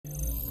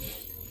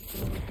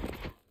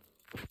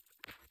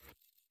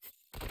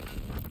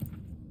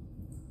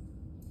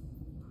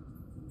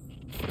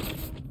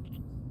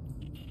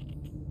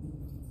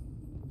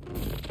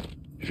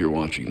you're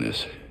watching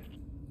this,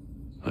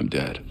 I'm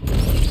dead.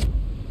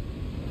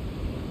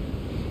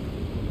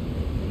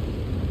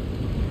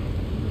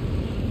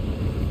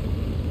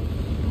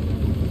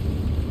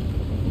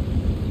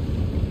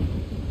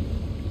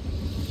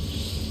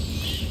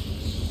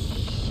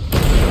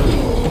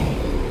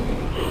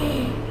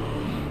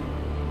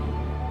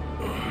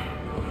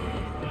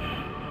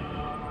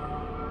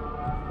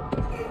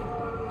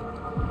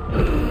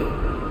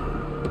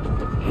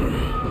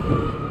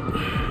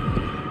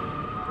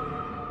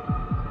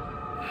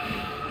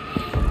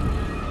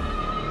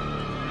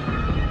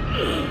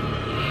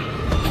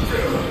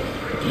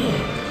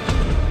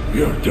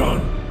 We're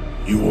done,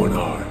 you and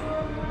I.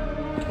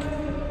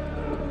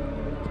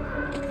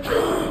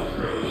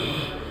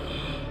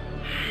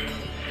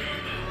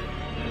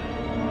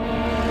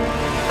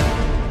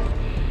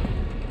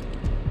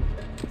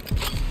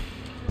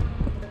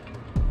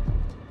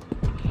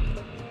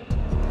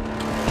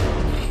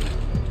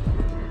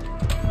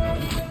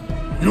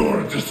 You're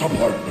a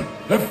disappointment,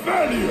 a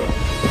failure!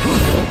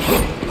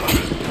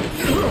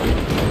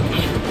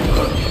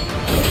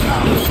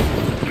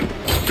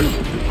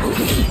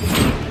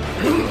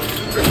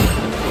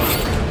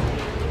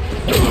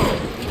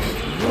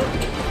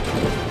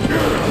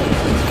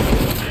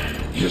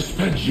 You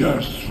spent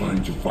years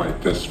trying to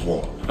fight this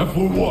war, and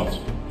for what?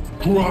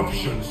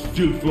 Corruption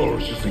still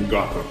flourishes in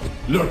Gotham,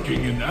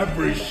 lurking in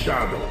every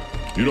shadow.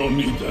 You don't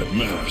need that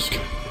mask.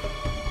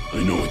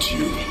 I know it's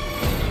you.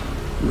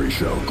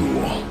 Ra's al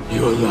Ghul.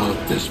 You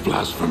allowed this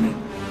blasphemy,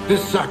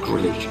 this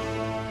sacrilege.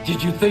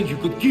 Did you think you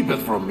could keep it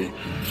from me?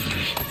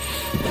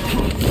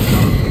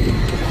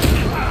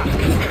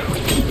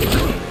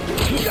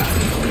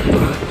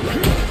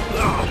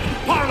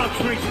 Parlor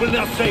tricks will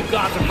not save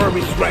Gotham from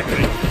his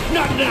reckoning.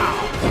 Not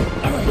now!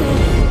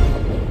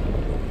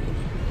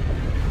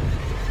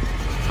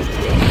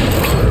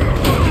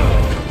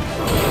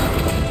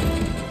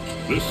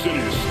 This city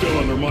is still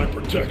under my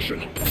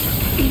protection.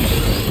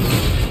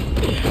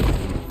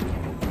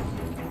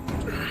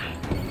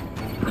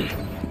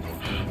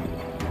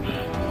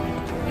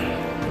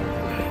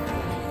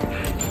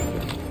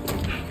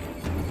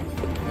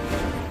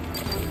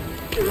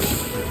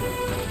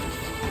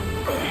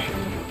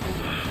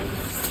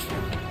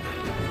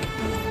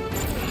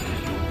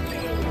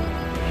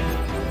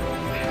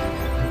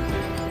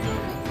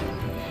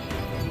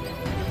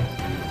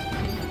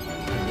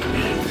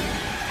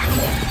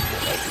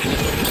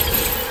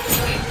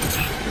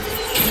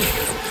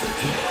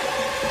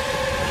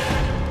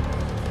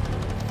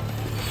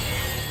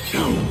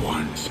 No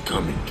one's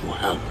coming to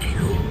help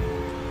you.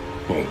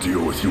 I'll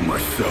deal with you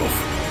myself.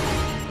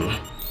 Huh?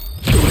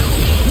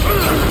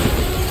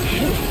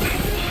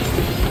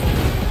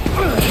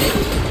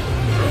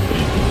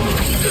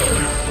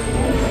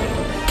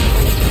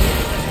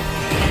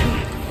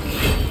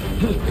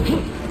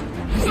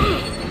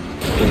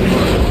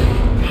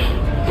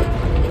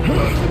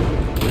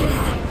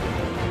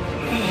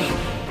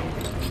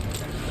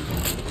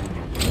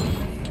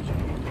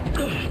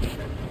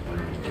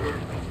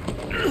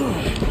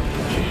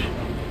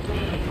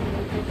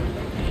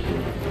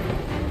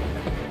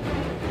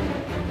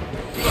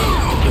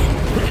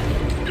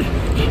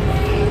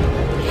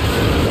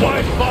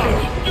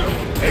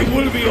 It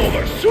will be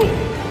over soon!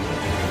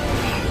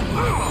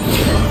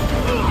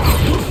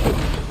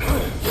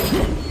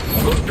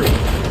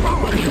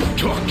 You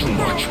talk too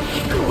much.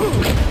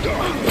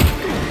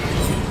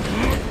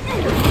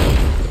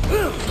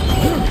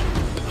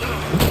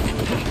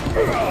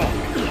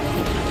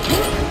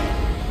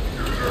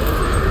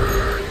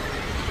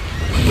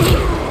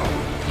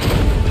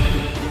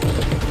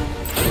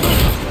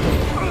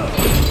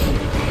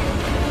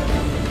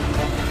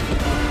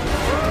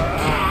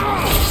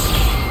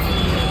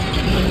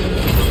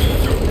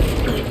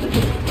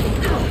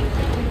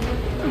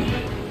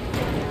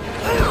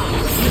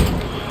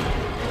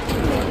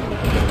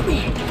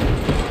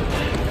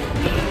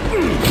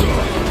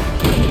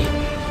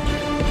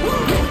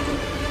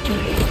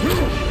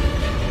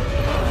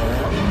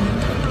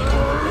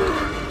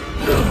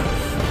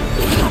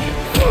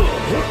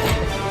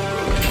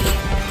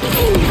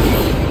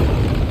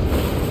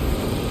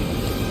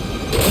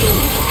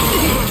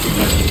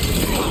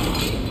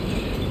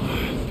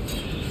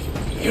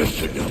 You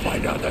should know by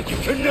now that you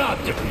cannot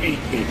defeat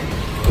me!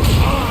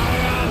 I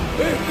am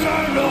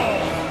eternal!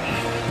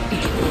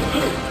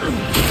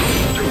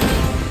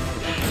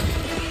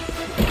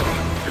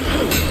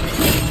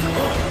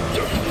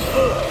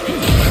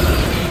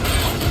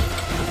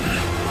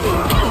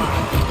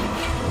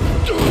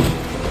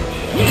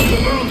 The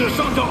world is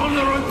under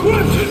honor and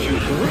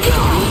gratitude!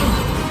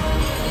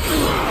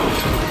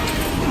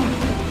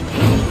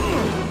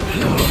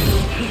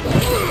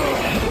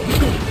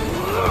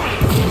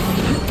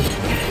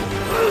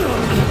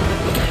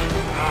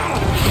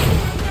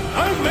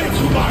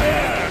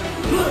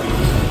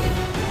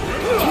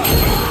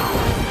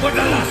 But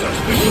the Lazarus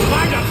will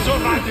find out so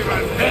mighty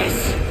like this!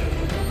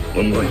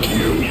 Unlike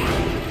you,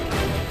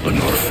 I'm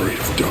not afraid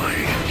of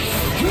dying.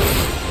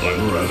 I'd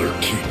rather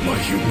keep my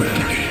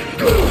humanity.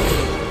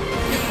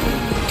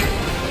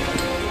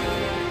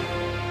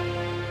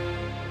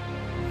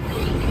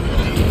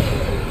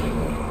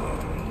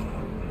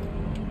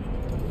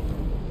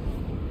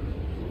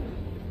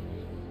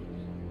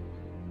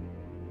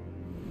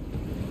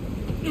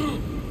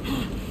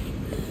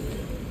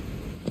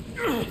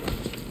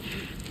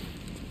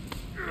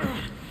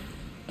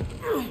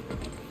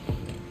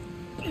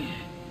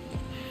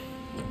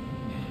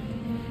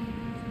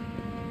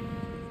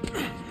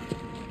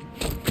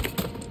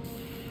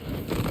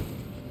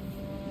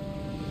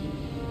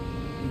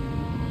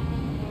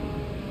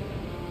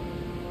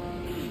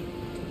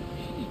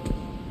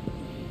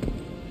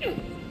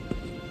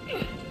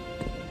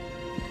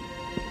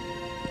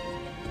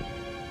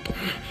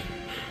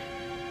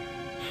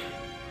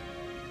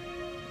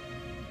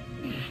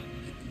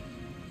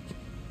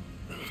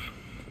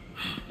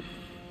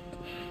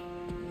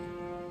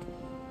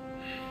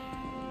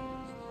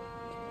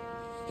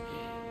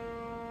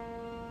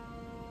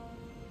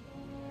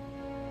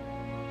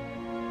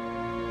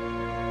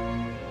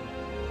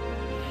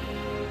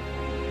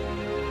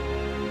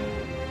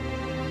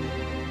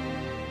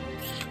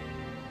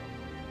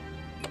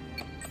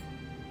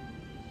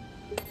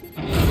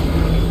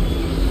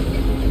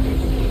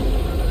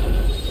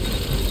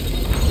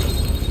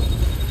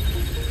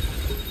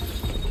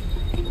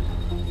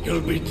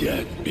 will be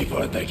dead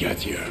before they get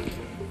here.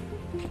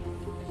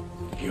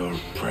 Your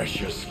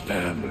precious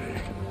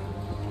family.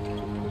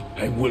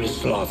 I will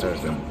slaughter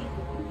them,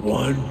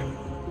 one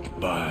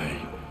by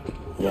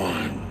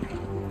one.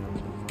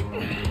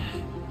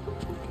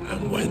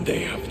 And when they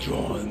have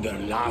drawn their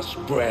last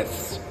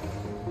breaths,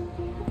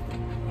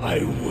 I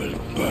will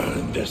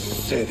burn the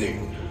city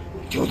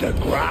to the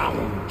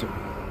ground.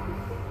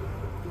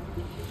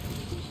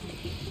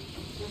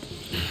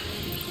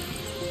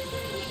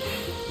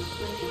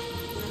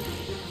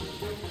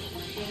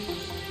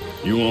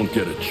 You won't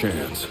get a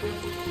chance.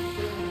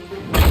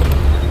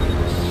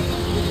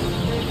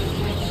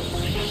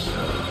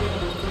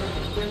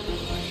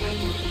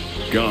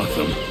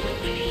 Gotham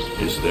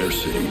is their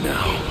city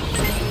now.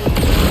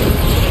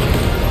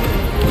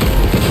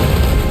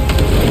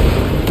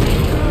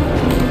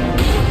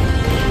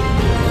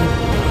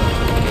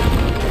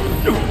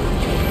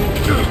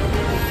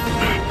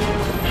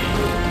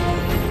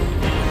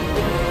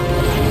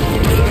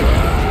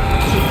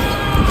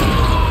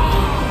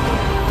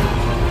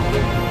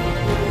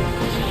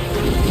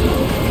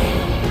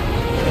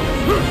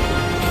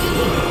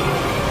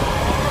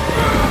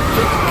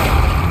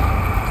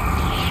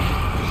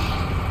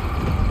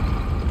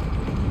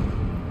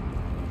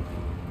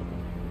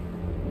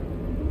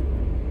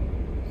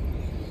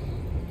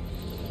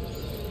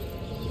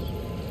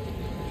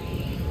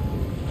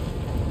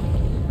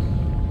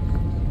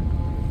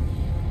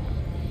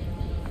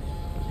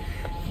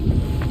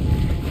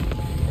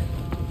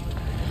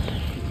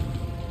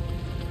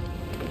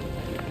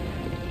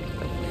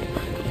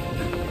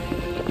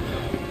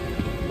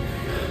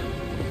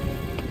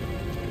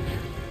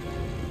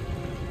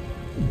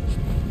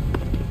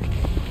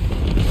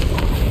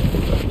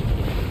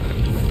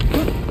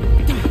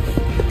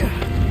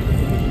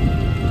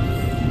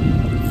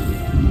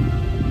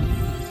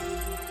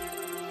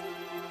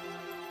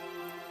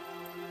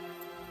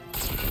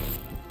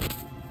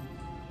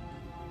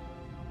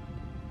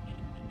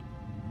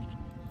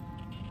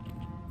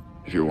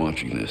 If you're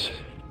watching this,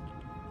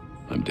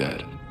 I'm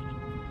dead.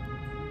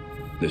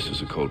 This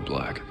is a code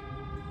black.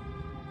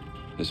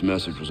 This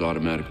message was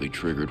automatically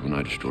triggered when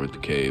I destroyed the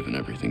cave and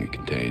everything it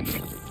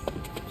contained.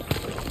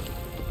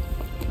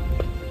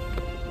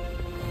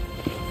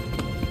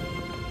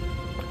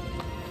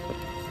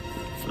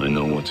 I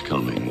know what's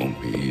coming won't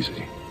be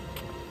easy.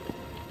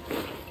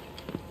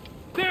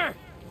 There!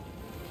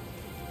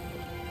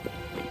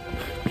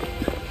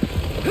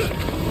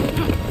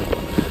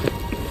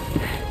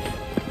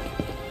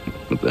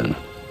 But then...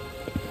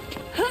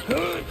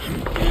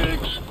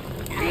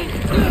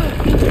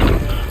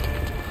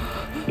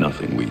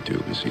 nothing we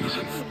do is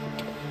easy.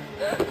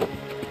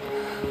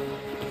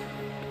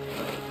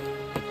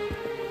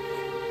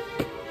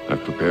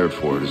 I've prepared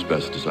for it as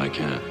best as I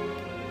can.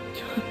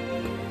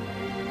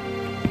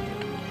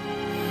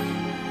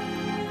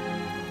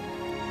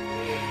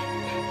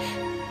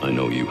 I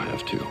know you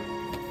have too.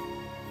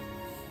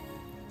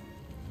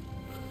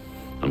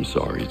 I'm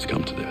sorry it's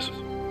come to this.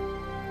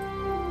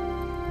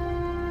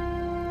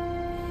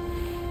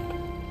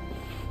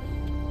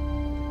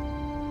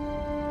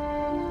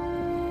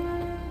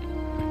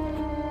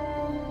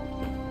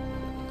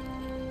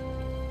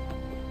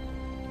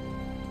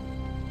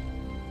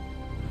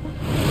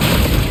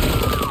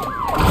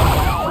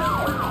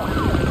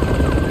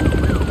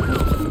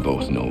 We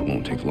both know it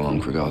won't take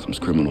long for Gotham's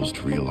criminals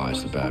to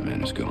realize the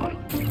Batman is gone.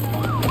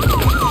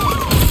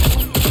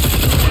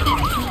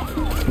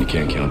 You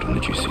can't count on the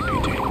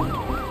GCPD.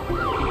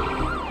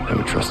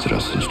 Haven't trusted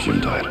us since Jim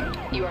died.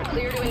 You are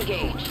clear to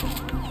engage.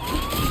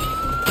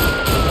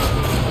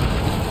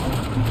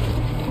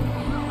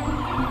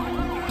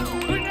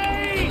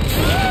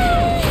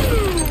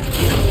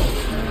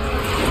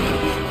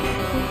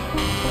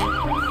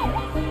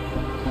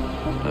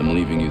 I'm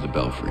leaving you the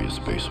Belfry as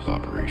the base of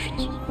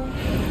operations.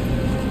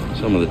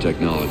 Some of the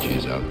technology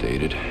is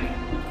outdated,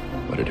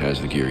 but it has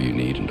the gear you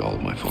need and all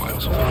of my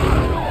files.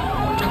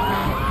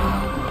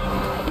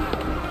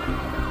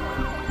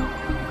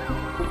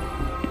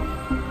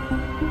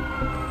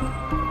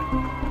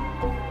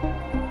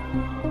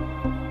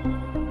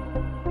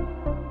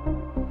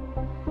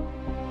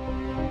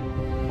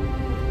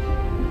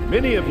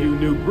 Many of you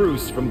knew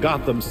Bruce from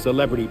Gotham's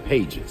celebrity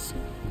pages.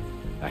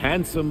 A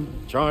handsome,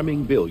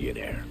 charming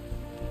billionaire.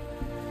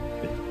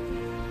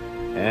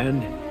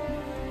 And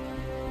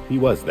he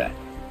was that.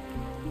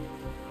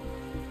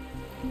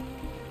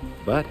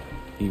 But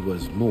he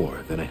was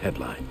more than a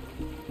headline.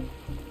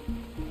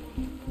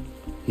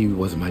 He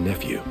was my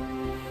nephew.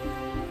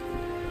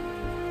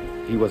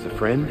 He was a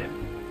friend,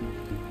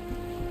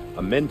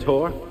 a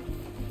mentor,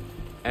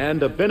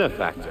 and a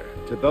benefactor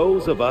to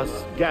those of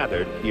us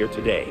gathered here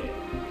today.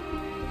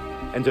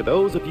 And to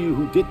those of you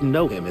who didn't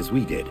know him as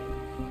we did,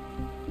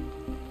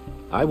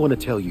 I want to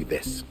tell you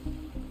this.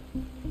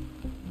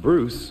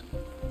 Bruce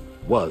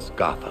was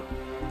Gotham.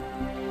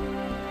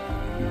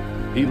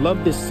 He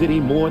loved this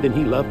city more than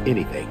he loved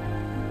anything.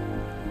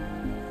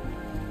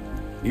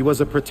 He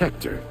was a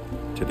protector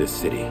to this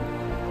city.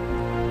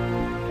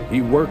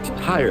 He worked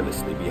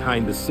tirelessly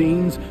behind the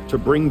scenes to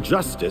bring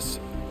justice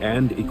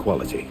and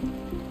equality.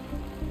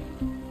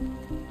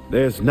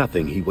 There's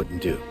nothing he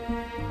wouldn't do.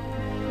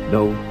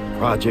 No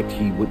project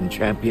he wouldn't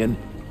champion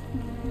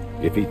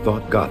if he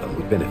thought Gotham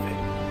would benefit.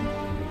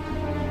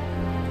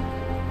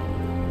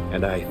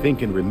 And I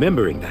think in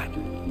remembering that,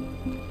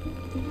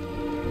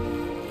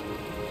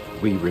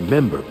 we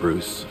remember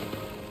Bruce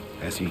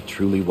as he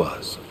truly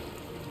was.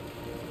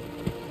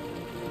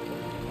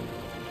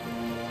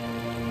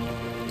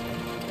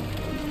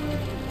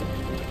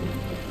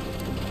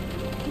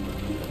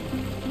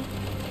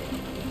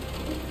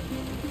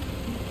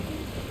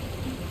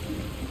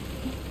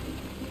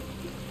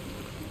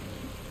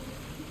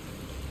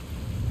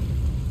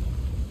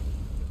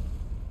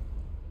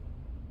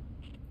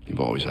 You've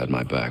always had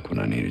my back when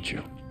I needed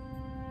you.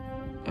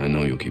 I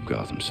know you'll keep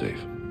Gotham safe.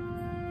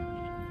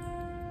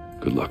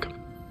 Good luck.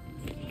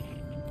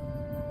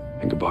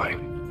 And goodbye.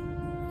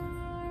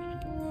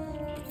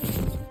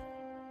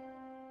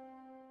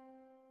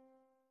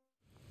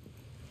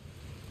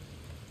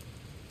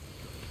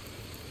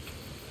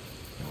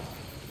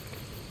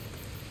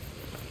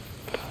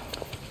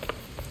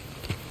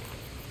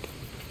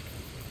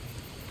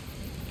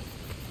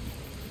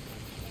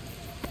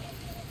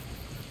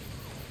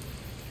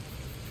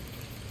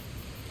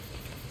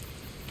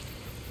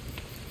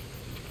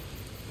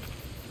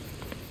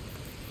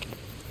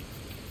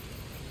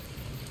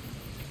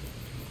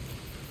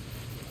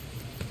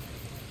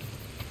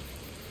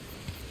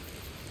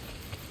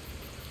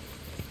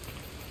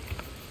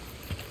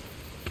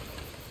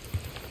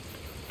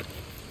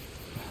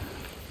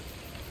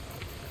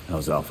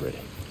 How's Alfred?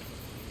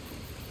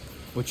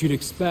 What you'd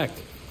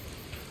expect.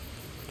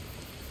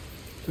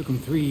 Took him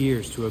 3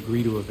 years to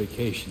agree to a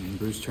vacation, and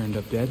Bruce turned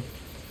up dead.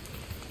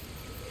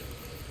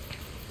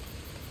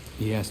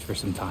 He asked for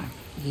some time.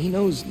 He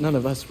knows none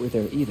of us were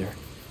there either,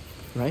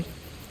 right?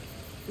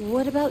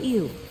 What about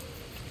you?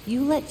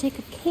 You let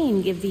Jacob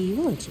Kane give the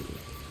eulogy.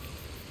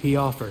 He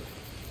offered.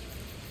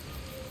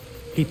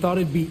 He thought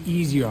it'd be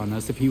easier on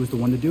us if he was the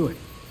one to do it.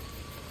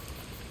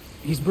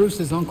 He's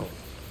Bruce's uncle.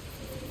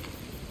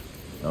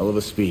 Hell of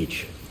a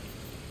speech.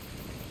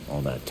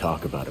 All that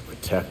talk about a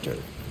protector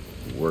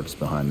who works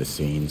behind the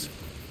scenes.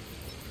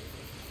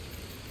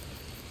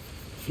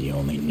 If he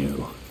only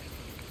knew.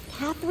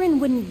 Catherine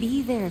wouldn't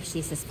be there if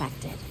she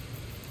suspected.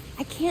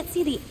 I can't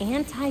see the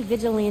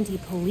anti-vigilante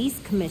police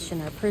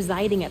commissioner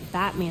presiding at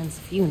Batman's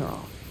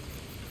funeral.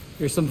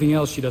 There's something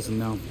else she doesn't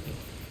know.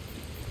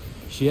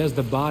 She has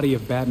the body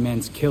of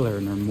Batman's killer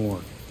in her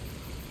morgue.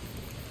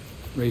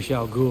 Ra's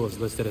al Ghul is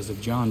listed as a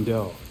John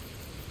Doe,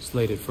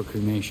 slated for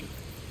cremation.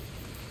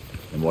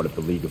 And what if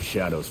the League of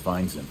Shadows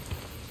finds him?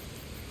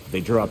 If they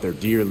drop their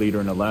dear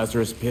leader in a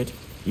Lazarus pit,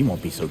 he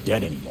won't be so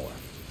dead anymore.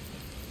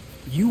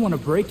 You want to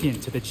break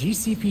into the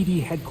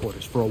GCPD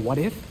headquarters for a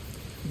what-if?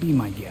 Be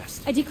my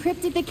guest. I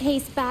decrypted the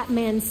case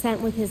Batman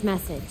sent with his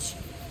message.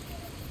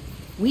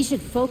 We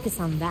should focus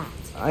on that.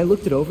 I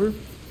looked it over,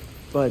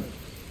 but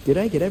did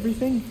I get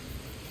everything?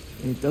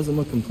 It doesn't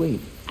look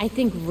complete. I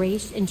think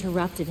Ra's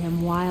interrupted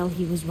him while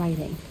he was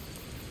writing.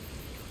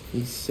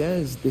 He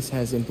says this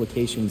has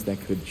implications that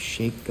could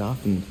shake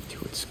Gotham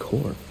to its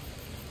core.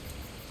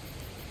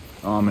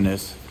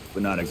 Ominous,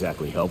 but not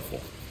exactly helpful.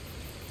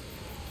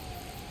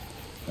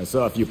 I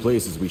saw a few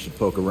places we should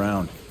poke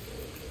around.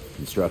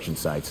 Construction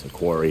sites, a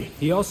quarry.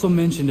 He also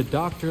mentioned a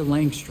Dr.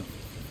 Langstrom.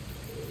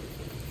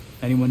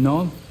 Anyone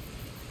know him?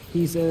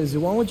 He's a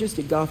zoologist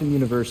at Gotham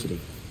University.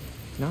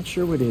 Not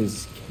sure what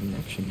his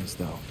connection is,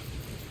 though.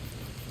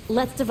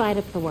 Let's divide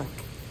up the work.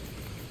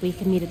 We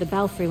can meet at the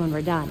Belfry when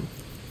we're done.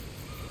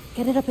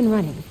 Get it up and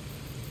running.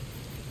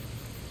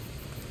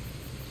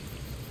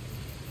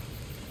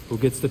 Who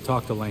gets to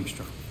talk to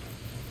Langstrom?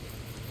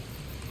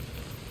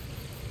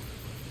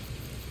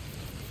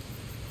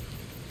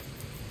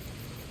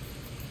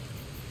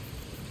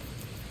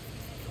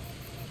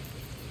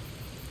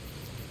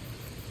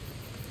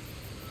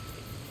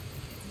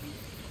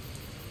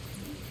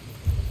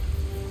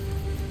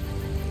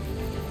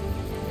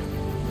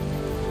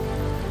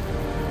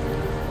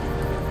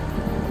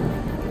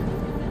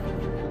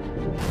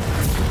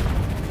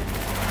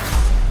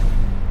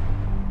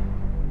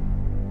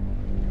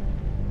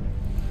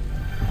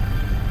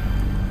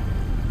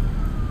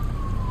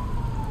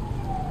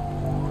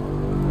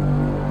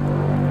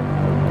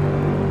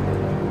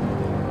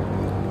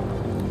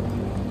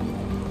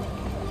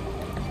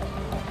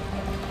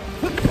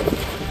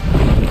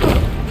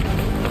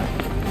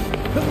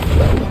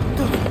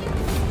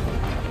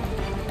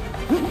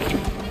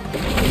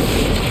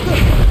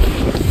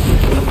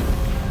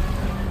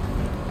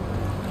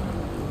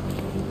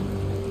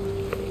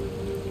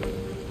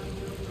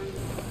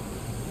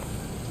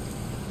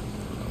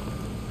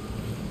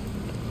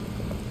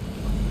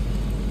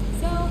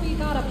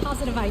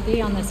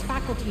 ID on this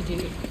faculty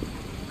dude,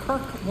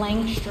 Kirk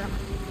Langstrom.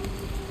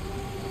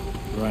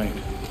 Right.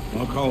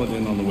 I'll call it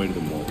in on the way to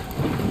the morgue.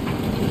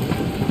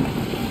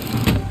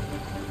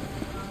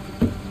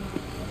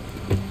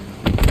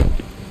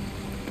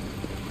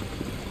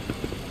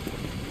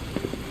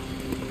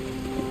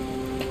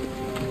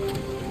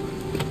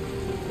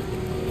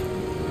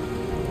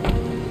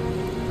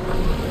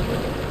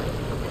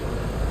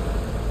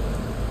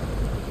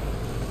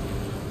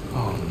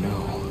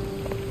 no.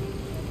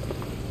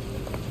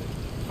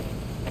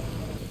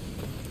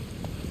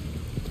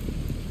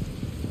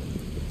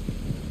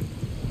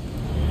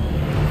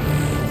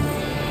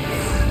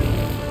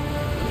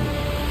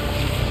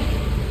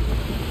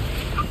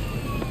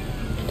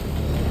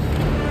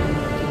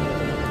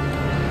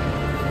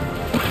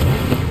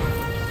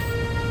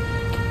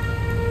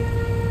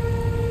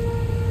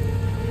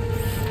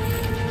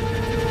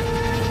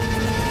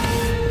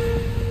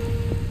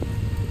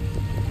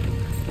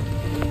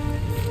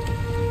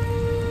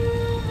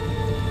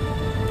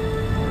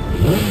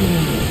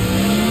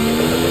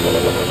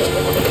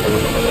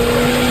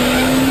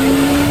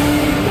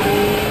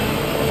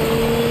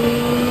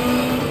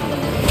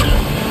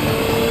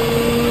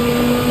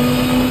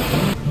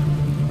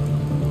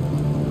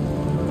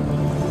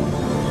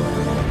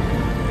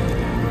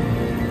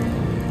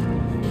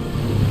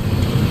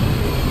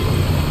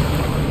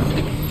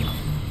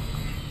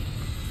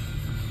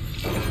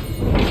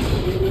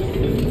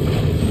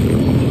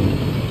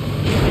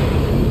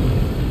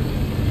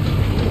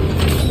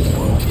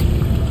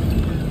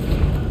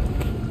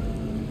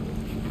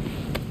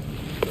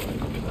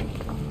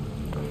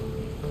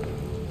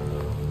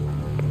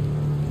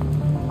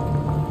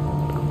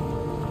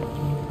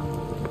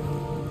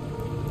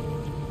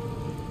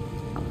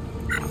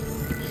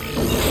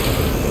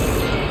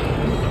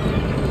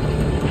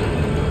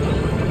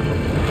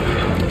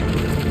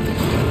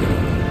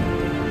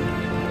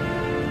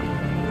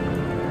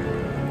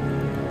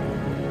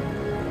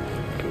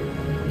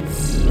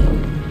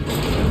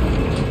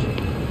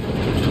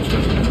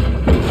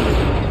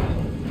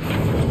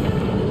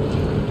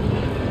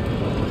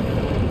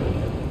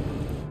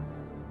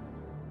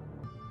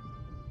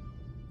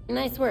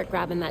 Nice work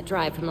grabbing that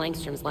drive from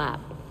Langstrom's lab.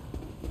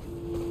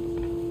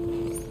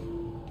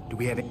 Do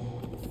we have it?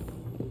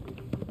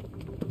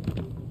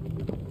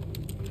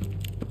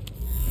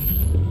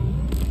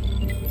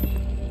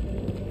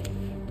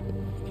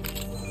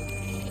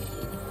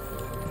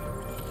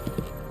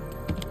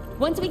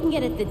 Once we can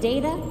get at the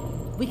data,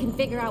 we can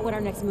figure out what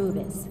our next move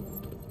is.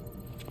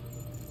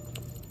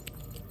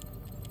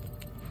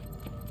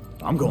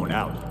 I'm going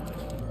out.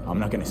 I'm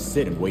not gonna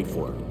sit and wait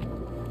for her.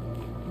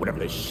 Whatever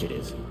this shit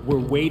is. We're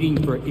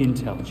waiting for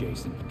intel,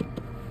 Jason.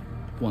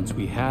 Once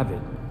we have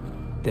it,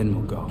 then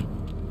we'll go.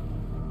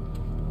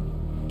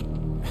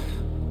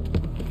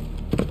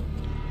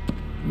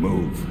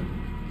 Move.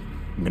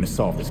 I'm gonna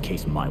solve this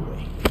case my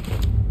way.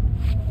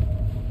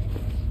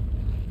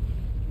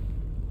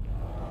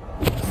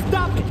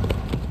 Stop it!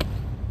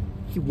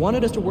 He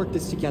wanted us to work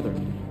this together.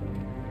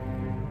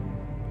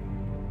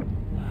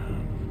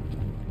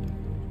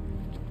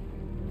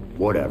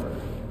 Whatever.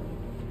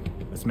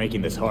 It's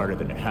making this harder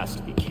than it has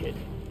to be, kid.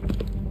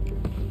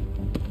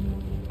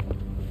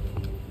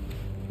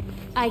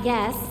 I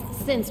guess,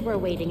 since we're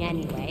waiting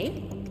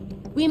anyway,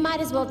 we might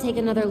as well take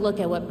another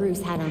look at what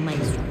Bruce had on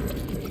Langstrom.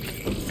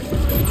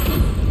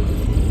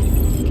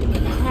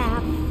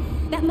 Crap.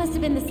 That must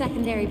have been the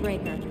secondary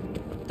breaker.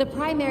 The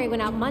primary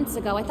went out months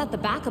ago. I thought the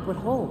backup would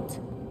hold.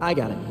 I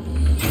got it.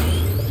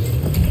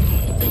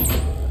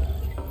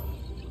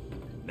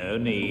 No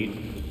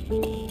need.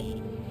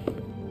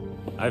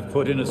 I've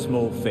put in a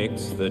small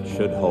fix that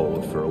should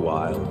hold for a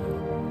while.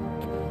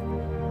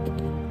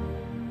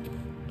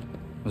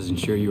 Wasn't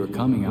sure you were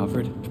coming,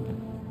 Alfred.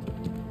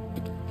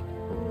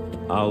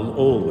 I'll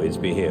always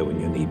be here when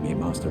you need me,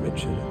 Master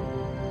Richard.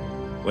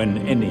 When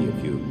any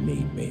of you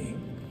need me.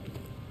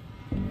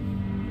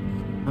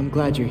 I'm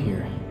glad you're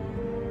here.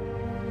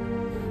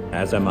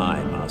 As am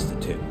I, Master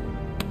Tim.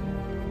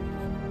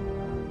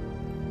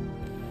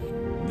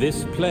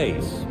 This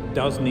place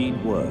does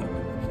need work.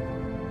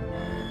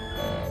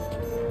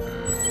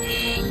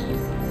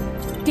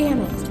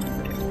 Damn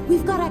it!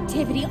 We've got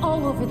activity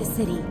all over the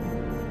city.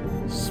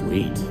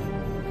 Sweet.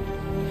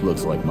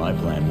 Looks like my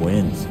plan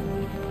wins.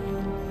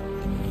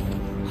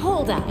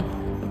 Hold up.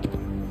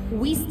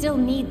 We still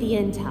need the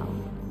intel.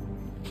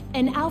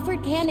 And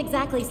Alfred can't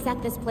exactly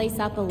set this place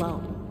up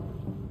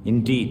alone.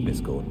 Indeed, Miss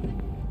Gordon.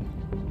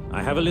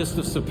 I have a list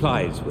of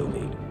supplies we'll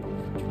need.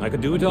 I could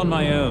do it on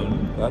my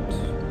own, but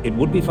it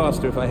would be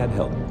faster if I had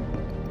help.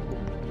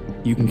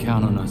 You can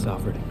count on us,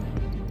 Alfred.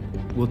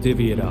 We'll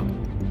divvy it up.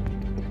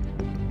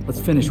 Let's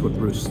finish what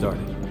Bruce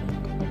started.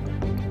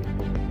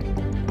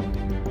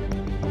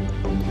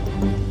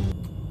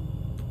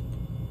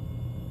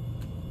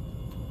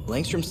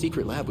 Langstrom's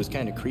secret lab was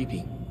kind of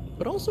creepy,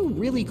 but also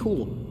really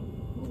cool.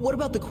 What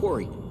about the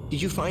quarry?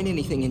 Did you find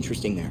anything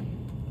interesting there?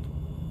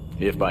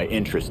 If by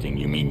interesting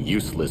you mean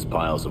useless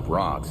piles of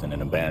rocks in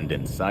an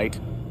abandoned site,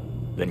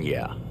 then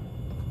yeah.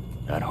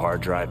 That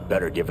hard drive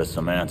better give us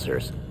some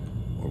answers,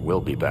 or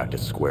we'll be back to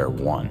square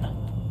one.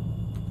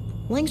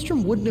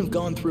 Langstrom wouldn't have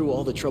gone through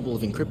all the trouble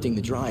of encrypting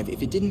the drive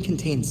if it didn't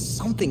contain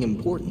something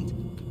important.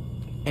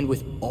 And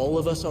with all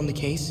of us on the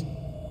case,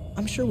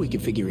 I'm sure we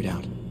could figure it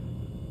out.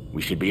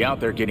 We should be out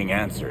there getting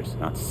answers,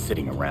 not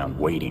sitting around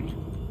waiting.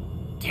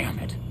 Damn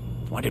it.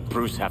 Why did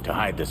Bruce have to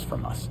hide this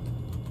from us?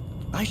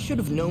 I should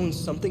have known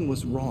something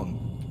was wrong.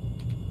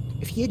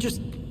 If he had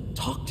just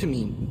talked to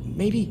me,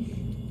 maybe...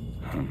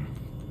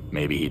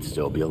 Maybe he'd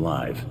still be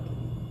alive.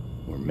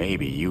 Or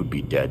maybe you'd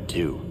be dead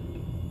too.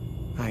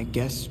 I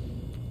guess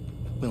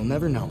we'll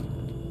never know.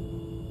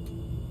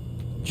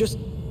 Just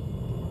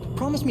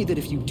promise me that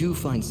if you do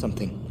find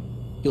something,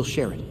 you'll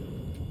share it.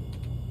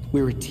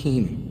 We're a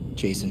team,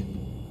 Jason.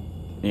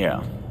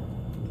 Yeah.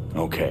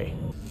 Okay.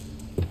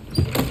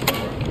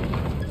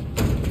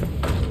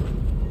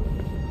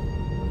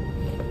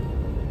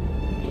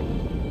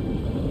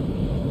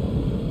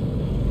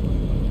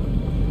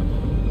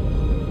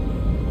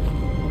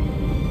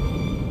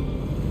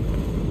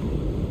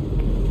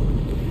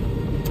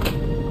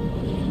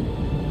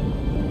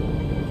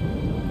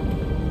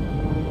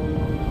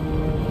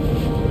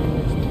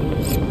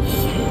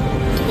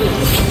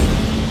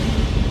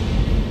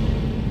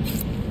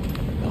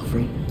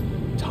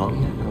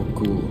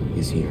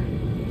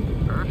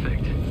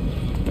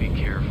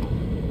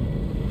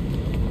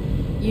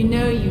 You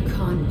know you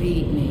can't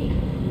beat me.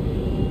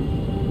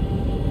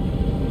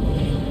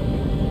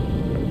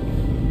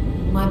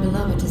 My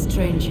beloved has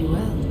trained you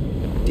well.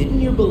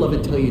 Didn't your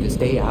beloved tell you to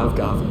stay out of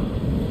Gotham?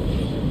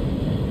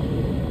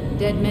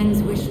 Dead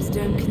men's wishes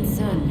don't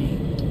concern me.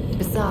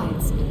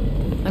 Besides,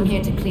 I'm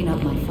here to clean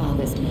up my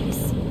father's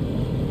mess.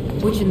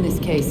 Which in this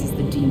case is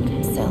the demon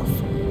himself.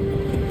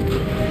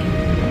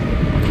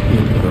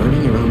 You're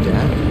burning your own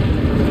dad?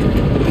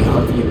 It'd be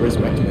hard for you to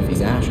resurrect him if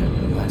he's ashen,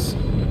 unless...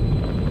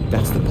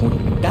 That's the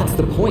point. That's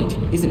the point,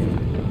 isn't it?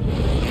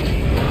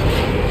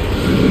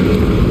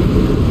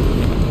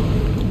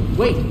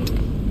 Wait!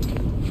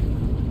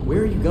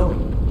 Where are you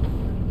going?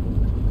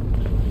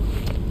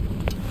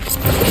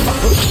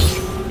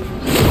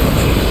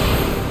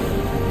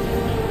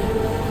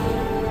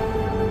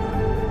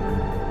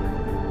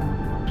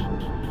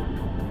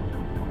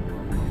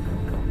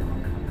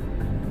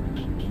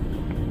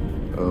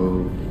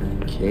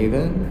 Okay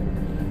then.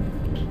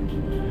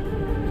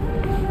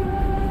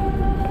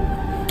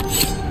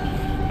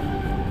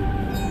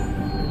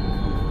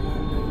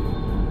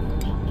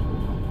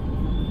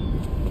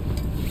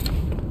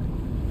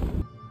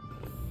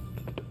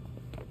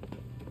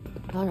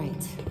 All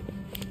right.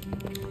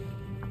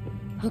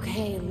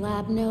 Okay,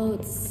 lab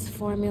notes,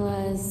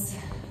 formulas,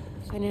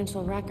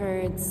 financial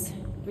records,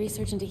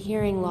 research into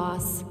hearing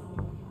loss,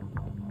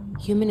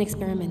 human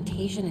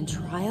experimentation and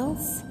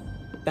trials?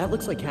 That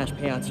looks like cash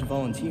payouts to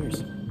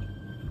volunteers.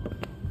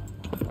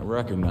 I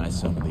recognize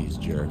some of these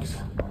jerks.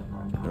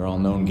 They're all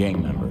known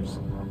gang members.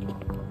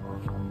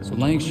 So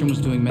Langstrom was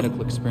doing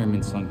medical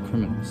experiments on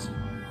criminals.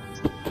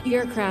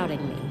 You're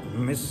crowding me.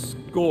 Miss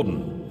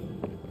Gordon.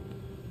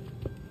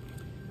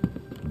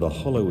 The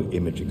hollow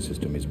imaging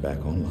system is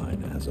back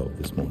online as of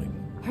this morning.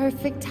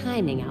 Perfect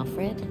timing,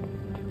 Alfred.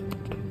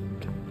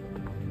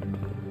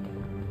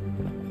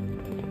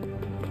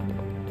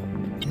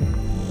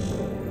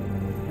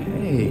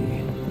 Hey,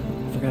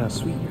 I forgot how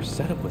sweet your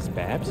setup was,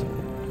 Babs.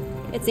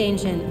 It's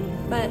ancient,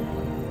 but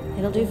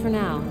it'll do for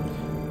now.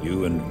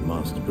 You and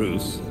Master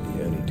Bruce are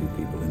the only two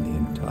people in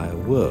the entire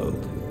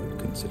world who would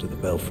consider the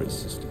Belfry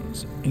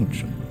systems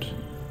ancient.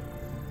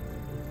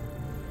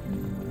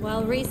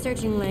 While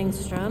researching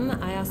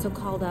Langstrom, I also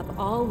called up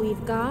all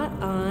we've got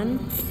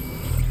on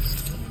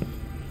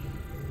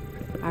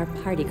our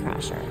party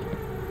crasher.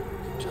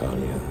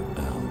 Talia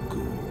al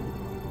Ghul.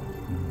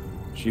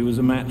 She was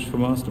a match for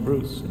Master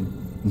Bruce in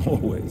more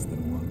ways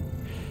than one.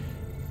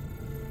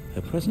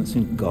 Her presence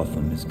in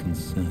Gotham is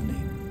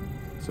concerning.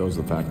 So is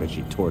the fact that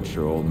she torched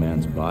her old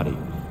man's body.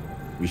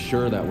 We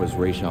sure that was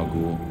Ra's al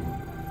Ghul?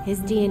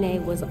 His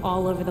DNA was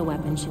all over the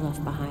weapon she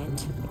left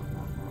behind.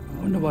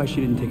 I wonder why she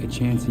didn't take a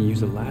chance and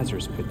use the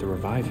Lazarus pit to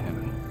revive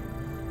him.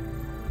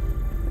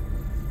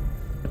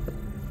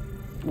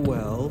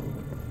 Well,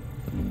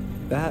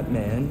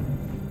 Batman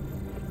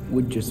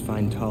would just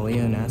find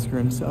Talia and ask her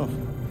himself.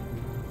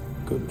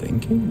 Good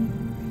thinking.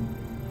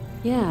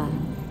 Yeah,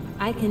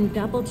 I can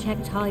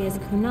double-check Talia's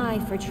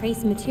kunai for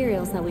trace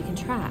materials that we can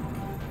track.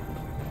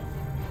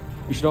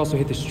 We should also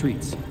hit the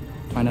streets.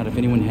 Find out if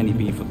anyone had any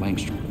beef with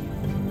Langstrom.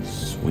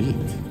 Sweet.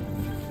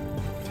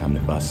 Time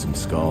to bust some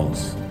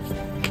skulls.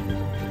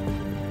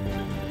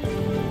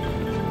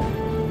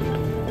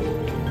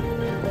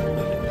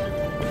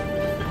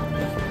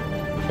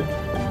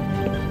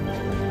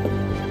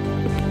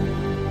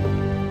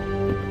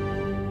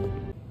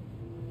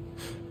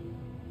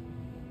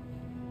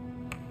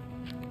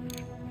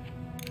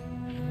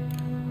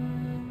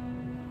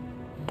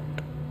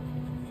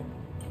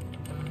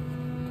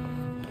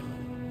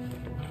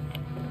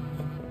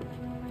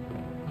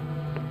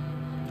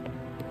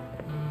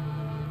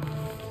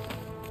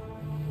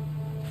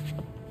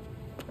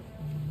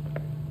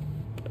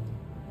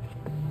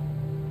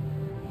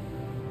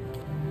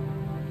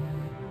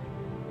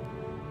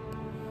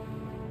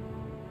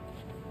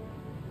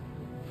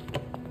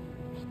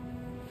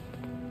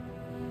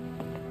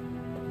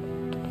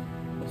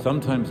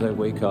 Sometimes I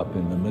wake up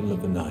in the middle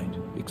of the night,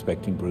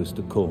 expecting Bruce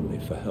to call me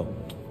for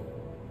help.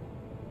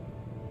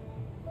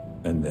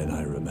 And then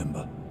I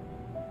remember.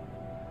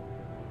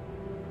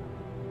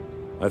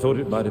 I thought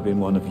it might have been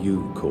one of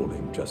you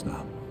calling just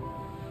now.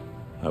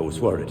 I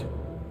was worried.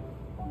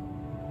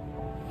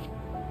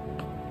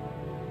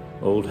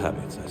 Old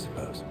habits, I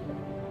suppose.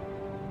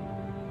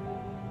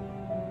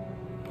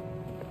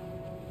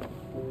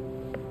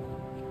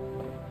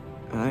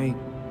 I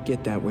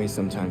get that way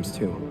sometimes,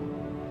 too.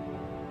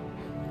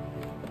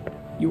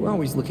 You were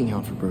always looking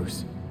out for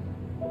Bruce.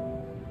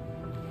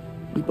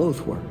 We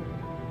both were.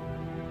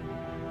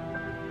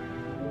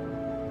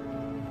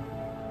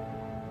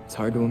 It's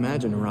hard to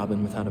imagine a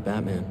Robin without a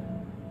Batman.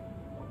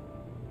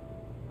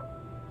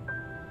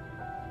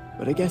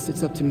 But I guess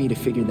it's up to me to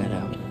figure that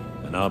out.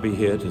 And I'll be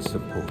here to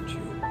support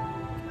you.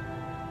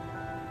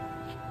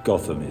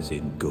 Gotham is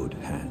in good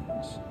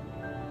hands.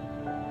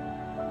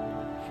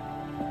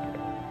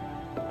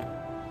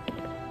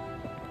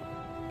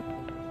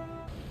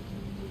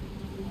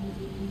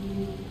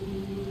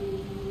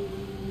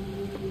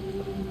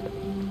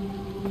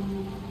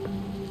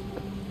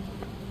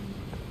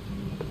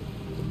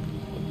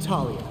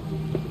 Talia,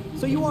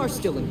 so you are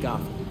still in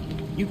Gotham.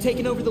 You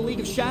taken over the League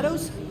of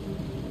Shadows?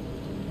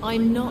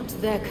 I'm not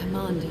their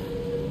commander.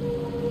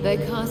 They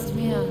cast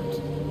me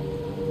out.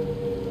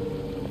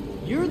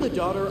 You're the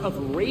daughter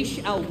of Ra's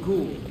al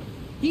Ghul.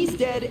 He's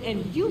dead,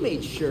 and you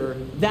made sure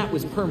that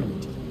was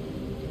permanent.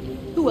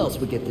 Who else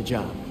would get the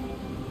job?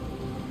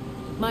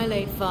 My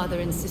late father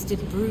insisted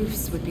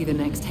Bruce would be the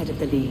next head of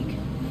the League,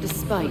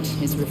 despite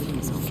his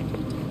refusal.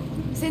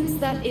 Since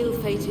that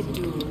ill-fated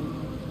duel,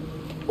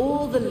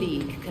 all the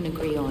League can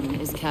agree on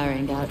is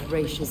carrying out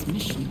Ra's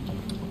mission.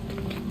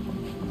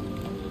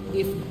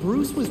 If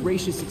Bruce was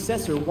Ra's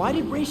successor, why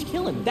did Ra's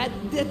kill him? That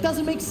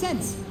doesn't make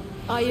sense.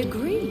 I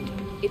agree.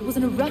 It was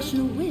an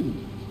irrational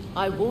whim.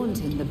 I warned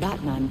him the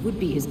Batman would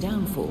be his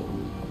downfall.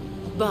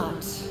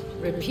 But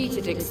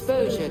repeated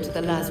exposure to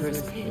the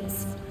Lazarus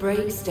Pits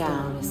breaks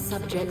down a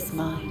subject's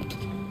mind.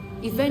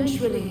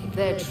 Eventually,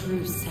 their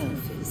true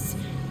self is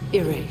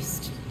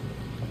erased.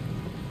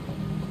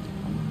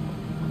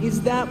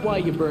 Is that why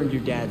you burned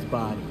your dad's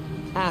body?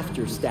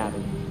 After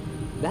stabbing him?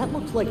 That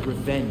looked like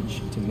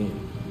revenge to me.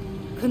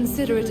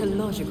 Consider it a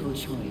logical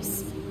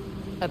choice.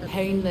 A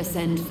painless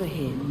end for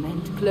him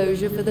and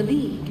closure for the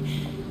League.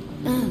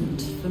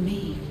 And for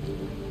me.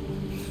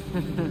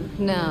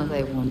 Now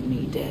they want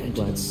me dead.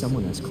 Glad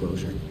someone has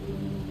closure.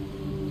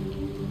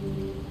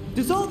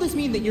 Does all this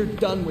mean that you're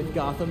done with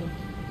Gotham?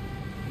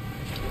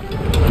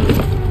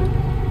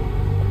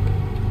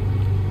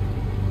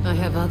 I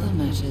have other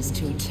matters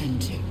to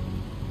attend to.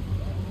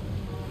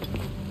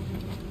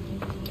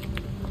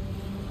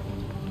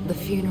 The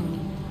funeral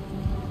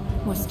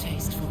was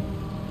tasteful.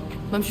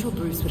 I'm sure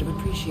Bruce would have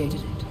appreciated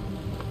it.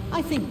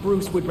 I think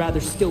Bruce would rather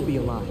still be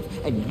alive,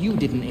 and you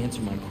didn't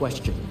answer my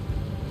question.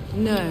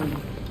 No,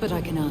 but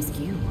I can ask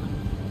you one.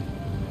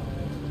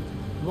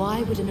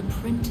 Why would an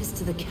apprentice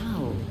to the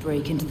cowl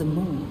break into the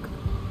morgue?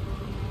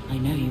 I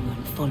know you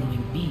weren't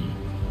following me.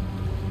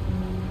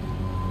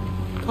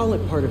 Call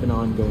it part of an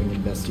ongoing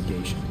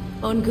investigation.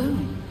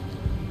 Ongoing?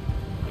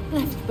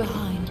 Left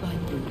behind by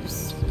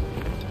Bruce.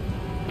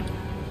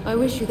 I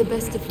wish you the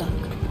best of luck.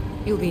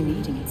 You'll be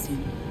needing it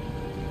soon.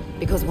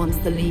 Because once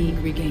the League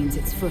regains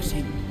its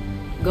footing,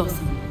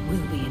 Gotham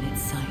will be in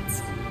its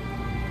sights.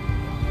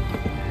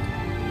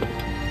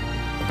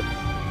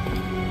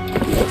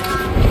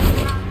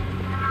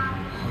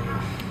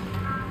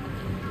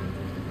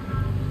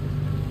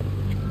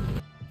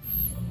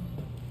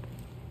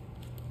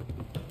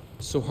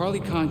 So Harley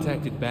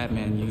contacted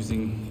Batman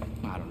using,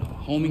 I don't know,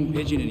 a homing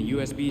pigeon and a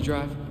USB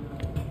drive?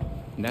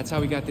 And that's how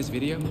we got this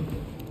video?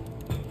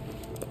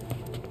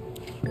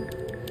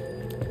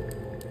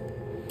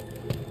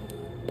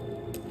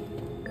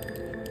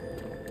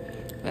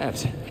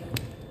 Babs,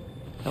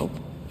 Help?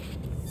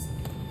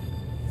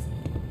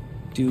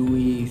 Do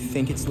we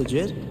think it's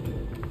legit?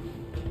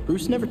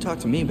 Bruce never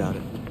talked to me about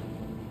it.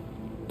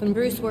 When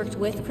Bruce worked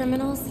with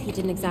criminals, he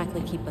didn't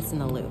exactly keep us in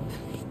the loop.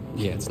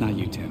 Yeah, it's not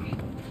you, Tim.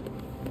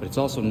 But it's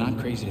also not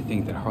crazy to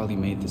think that Harley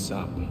made this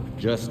up.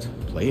 Just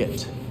play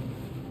it.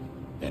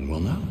 Then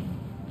we'll know.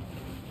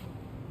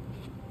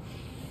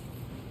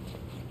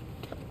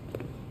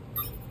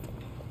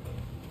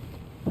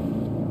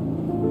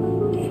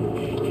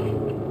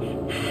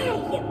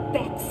 Hiya,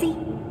 Betsy.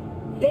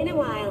 Been a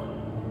while.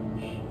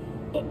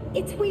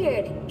 It's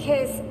weird,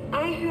 'cause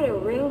I heard a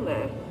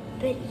rumor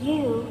that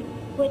you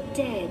were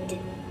dead.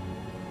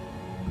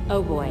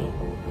 Oh boy.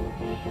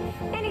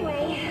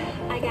 Anyway,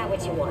 I got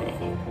what you wanted.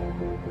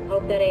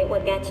 Hope that ain't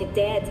what got you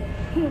dead.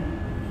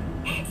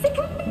 So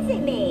come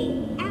visit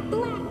me at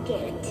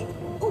Blackgate.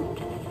 Ooh.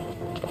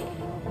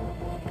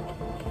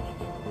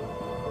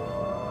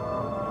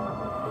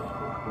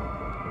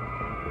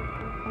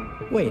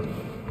 Wait.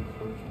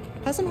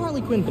 Hasn't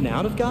Harley Quinn been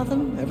out of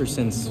Gotham ever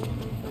since,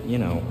 you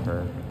know,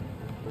 her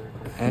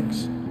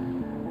ex?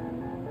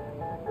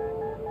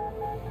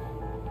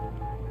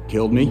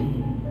 Killed me?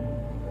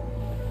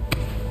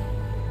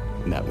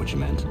 Isn't that what you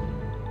meant?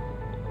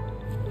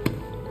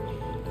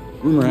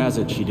 Rumor has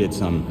it she did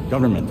some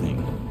government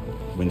thing.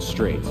 Went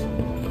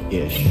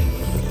straight-ish.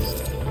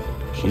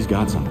 She's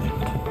got something.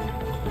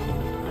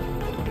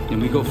 Then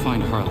we go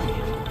find Harley.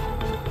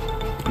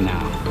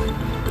 Now.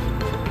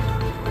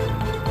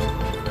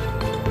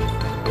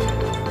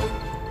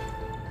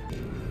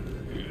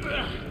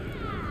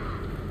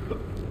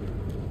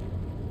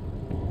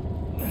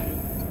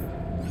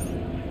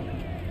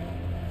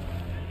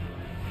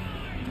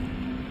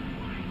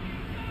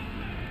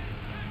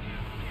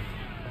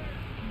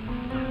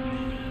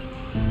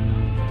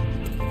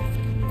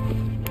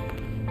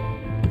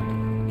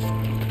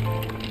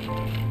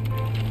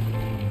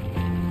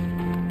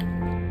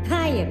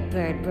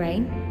 bird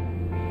brain.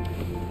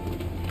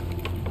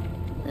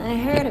 I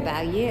heard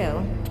about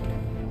you.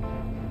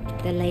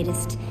 The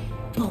latest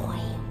boy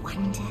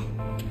wonder.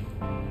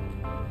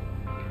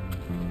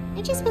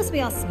 Aren't you supposed to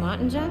be all smart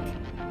and junk?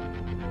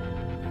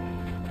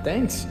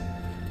 Thanks.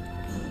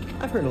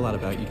 I've heard a lot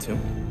about you too.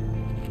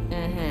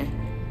 Uh-huh.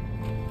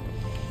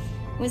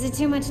 Was it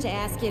too much to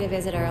ask you to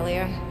visit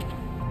earlier?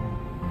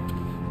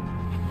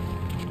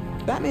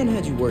 Batman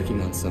had you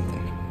working on something.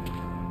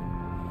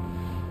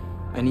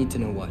 I need to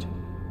know what.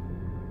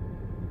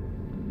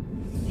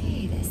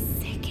 Wait a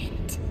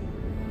second.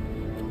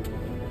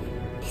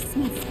 This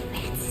means the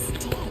Bats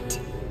is dead.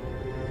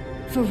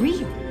 For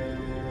real.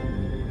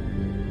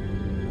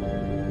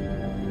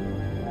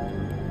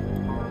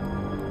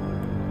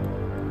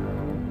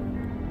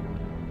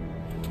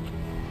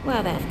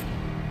 Well then.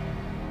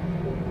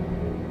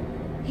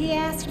 He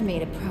asked me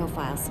to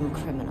profile some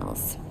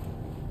criminals.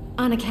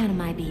 On account of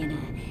my being a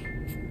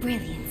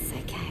brilliant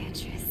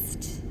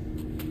psychiatrist.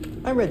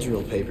 I read your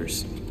old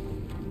papers.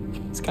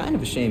 It's kind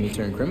of a shame you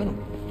turned criminal.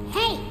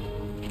 Hey!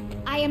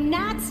 I am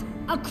not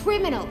a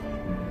criminal!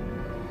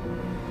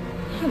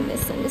 I'm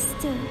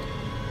misunderstood.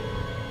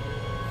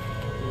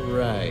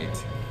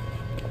 Right.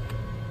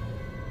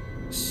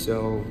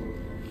 So,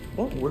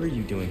 what were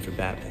you doing for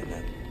Batman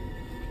then?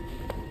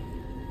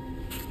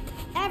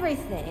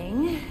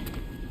 Everything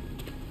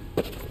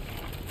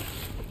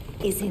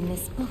is in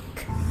this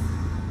book.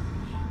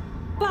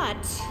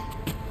 But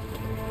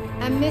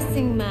I'm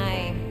missing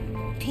my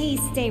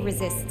piece de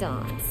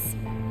resistance.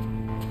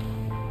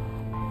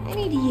 I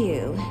need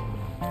you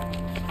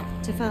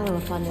to follow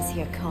up on this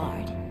here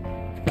card.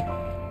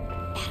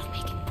 That'll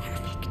make it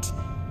perfect.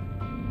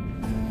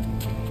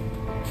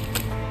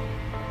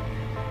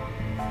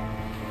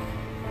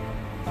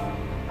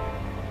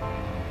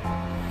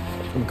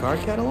 From card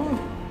catalog?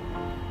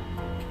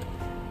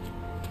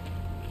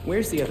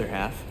 Where's the other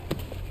half?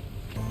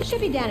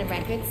 Should be down in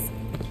records.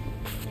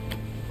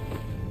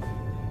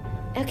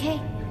 Okay.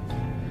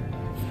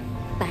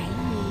 Bye.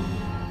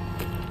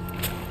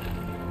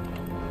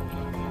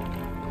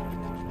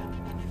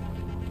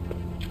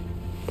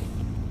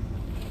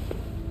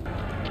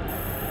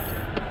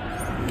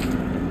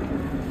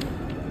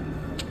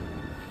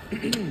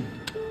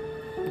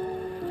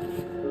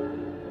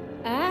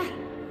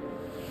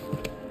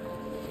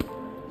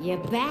 You're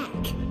back.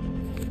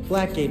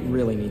 Blackgate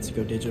really needs to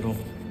go digital.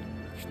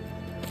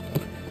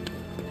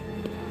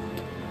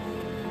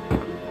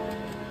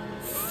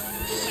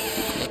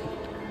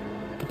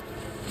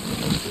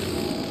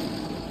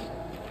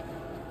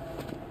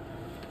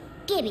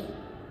 Gibby.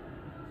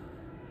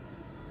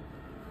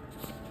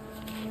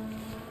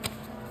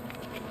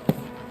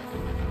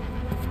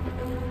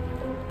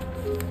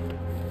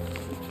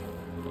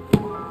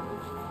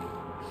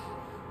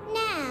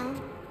 Now,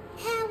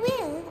 how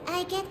will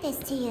I get this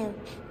to you?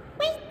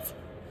 Wait!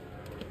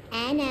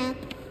 I know.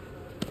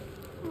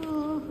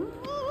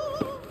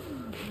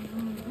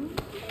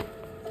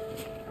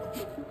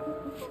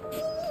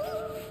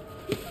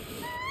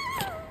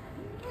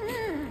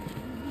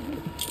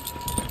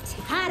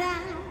 Ta-da!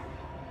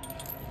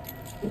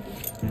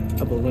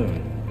 A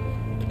balloon.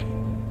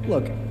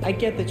 Look, I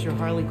get that you're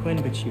Harley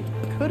Quinn, but you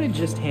could have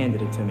just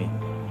handed it to me.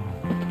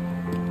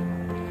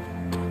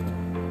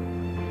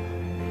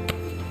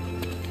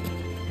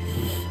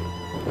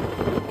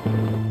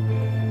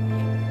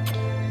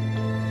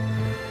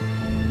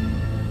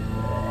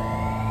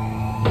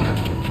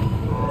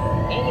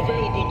 All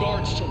available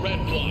guards to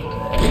Red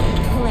Block.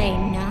 Play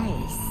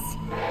nice.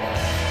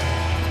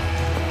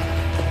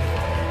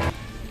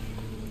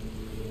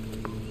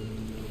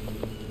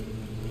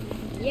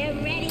 You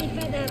ready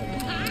for the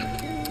pop?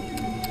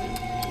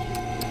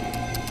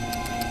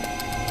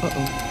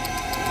 Uh-oh.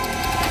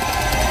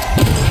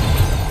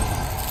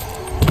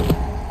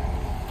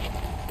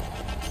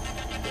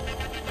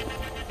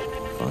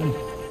 Fun.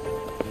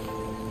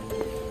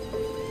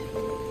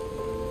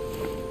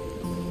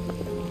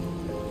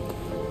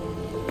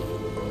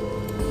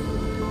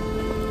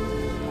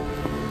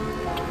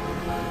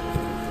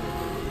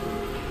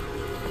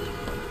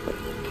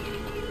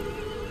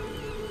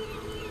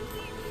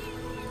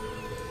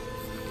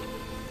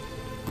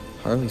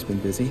 Harley's been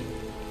busy.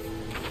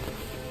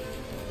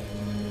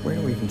 Where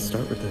do we even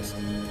start with this?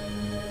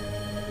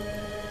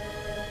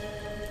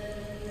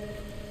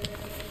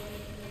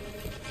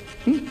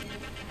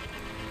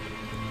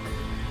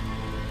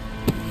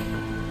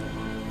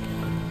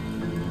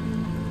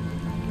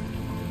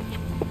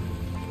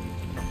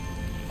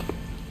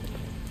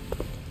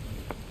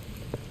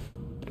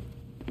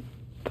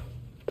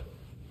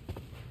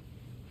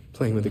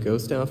 Playing with a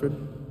ghost, Alfred?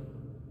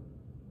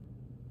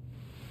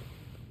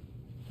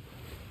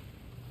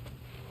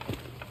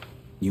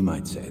 You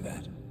might say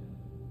that.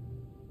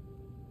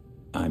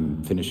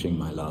 I'm finishing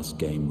my last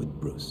game with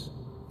Bruce.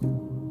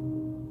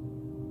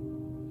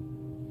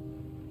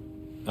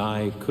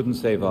 I couldn't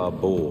save our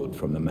board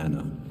from the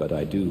manor, but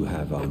I do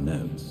have our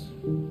notes.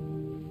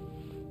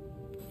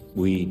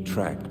 We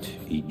tracked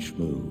each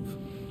move.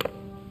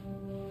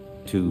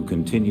 To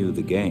continue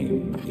the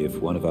game, if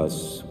one of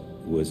us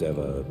was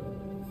ever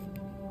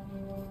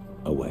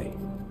away.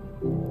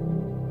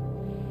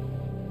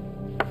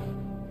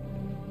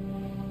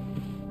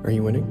 Are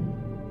you winning?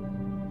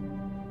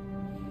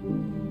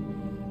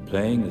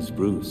 Playing as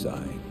Bruce,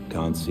 I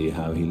can't see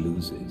how he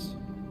loses.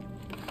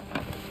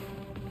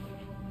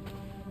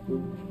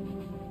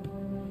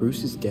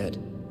 Bruce is dead.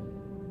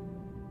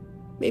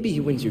 Maybe he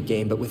wins your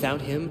game, but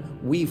without him,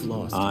 we've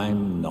lost.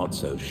 I'm not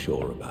so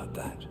sure about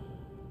that.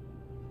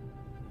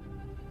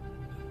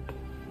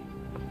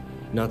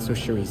 Not so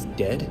sure he's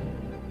dead?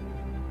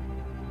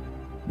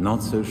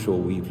 Not so sure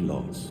we've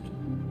lost.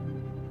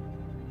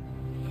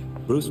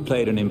 Bruce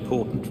played an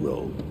important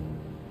role,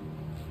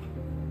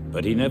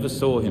 but he never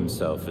saw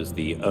himself as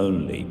the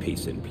only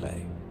piece in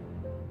play.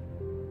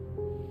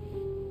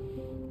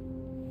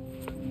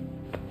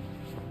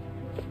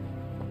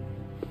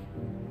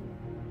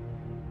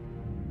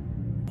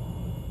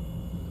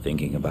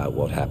 Thinking about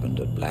what happened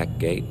at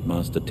Blackgate,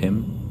 Master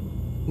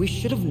Tim? We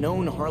should have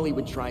known Harley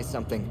would try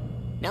something.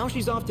 Now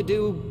she's off to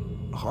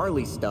do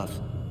Harley stuff.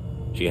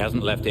 She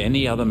hasn't left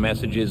any other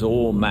messages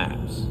or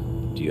maps.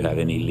 Do you have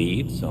any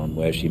leads on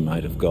where she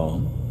might have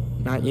gone?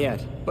 Not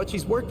yet, but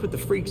she's worked with the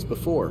freaks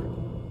before.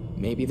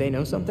 Maybe they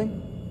know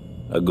something?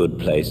 A good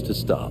place to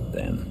start,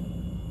 then.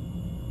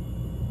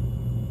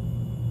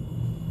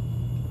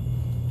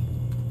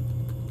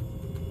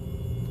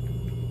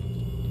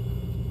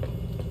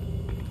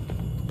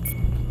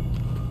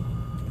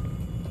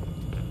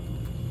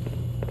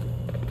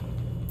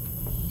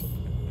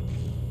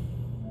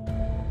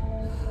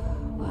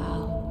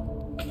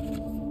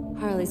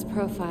 Harley's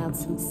profiled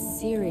some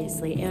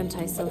seriously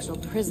antisocial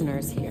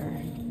prisoners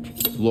here.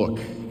 Look,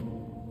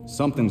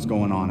 something's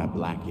going on at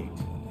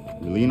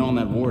Blackgate. We lean on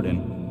that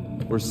warden,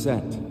 we're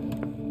set.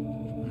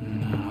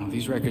 No,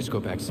 these records go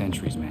back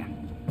centuries,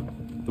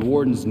 man. The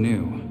warden's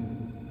new.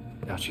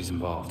 Doubt she's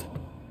involved.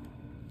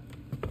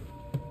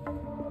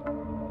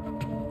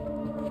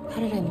 How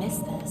did I miss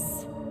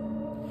this?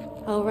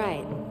 Oh,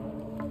 right.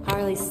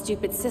 Harley's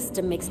stupid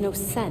system makes no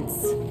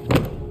sense.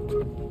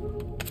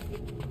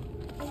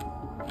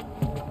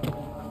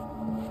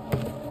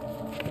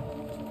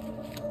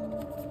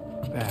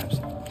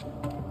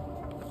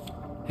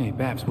 Hey,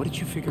 Babs, what did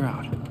you figure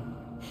out?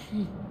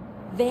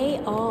 They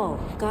all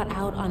got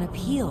out on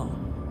appeal.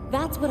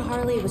 That's what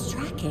Harley was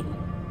tracking.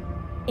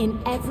 In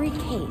every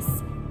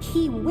case,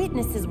 key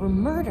witnesses were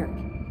murdered.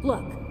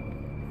 Look,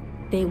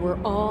 they were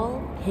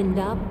all pinned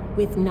up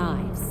with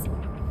knives,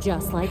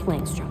 just like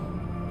Langstrom.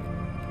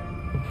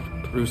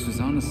 Bruce is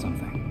onto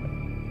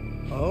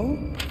something. Oh?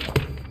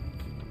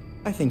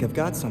 I think I've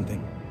got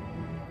something.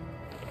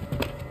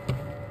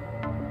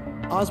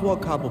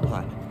 Oswald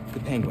Cobblepot, the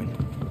Penguin.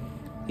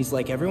 He's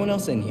like everyone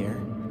else in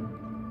here,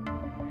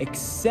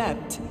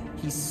 except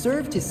he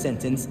served his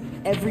sentence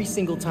every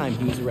single time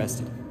he was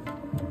arrested.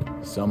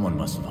 Someone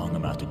must have hung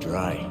him out to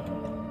dry.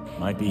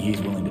 Might be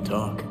he's willing to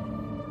talk.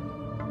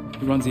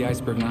 He runs the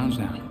Iceberg Lounge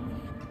now.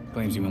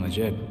 Claims he went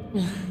legit.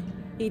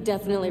 He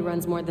definitely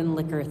runs more than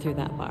liquor through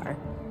that bar.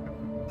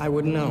 I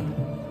wouldn't know.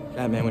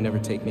 That man would never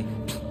take me.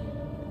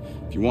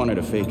 If you wanted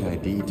a fake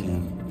ID,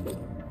 Tim,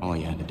 all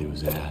you had to do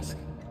was ask.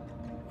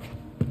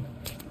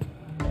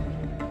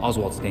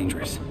 Oswald's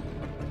dangerous.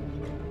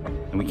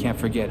 And we can't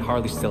forget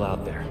Harley's still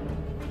out there.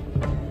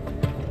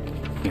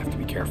 We have to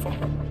be careful.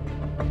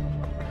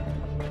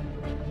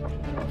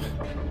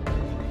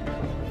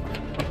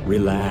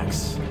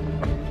 Relax,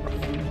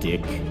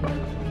 Dick.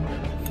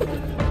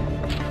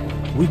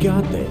 We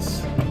got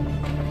this.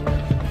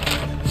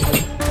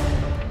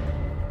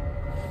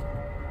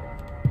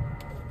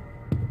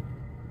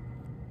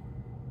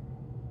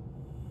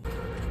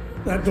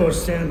 That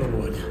door's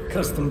sandalwood.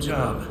 Custom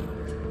job.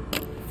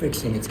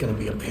 Fixing it's gonna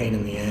be a pain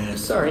in the ass.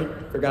 Sorry,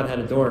 forgot I had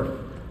a door.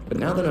 But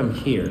now that I'm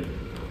here...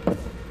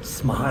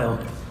 Smile.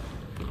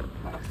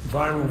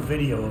 Viral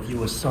video of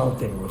you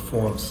assaulting a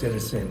reformed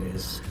citizen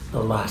is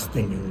the last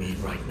thing you need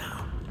right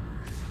now.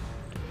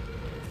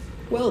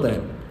 Well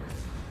then,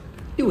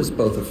 do us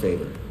both a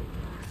favor.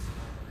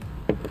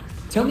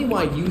 Tell me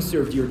why you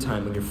served your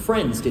time when your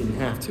friends didn't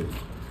have to.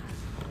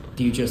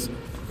 Do you just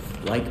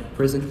like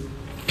prison?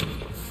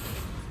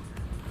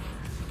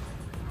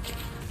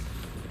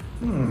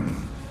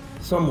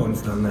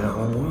 Someone's done their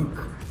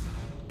homework.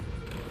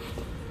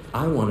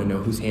 I want to know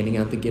who's handing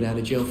out the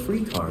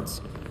get-out-of-jail-free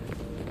cards.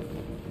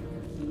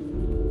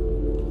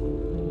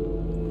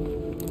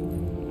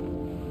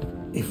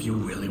 If you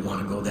really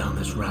want to go down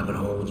this rabbit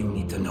hole, you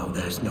need to know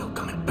there's no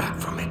coming back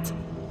from it.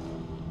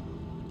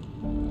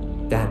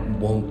 That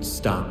won't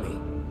stop me.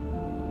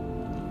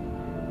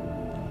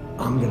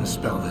 I'm gonna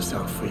spell this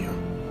out for you.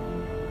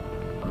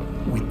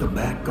 With the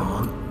bat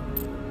gone,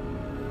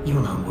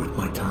 you're not worth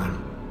my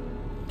time.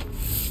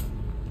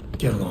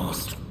 Get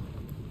lost.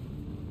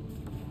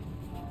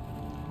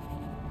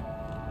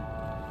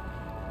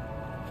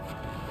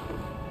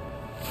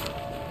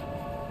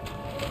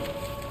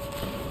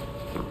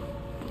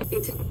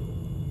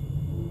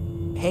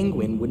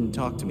 Penguin wouldn't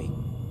talk to me.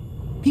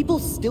 People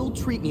still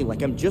treat me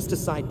like I'm just a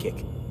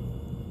sidekick.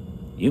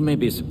 You may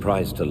be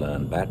surprised to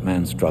learn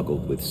Batman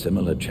struggled with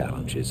similar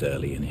challenges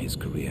early in his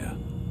career.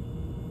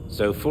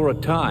 So for a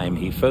time,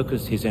 he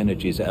focused his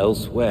energies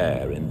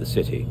elsewhere in the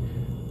city.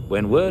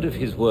 When word of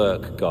his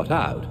work got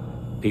out,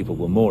 people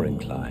were more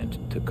inclined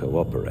to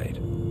cooperate.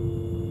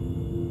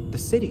 The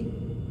city?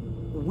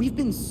 We've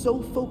been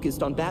so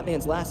focused on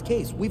Batman's last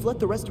case, we've let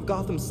the rest of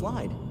Gotham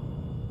slide.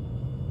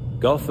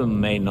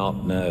 Gotham may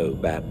not know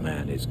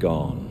Batman is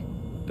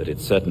gone, but it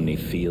certainly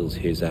feels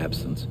his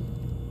absence.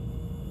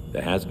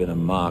 There has been a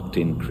marked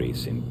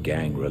increase in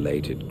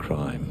gang-related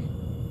crime.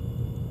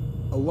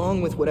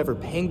 Along with whatever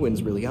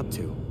Penguin's really up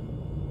to.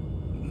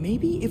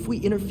 Maybe if we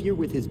interfere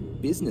with his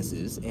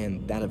businesses,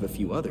 and that of a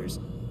few others,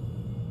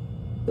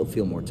 he'll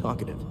feel more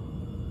talkative.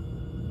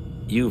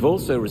 You've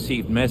also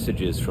received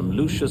messages from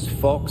Lucius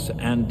Fox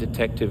and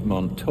Detective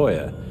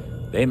Montoya.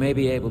 They may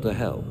be able to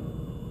help.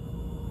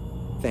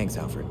 Thanks,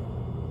 Alfred.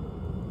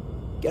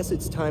 Guess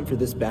it's time for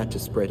this bat to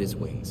spread his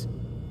wings.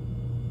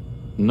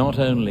 Not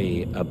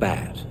only a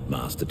bat,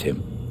 Master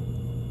Tim.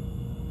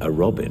 A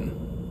robin.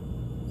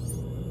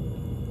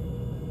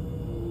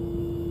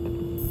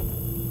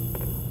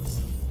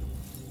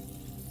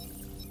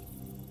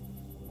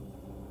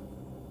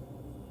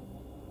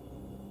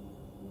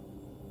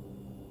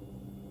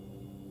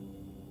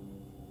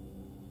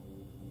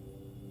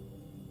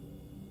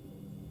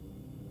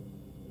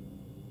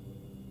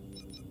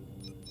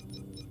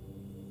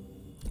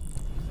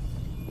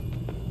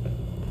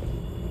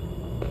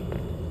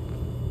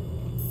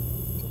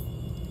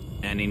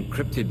 An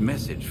encrypted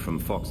message from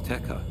Fox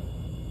Tecker.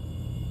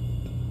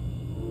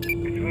 It's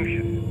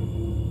Lucius.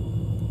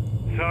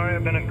 Sorry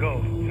I've been a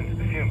ghost since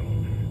the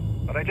funeral,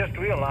 but I just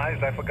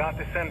realized I forgot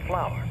to send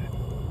flowers.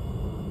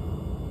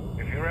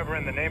 If you're ever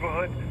in the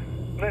neighborhood,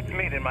 let's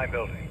meet in my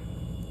building.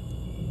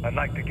 I'd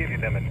like to give you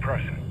them in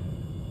person.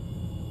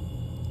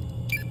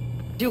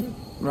 You,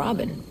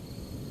 Robin.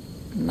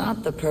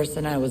 Not the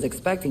person I was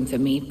expecting to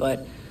meet,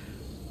 but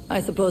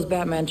I suppose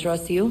Batman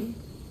trusts you?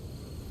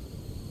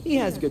 He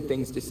has good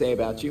things to say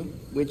about you,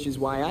 which is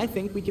why I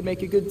think we could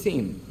make a good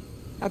team.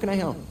 How can I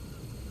help?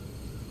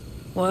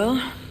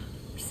 Well,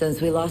 since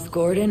we lost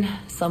Gordon,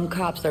 some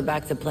cops are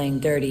back to playing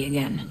dirty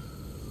again.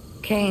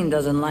 Kane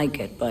doesn't like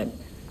it, but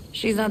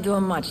she's not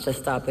doing much to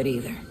stop it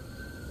either.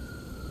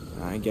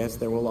 I guess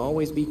there will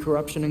always be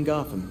corruption in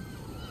Gotham.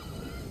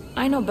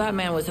 I know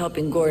Batman was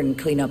helping Gordon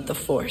clean up the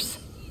force,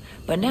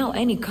 but now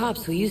any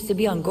cops who used to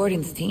be on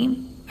Gordon's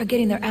team are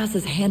getting their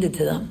asses handed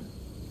to them.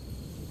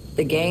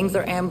 The gangs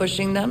are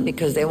ambushing them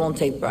because they won't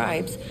take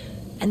bribes,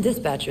 and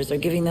dispatchers are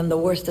giving them the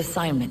worst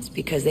assignments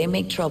because they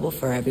make trouble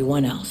for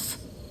everyone else.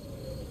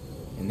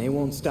 And they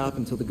won't stop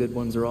until the good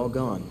ones are all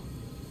gone.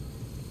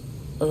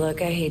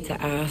 Look, I hate to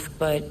ask,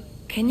 but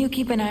can you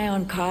keep an eye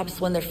on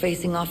cops when they're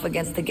facing off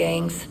against the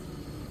gangs?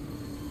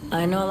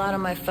 I know a lot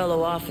of my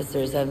fellow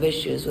officers have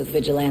issues with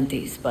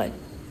vigilantes, but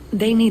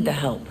they need the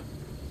help.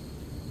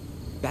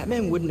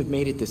 Batman wouldn't have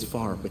made it this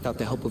far without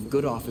the help of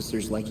good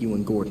officers like you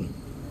and Gordon.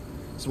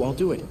 So I'll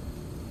do it.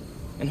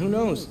 And who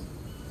knows?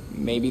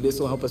 Maybe this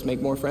will help us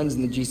make more friends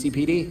in the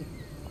GCPD.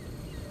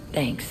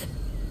 Thanks.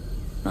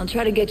 I'll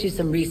try to get you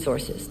some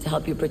resources to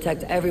help you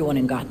protect everyone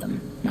in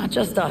Gotham, not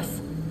just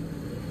us.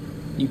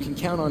 You can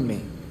count on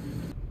me.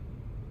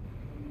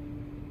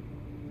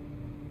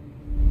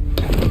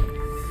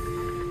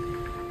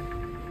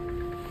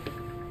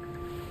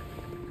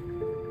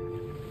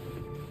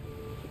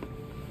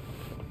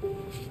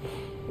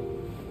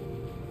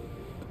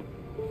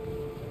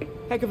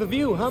 Heck of a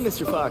view, huh,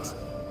 Mr. Fox?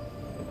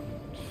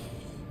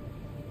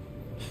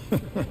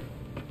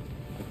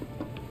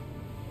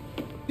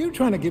 You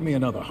trying to give me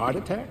another heart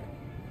attack?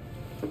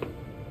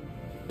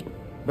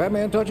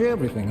 Batman taught you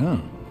everything, huh?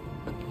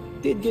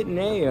 Did get an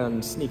A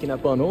on sneaking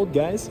up on old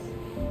guys.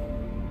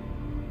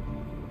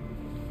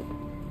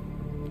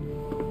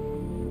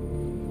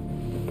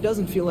 It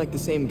doesn't feel like the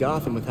same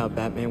Gotham without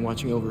Batman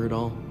watching over it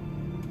all.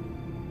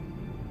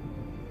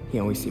 He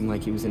always seemed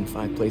like he was in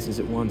 5 places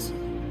at once.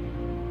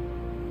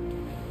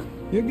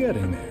 You're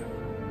getting there.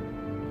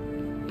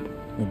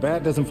 The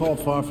bat doesn't fall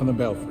far from the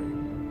belfry.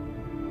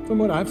 From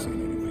what I've seen,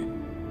 anyway.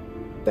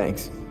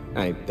 Thanks,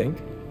 I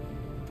think.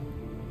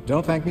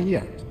 Don't thank me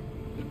yet.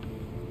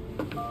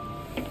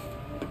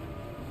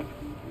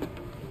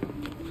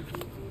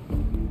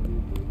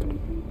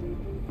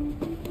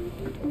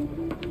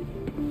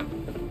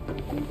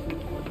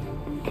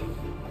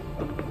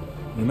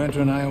 The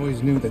Metro and I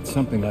always knew that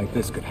something like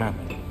this could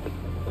happen.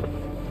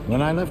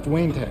 When I left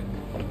Wayne Tech,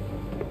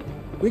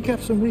 we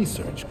kept some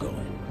research going.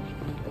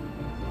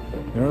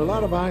 There are a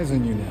lot of eyes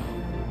on you now,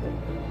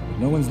 but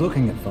no one's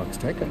looking at Fox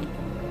Tecker.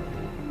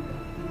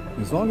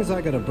 As long as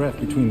I got a breath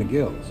between the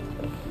gills,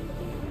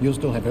 you'll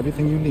still have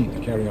everything you need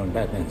to carry on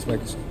Batman's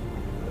legacy.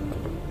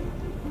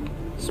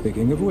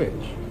 Speaking of which...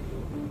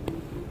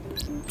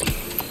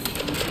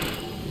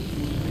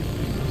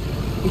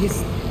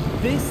 Is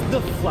this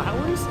the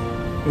flowers?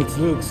 It's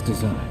Luke's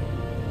design.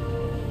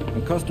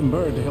 A custom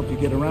bird to help you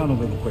get around a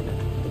little quicker.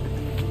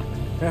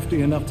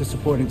 Hefty enough to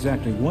support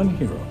exactly one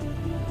hero.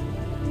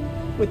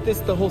 With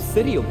this, the whole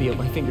city will be at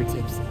my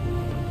fingertips.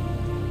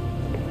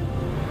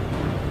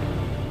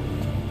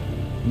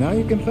 Now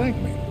you can thank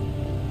me.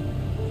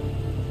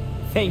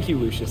 Thank you,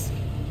 Lucius.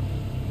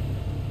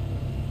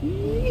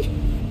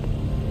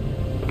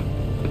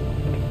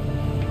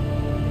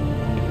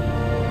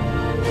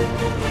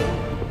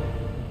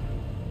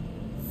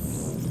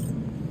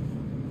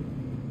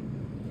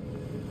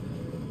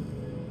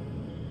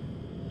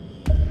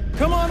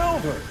 Come on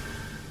over.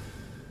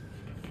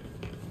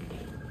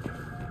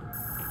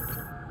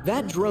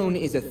 That drone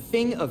is a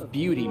thing of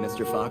beauty,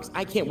 Mr. Fox.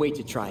 I can't wait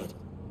to try it.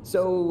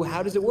 So,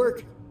 how does it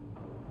work?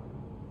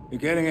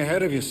 You're getting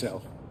ahead of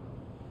yourself.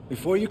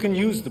 Before you can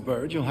use the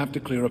bird, you'll have to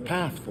clear a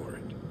path for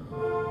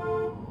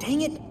it.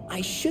 Dang it,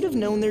 I should have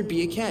known there'd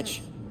be a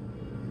catch.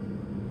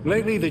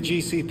 Lately, the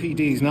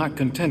GCPD is not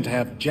content to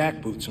have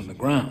jackboots on the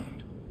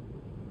ground.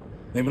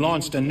 They've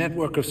launched a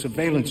network of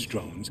surveillance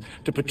drones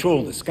to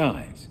patrol the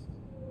skies.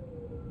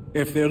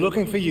 If they're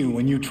looking for you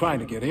when you try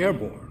to get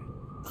airborne,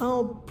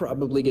 I'll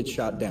probably get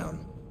shot down.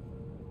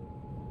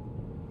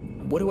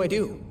 What do I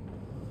do?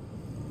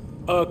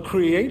 a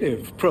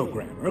creative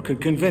programmer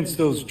could convince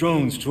those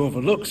drones to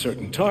overlook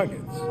certain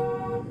targets.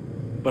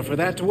 But for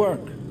that to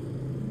work,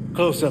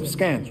 close-up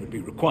scans would be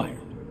required.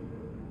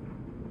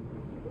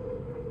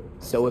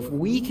 So if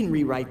we can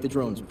rewrite the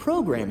drone's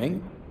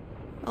programming,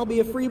 I'll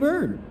be a free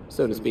bird,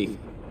 so to speak.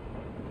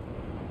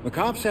 The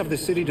cops have the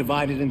city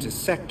divided into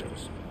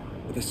sectors,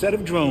 with a set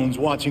of drones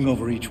watching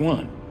over each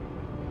one.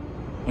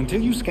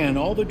 Until you scan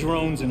all the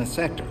drones in a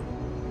sector,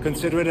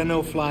 consider it a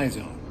no-fly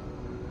zone.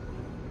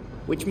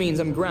 Which means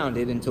I'm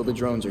grounded until the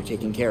drones are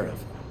taken care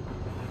of.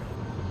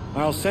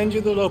 I'll send you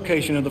the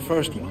location of the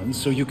first one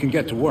so you can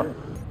get to work.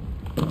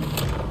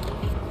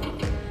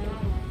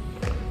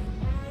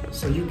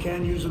 So you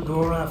can use a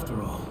door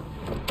after all.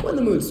 When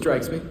the mood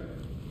strikes me.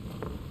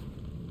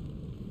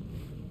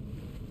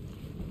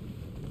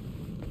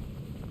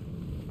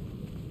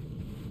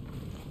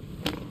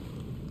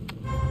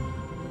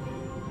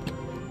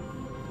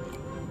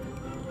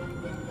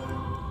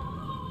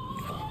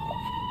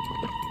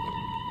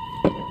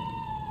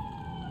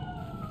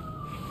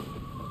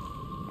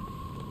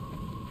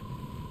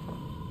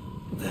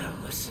 They're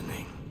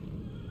listening.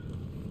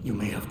 You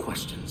may have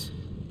questions,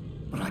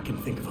 but I can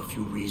think of a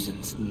few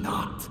reasons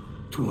not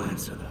to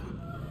answer them.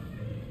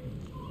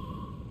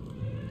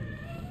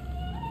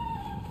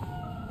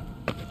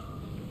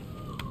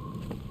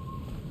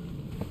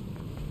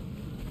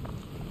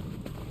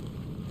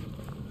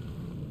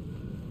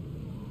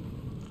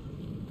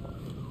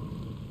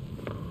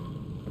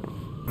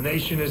 A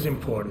nation is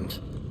important,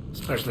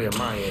 especially at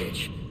my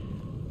age.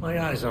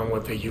 My eyes aren't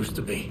what they used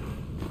to be.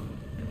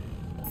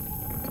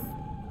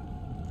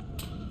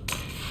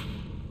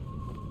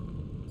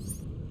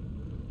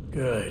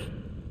 Good.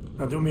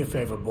 Now do me a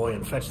favor, boy,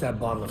 and fetch that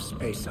bottle of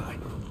Space Eye.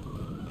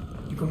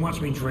 You can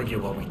watch me drink it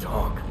while we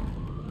talk.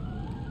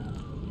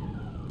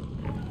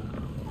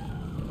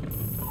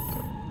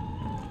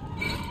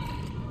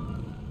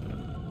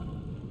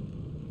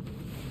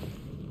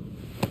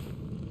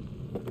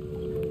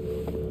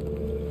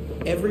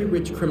 Every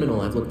rich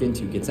criminal I've looked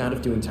into gets out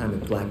of doing time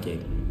at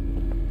Blackgate.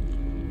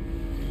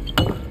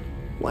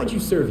 Why'd you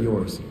serve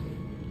yours?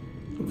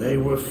 They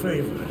were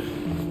favored.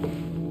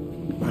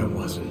 I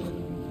wasn't.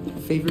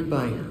 Favored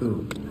by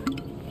who?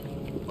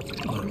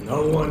 But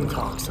no one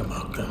talks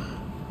about them.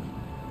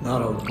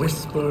 Not a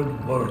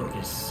whispered word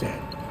is said.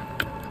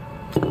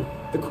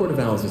 The Court of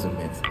Owls is a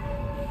myth.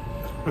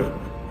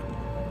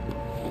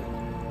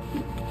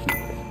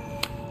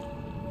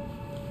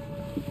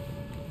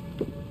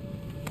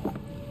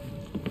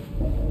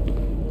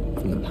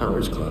 From the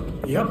Powers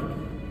Club? Yep.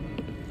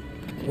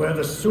 Where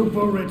the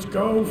super rich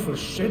go for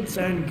shits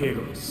and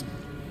giggles.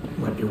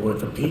 Might be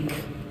worth a peek.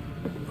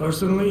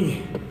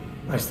 Personally,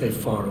 I stay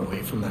far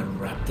away from that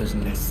raptor's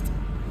nest.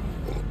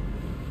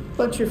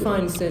 But you're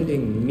fine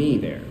sending me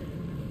there.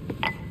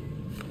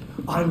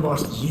 I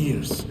lost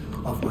years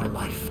of my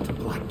life to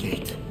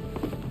Blackgate.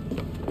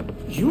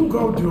 You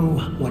go do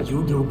what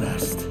you do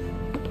best.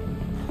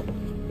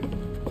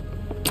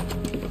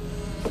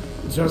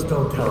 Just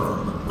don't tell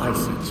them I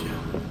sent you.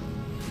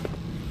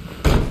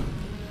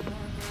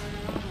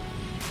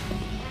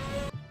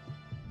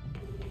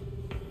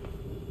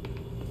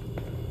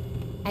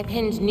 I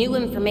pinned new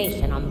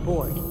information on the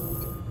board.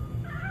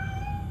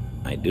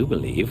 I do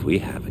believe we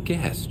have a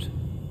guest.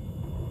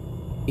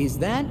 Is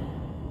that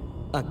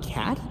a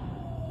cat?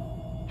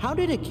 How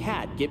did a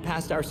cat get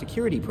past our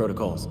security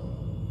protocols?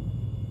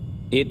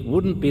 It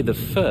wouldn't be the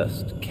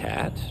first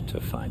cat to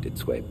find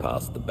its way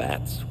past the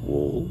bat's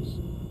walls.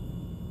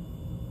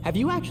 Have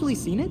you actually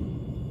seen it?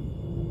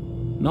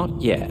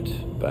 Not yet,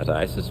 but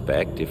I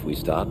suspect if we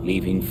start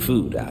leaving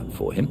food out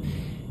for him,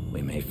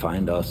 we may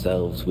find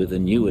ourselves with a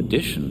new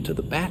addition to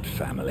the bat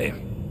family.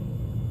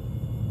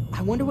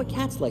 I wonder what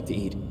cats like to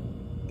eat.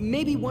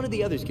 Maybe one of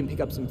the others can pick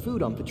up some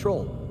food on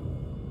patrol.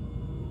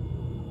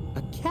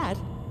 A cat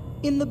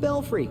in the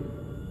belfry.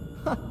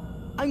 Huh.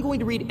 I'm going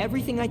to read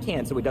everything I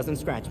can so it doesn't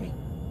scratch me.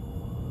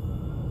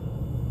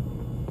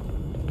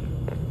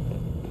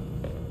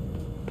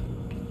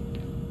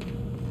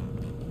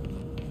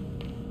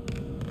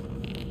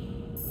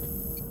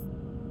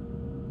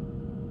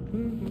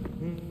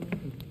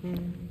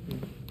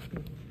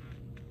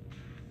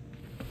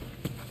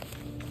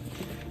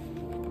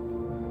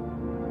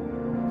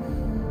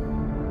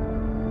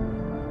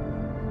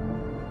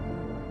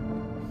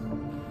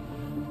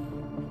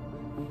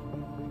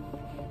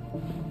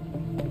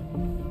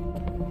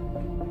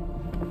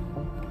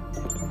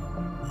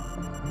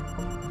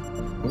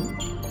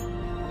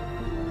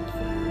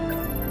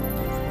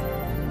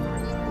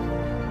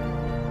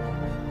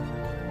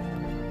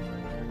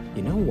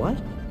 You know what?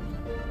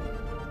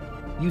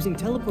 Using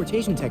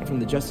teleportation tech from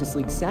the Justice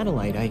League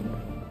satellite,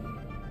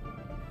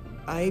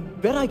 I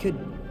bet I could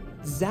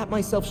zap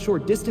myself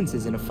short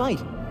distances in a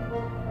fight.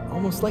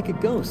 Almost like a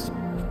ghost.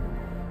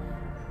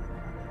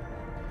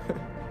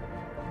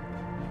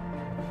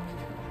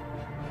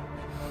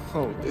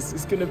 Oh, this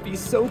is gonna be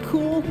so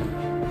cool!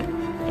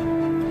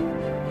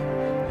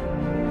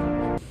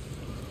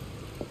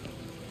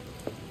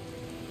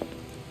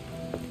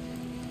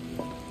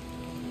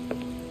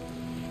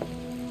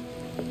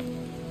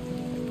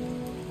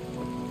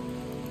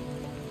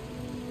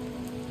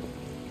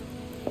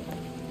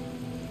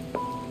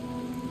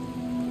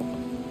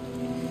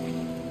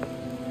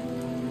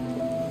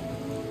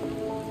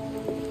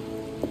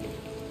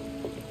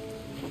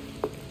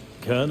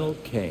 Colonel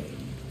Kane.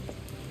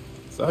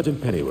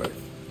 Sergeant Pennyworth.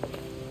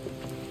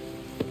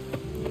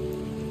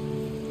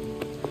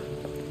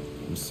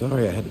 I'm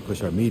sorry I had to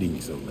push our meeting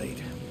so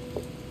late.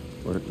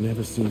 Work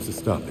never seems to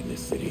stop in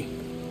this city.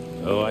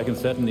 Oh, I can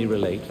certainly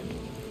relate.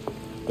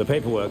 The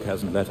paperwork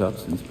hasn't let up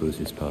since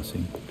Bruce's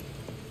passing.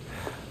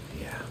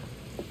 Yeah.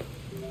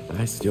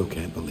 I still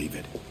can't believe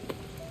it.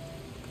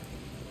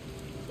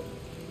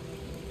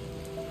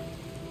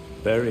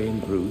 Burying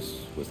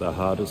Bruce was the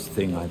hardest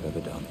thing I've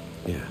ever done.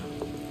 Yeah.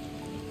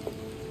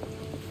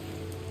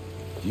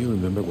 Do you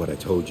remember what I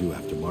told you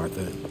after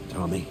Martha and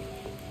Tommy?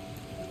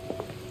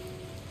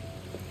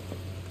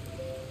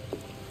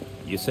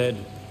 You said,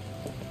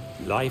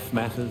 life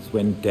matters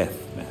when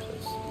death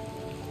matters.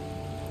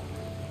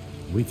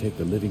 We take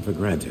the living for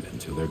granted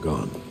until they're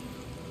gone.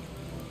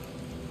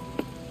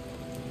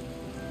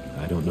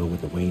 I don't know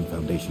what the Wayne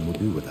Foundation will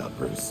do without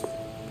Bruce.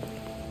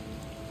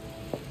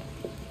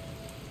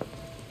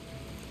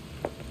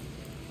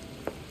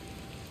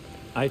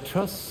 I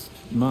trust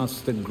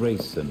Master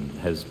Grayson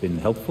has been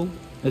helpful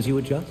as you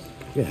adjust?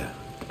 Yeah,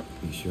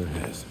 he sure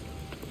has.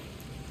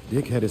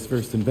 Dick had his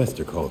first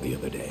investor call the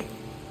other day.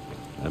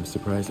 I'm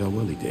surprised how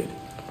well he did.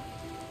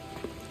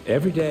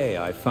 Every day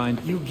I find...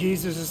 You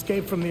geezers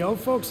escaped from the old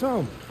folks'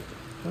 home.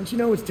 Don't you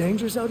know it's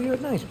dangerous out here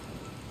at night?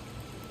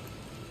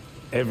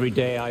 Every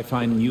day I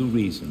find new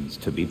reasons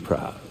to be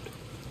proud.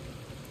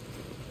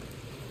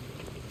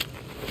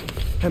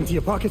 Empty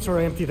your pockets or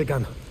I empty the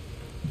gun.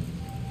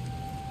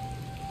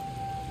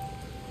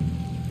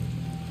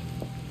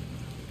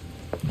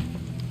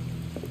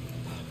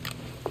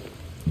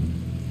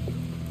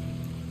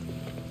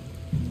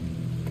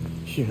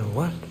 You know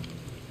what?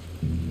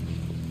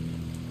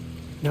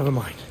 Never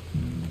mind.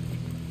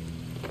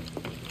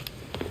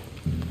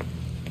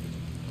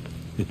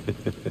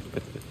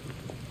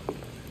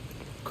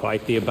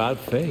 Quite the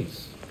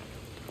about-face.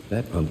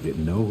 That punk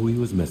didn't know who he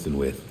was messing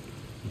with.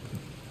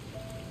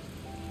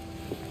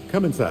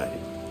 Come inside.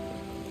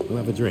 We'll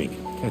have a drink.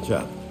 Catch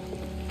up.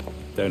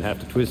 Don't have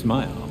to twist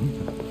my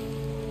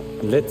arm.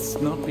 Let's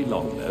not be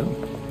long, though.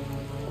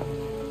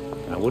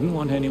 I wouldn't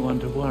want anyone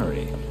to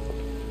worry.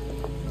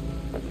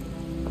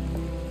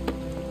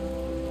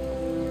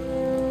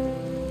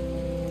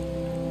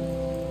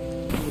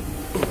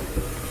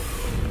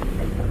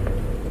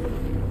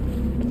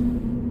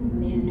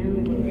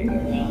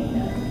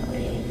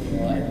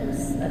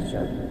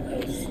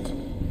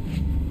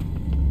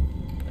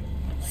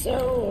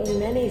 So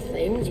many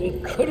things we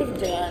could have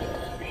done.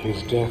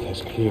 His death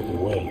has cleared the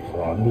way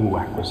for our new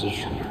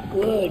acquisition.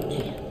 Good.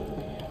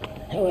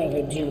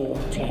 However, do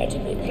try to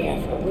be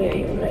careful where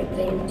you let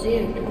them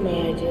dig,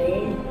 my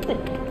dear.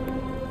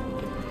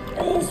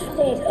 As for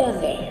that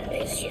other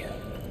issue...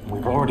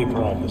 We've already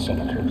bribed the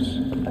senators.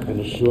 I've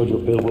been assured your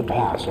bill will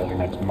pass early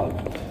next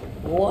month.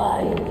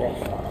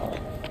 Wonderful.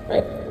 I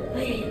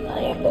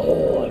am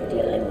bored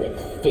dealing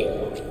with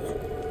filth.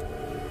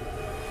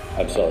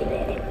 I'm sorry,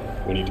 man.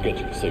 We need to get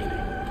you to safety.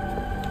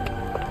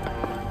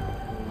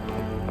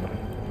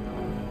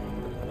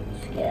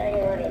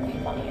 Scared of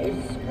flies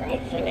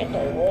scratching at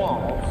the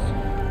walls.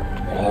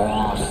 They're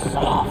all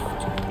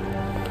soft.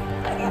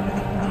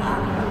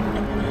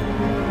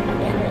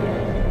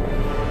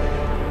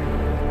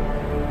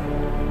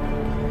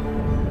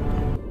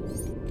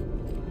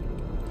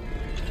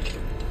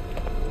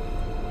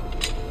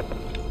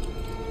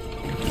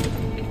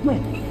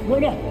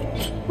 Wait up!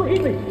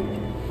 Believe me!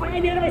 I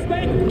am the enemy's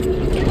man!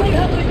 Wait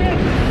up again!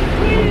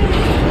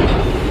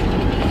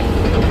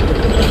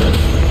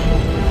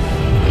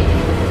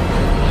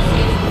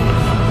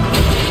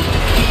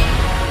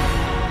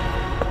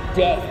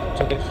 Death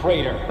to the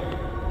traitor!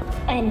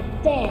 And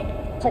death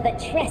to the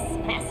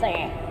trespasser!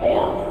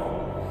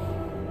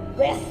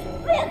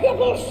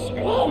 Despicable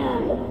scum!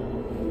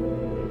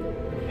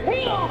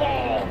 Kill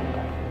them!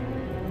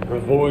 The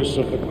voice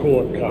of the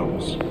court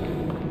comes.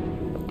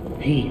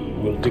 He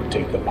will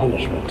dictate the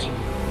punishment.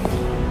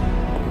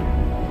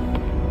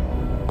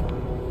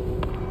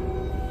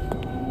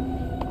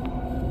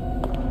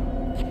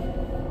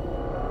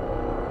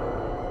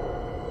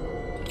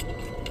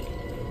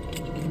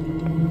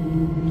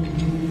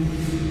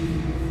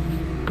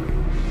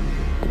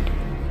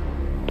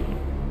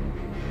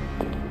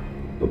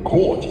 The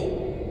court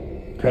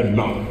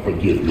cannot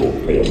forgive your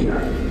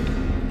failure.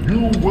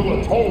 You will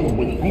atone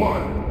with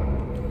blood.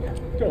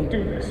 Don't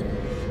do this.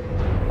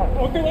 I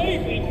won't do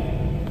anything.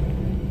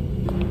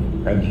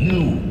 And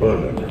you,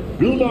 Bernard,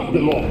 do not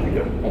belong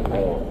here.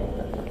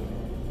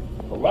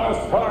 The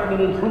last time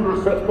an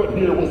intruder set foot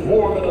here was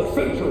more than a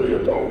century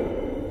ago.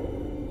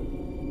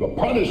 The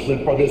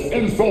punishment for this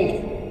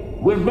insult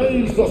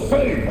remains the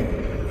same.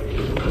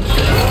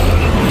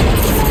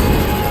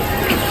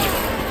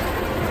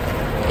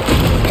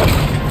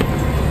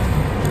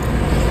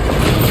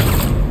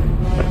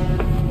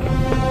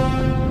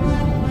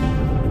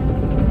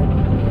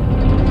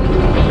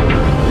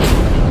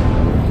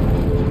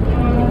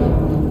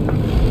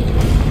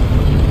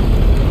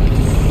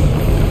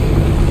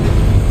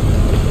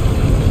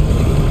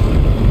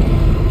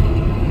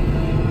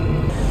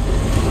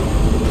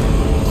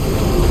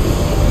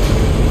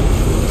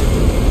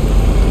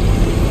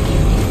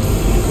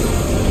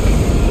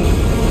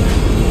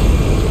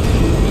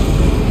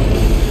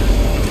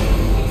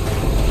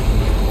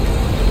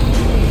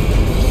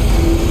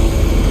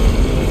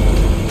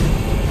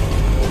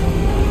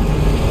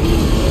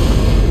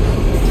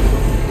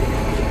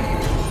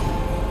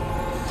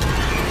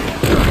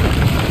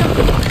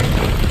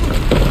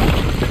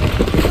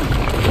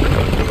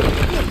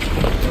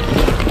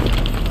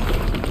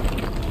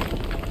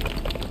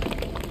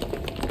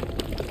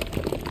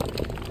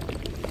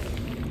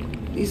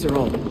 These are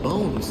all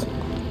bones.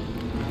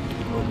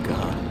 Oh,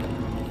 God.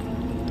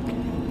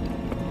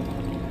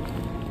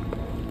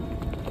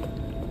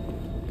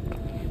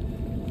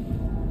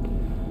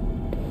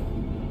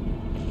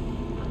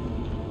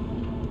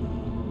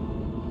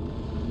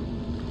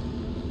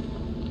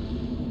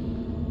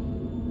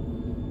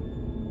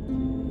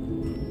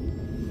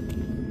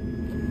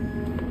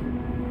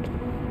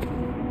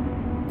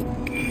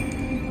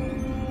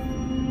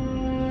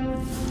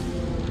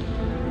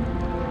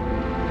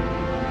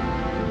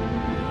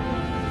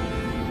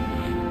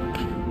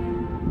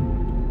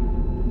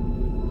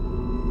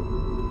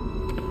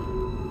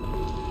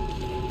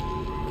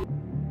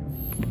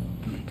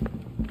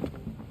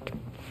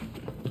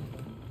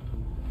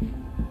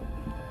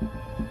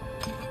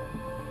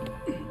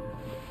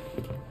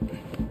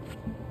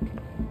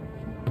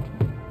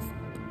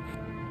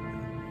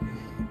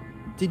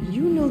 Did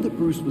you know that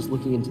Bruce was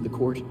looking into the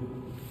court?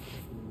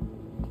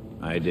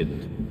 I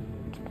didn't.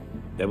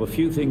 There were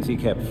few things he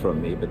kept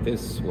from me, but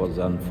this was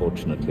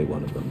unfortunately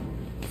one of them.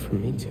 For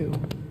me too.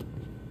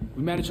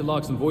 We managed to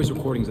log some voice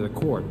recordings of the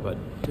court, but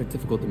they're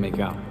difficult to make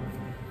out.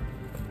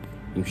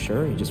 You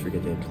sure? You just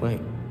forget they play.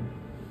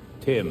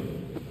 Tim.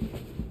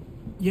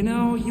 You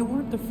know, you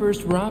weren't the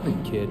first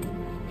Robin, kid.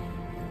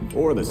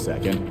 Or the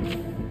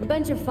second. A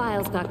bunch of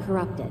files got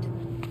corrupted.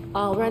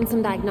 I'll run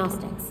some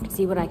diagnostics,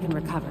 see what I can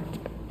recover.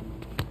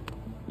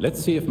 Let's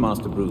see if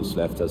Master Bruce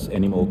left us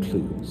any more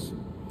clues.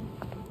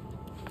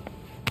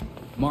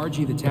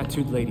 Margie, the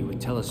tattooed lady, would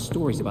tell us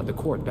stories about the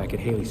court back at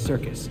Haley's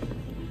Circus.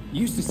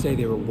 Used to say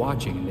they were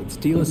watching and they'd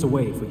steal us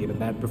away if we gave a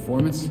bad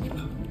performance.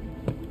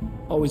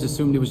 Always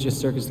assumed it was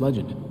just circus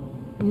legend.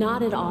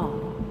 Not at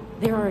all.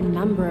 There are a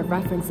number of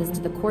references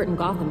to the court in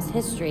Gotham's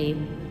history,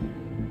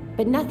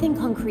 but nothing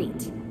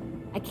concrete.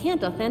 I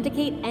can't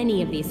authenticate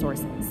any of these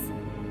sources.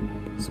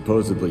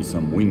 Supposedly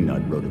some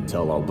wingnut wrote a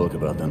tell-all book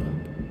about them.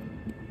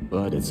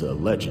 But it's a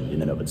legend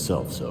in and of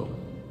itself, so...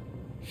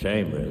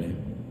 Shame, really.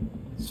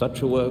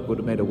 Such a work would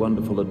have made a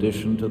wonderful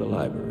addition to the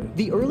library.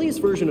 The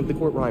earliest version of the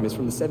court rhyme is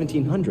from the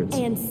 1700s.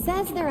 And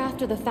says they're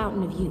after the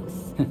Fountain of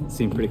Youth.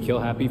 Seem pretty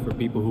kill-happy for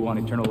people who want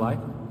eternal life.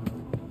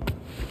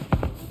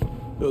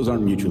 Those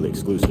aren't mutually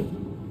exclusive.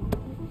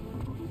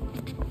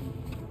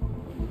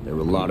 There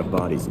were a lot of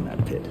bodies in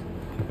that pit.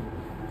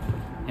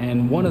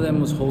 And one of them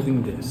was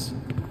holding this.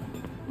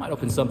 Might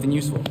open something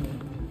useful.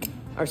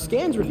 Our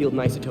scans revealed an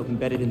isotope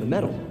embedded in the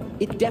metal.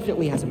 It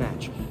definitely has a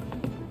match.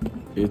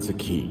 It's a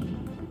key.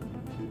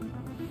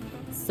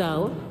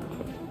 So?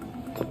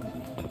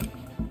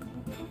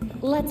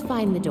 Let's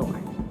find the door.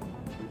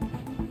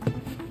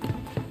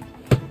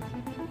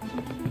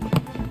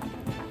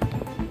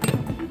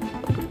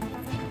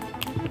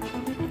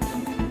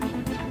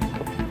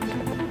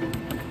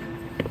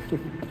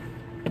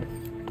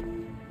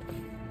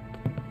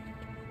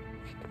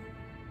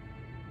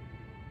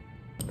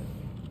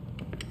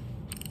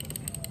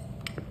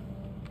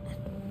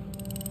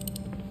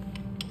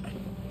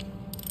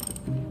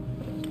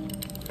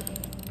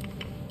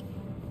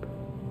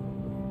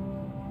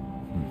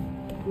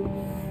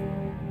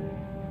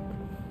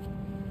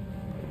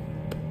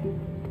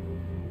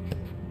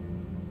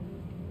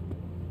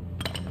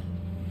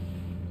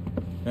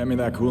 Hand me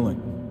that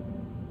cooling.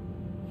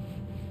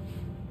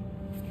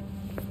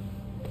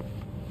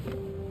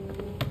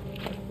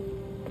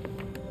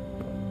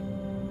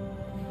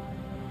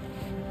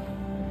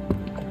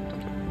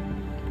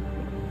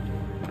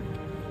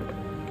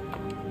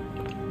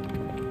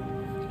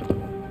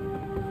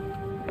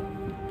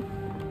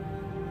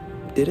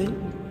 Did it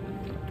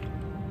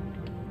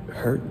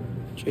hurt,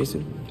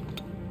 Jason?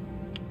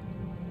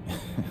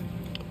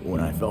 When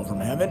I fell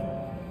from heaven?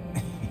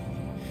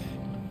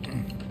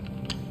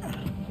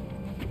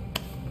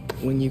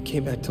 When you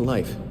came back to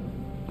life?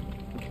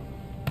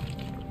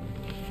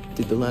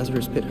 Did the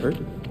Lazarus Pit hurt?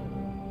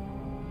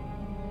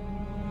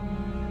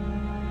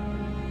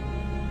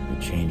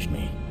 It changed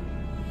me.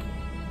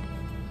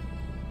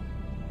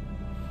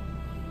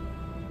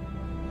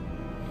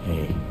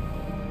 Hey,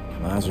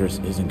 Lazarus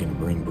isn't gonna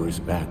bring Bruce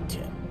back,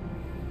 Tim.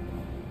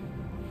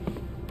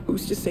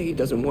 Who's to say he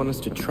doesn't want us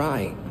to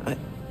try?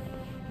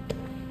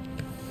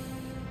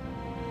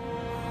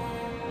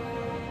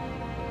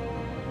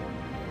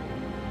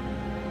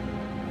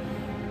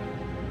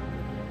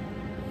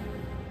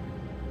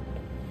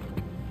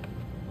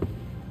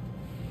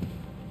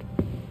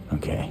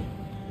 Okay.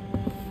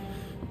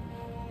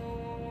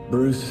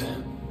 Bruce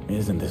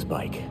isn't this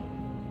bike.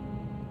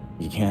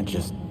 You can't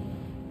just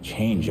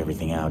change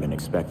everything out and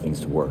expect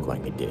things to work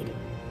like they did.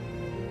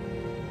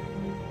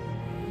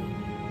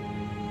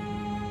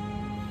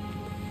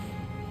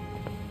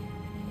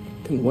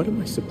 Then what am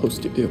I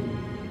supposed to do?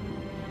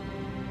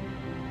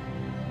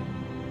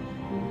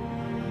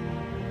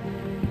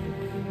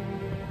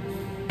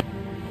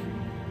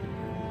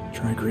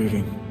 Try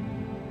grieving.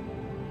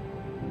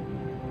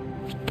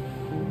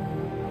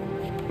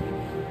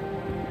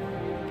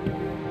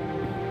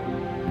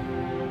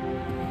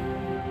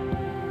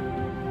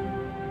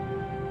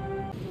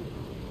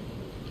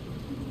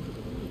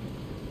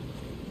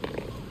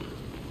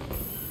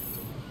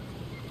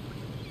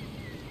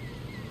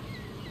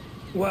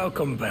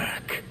 Welcome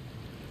back.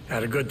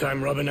 Had a good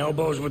time rubbing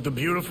elbows with the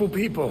beautiful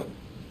people.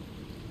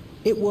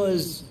 It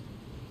was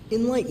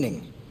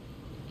enlightening.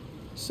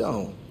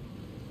 So,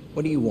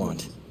 what do you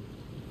want?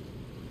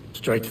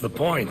 Straight to the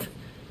point.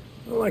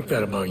 I like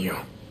that about you.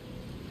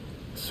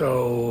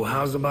 So,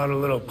 how's about a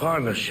little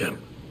partnership?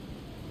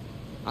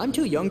 I'm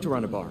too young to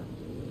run a bar,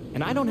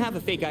 and I don't have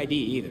a fake ID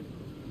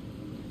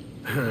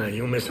either.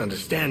 You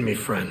misunderstand me,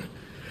 friend.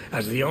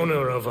 As the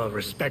owner of a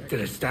respected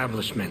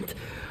establishment,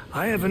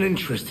 I have an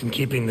interest in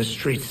keeping the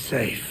streets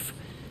safe.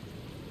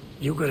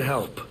 You could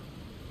help.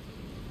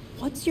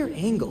 What's your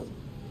angle?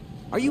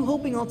 Are you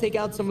hoping I'll take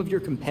out some of your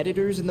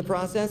competitors in the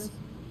process?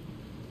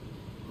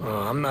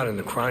 I'm not in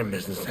the crime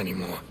business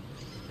anymore.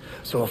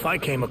 So if I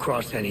came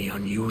across any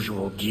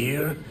unusual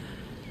gear,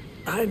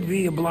 I'd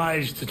be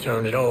obliged to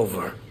turn it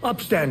over.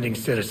 Upstanding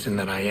citizen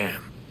that I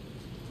am.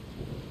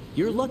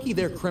 You're lucky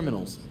they're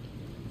criminals.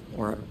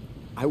 Or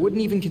I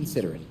wouldn't even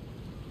consider it.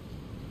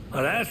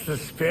 Well, that's the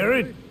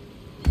spirit.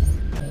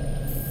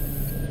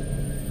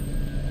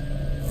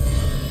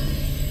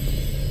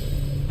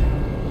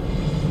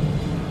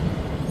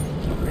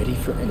 Ready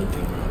for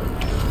anything.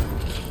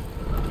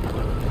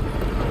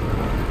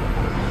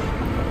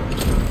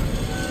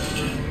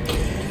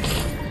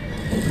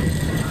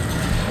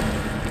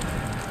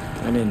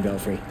 I'm in,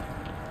 Belfry.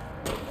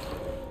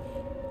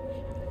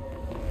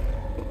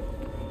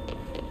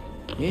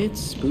 It's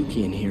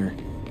spooky in here.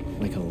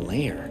 Like a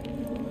lair.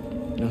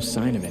 No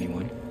sign of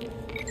anyone.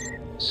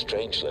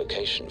 Strange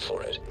location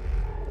for it.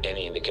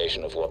 Any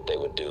indication of what they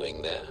were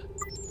doing there?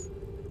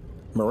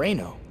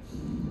 Moreno?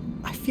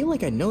 I feel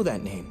like I know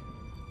that name.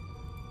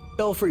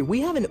 Belfry, we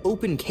have an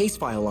open case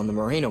file on the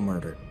Moreno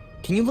murder.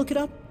 Can you look it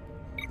up?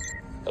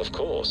 Of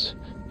course.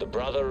 The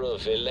brother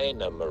of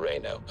Elena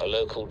Moreno, a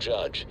local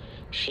judge.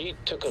 She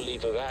took a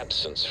leave of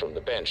absence from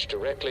the bench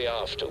directly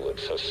afterward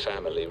for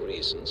family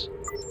reasons.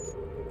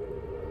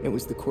 It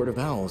was the Court of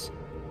Owls.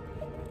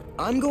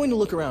 I'm going to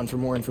look around for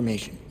more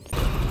information.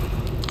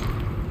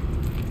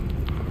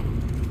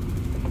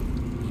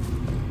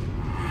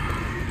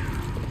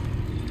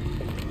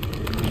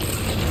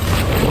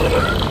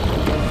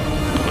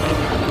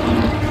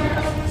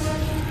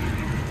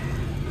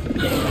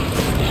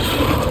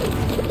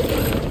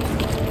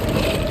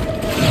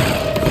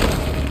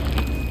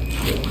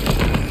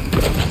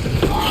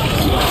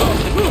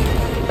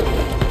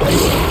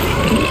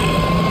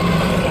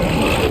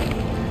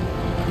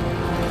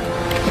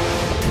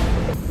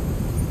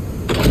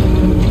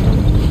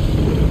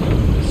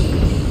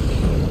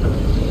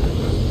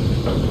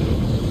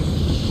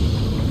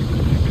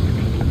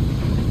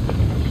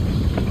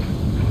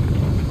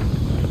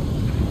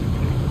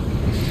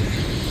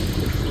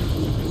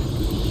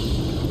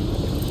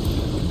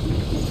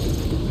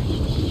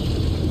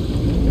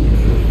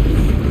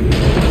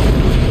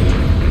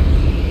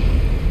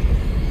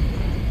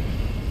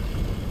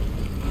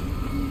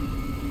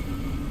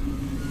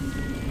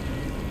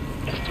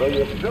 So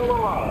you're still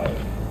alive.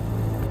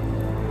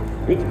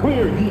 It's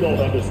clear you don't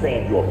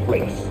understand your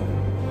place.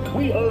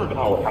 We earned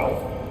our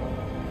health.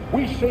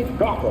 We shaped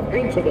Gotham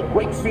into the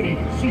great city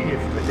she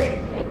is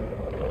today.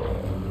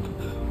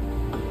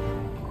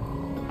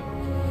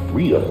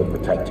 We are the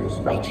protectors,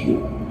 not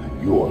you.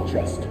 You're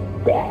just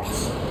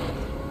bats.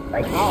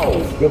 And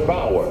owls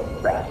devour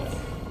bats.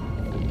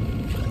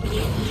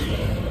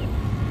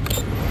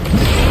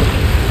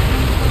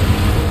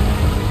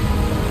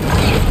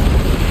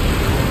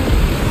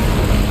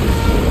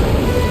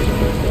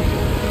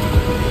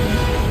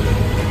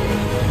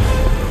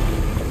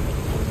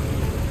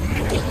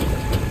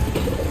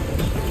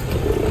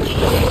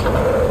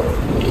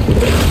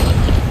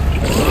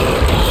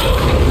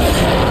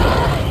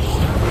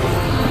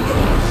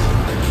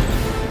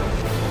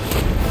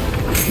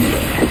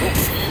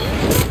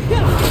 Yeah!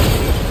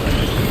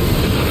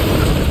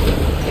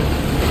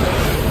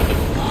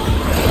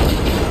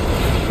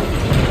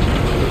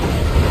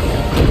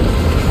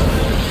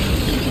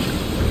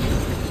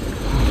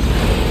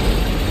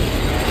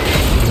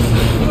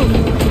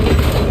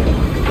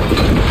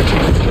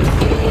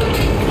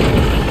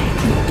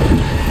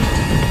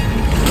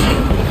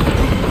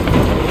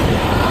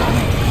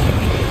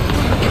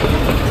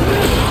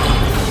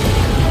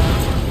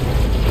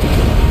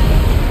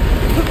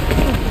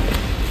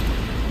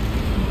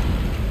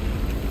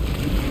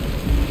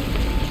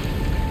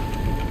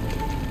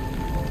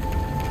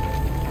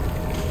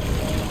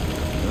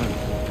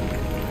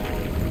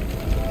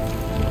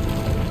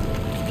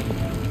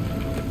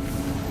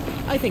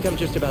 I think I'm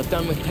just about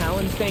done with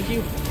Talons, thank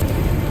you.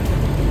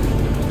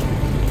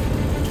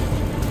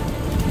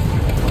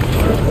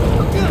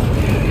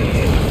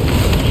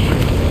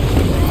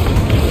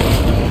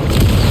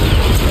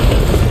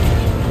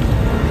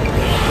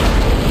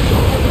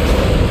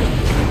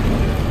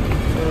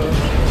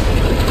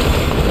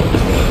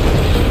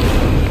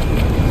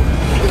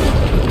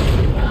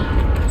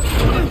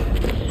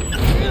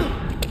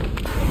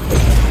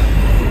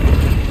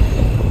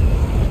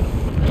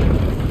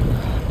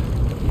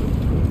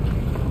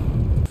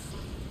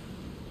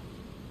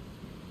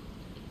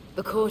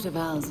 The Court of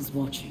Owls is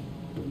watching.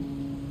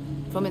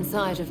 From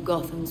inside of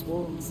Gotham's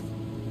walls.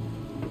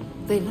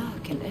 They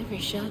lurk in every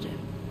shadow.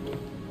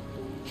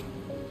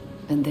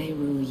 And they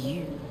rule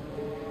you.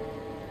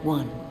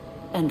 One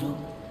and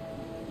all.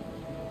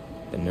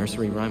 The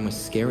nursery rhyme was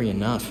scary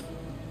enough.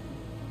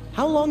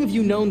 How long have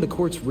you known the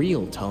court's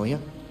real, Talia?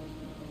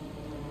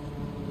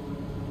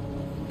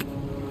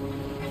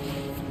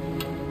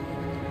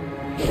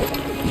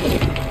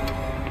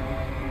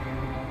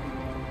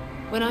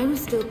 When I was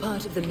still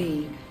part of the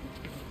League,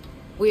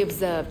 we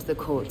observed the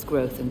court's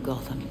growth in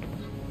Gotham.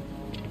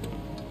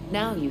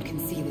 Now you can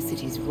see the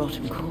city's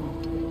rotten core.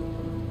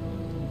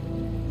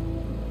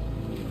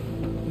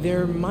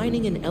 They're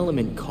mining an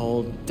element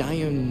called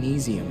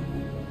Dionysium.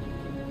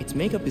 Its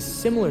makeup is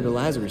similar to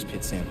Lazarus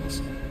Pit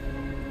samples.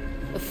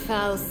 A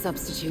foul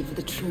substitute for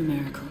the true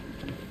miracle.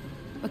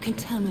 A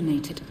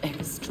contaminated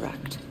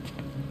extract.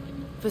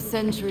 For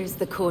centuries,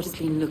 the court has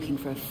been looking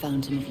for a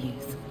fountain of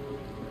youth.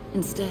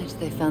 Instead,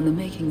 they found the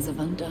makings of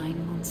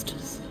undying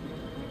monsters.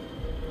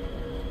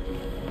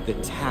 The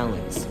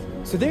Talons.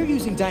 So they're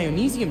using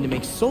Dionysium to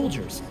make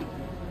soldiers.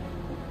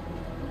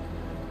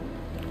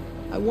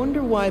 I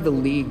wonder why the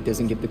League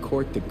doesn't give the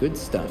court the good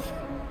stuff.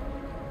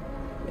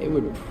 They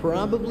would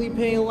probably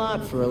pay a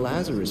lot for a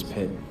Lazarus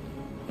Pit.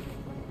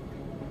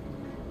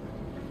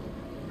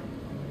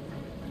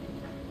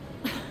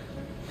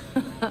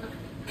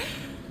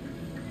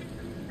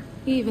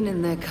 Even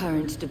in their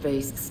current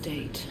debased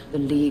state, the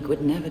League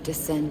would never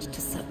descend to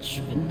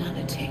such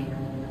venality.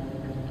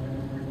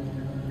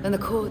 And the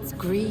court's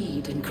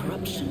greed and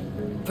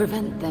corruption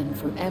prevent them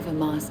from ever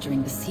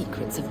mastering the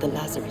secrets of the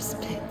Lazarus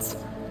Pits.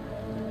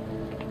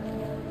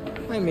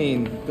 I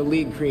mean, the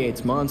League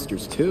creates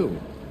monsters too.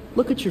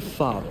 Look at your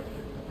father.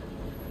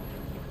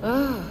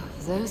 Oh,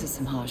 those are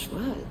some harsh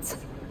words.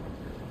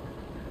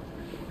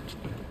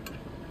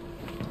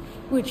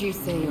 Would you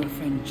say your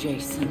friend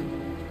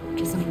Jason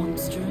is a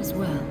monster as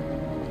well?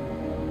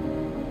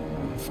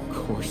 Of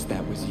course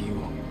that was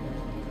you.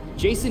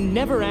 Jason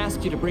never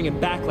asked you to bring him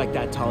back like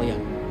that, Talia.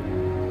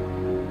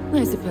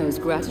 I suppose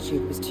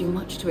gratitude was too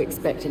much to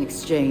expect in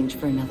exchange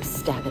for another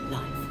stab at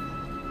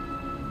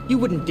life. You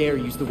wouldn't dare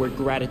use the word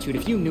gratitude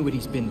if you knew what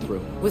he's been through.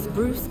 With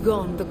Bruce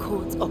gone, the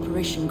court's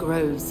operation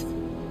grows.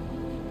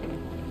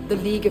 The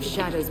League of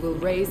Shadows will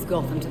raze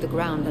Gotham to the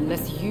ground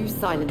unless you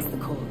silence the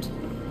court.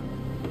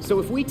 So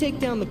if we take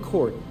down the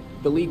court,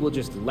 the League will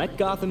just let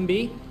Gotham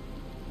be?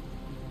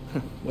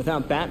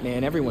 Without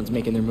Batman, everyone's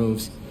making their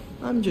moves.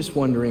 I'm just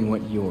wondering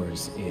what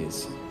yours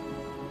is.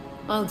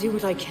 I'll do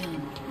what I can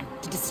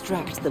to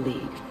distract the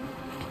League.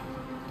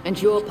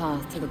 And your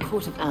path to the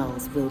Court of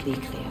Owls will be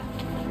clear.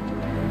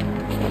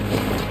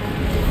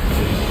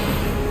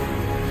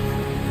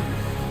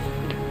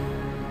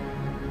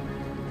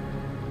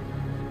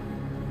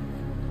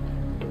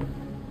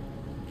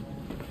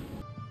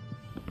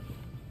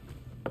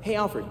 Hey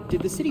Alfred,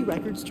 did the city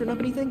records turn up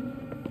anything?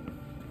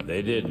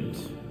 They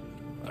didn't.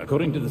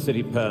 According to the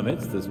city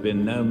permits, there's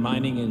been no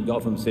mining in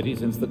Gotham City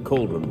since the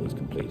Cauldron was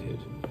completed.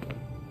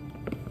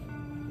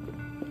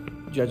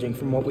 Judging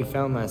from what we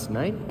found last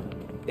night,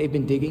 they've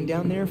been digging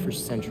down there for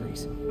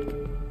centuries.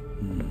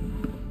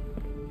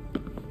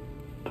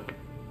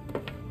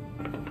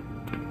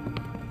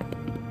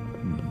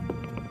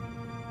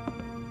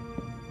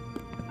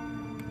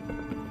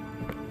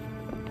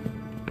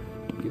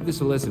 Give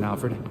this a listen,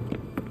 Alfred.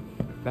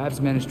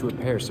 Babs managed to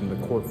repair some of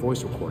the court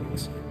voice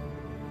recordings.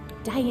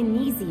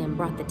 Dionysium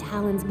brought the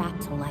Talons back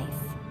to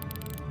life.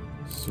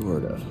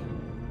 Sort of.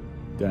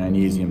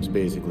 Dionysium's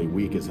basically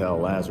weak as hell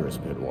Lazarus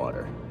Pit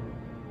water.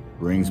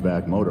 Brings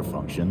back motor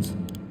functions,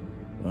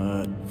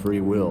 but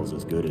free will's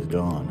as good as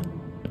gone.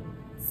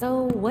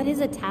 So what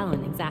is a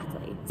Talon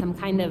exactly? Some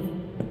kind of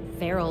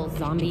feral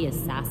zombie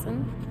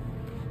assassin?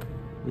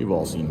 We've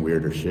all seen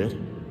weirder shit.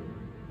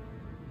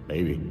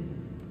 Maybe.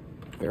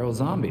 Feral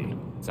zombie.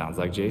 Sounds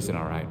like Jason,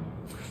 all right.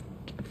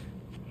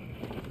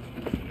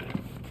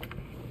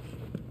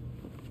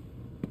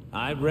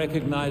 I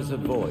recognize her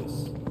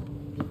voice.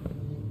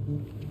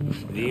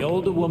 The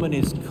older woman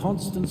is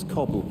Constance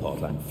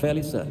Cobblepot, I'm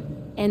fairly certain.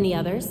 And the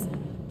others?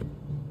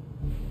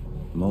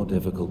 More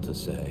difficult to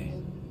say.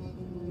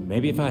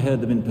 Maybe if I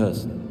heard them in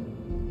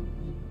person.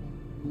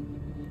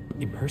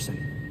 In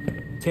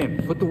person?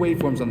 Tim, put the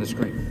waveforms on the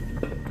screen.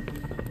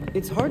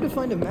 It's hard to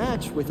find a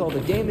match with all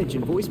the damage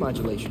and voice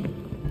modulation.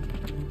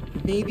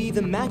 Maybe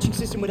the matching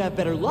system would have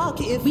better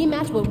luck if... We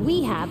match what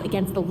we have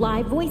against the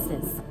live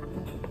voices.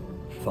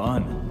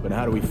 Fun, but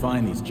how do we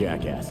find these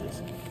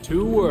jackasses?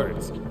 2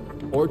 words.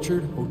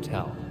 Orchard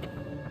Hotel.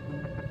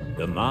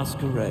 The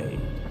Masquerade.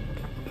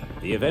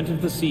 The event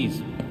of the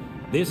season.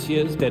 This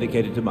year's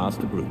dedicated to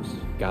Master Bruce.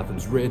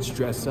 Gotham's rich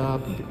dress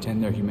up and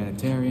pretend they're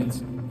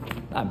humanitarians.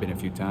 I've been a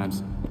few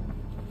times.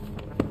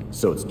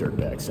 So it's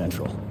Dirtbag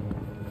Central.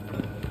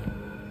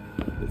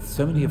 With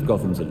so many of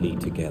Gotham's elite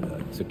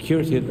together,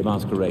 security at the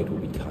Masquerade will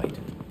be tight.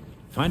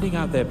 Finding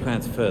out their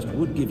plans first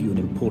would give you an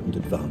important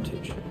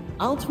advantage.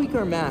 I'll tweak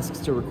our masks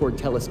to record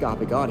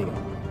telescopic audio.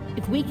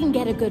 If we can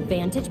get a good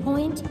vantage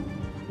point,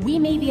 we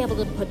may be able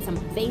to put some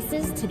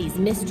faces to these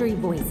mystery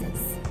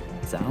voices.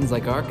 Sounds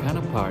like our kind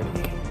of party.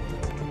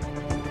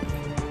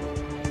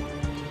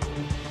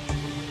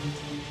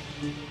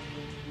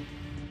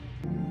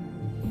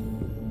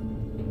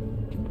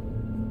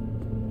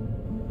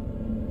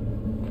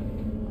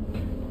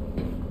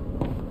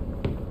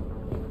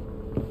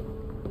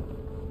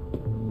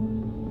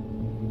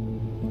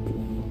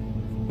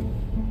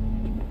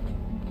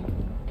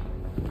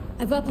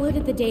 I've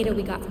uploaded the data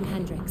we got from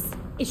Hendrix.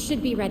 It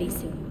should be ready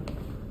soon.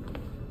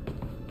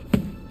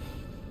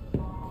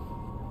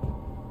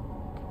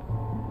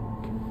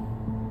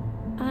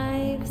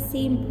 I've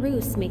seen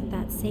Bruce make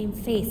that same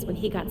face when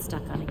he got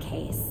stuck on a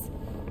case.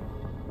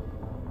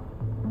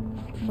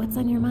 What's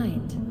on your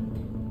mind?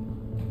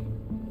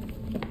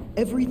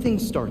 Everything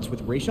starts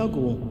with Ra's al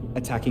Ghul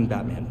attacking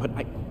Batman, but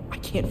I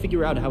can't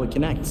figure out how it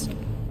connects.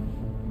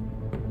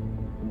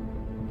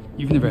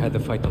 You've never had to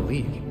fight the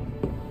League,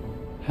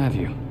 have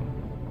you?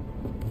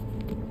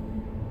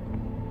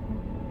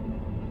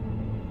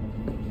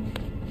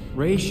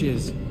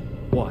 Ra's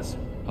was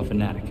a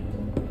fanatic.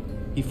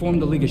 He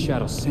formed the League of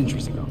Shadows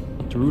centuries ago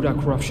to root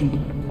out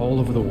corruption all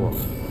over the world.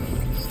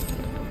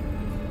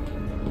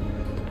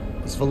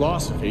 His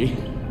philosophy,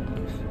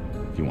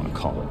 if you want to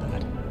call it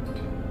that,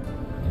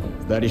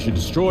 is that he should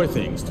destroy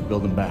things to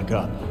build them back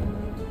up.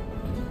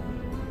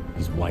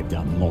 He's wiped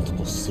out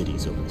multiple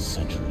cities over the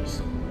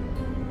centuries.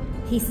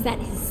 He set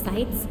his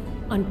sights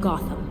on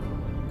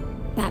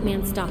Gotham.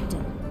 Batman stopped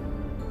him.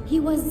 He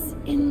was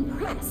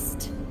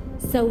impressed.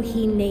 So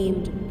he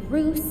named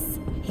Bruce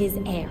his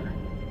heir.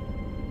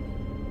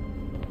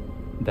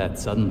 That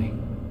suddenly,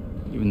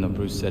 even though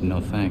Bruce said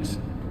no thanks.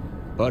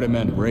 But it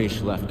meant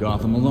Ra's left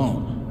Gotham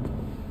alone.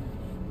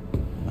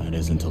 That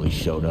is until he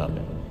showed up.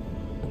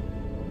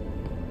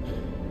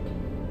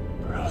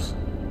 Bruce.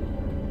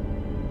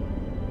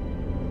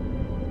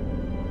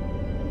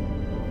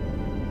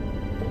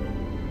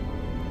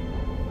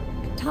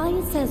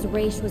 Talia says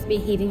Ra's was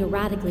behaving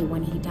erratically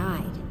when he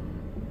died.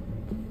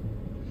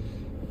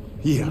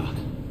 Yeah.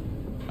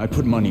 I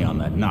put money on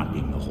that not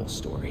being the whole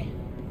story.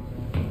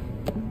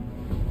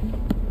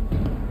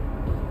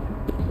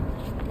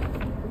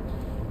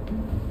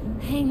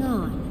 Hang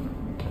on.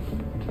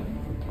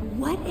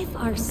 What if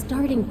our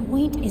starting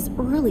point is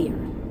earlier?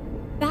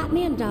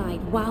 Batman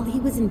died while he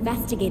was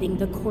investigating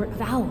the Court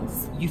of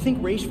Owls. You think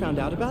Ra's found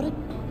out about it?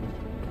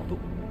 But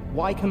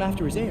why come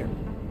after his heir?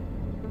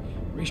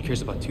 Ra's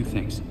cares about two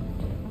things.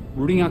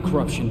 Rooting out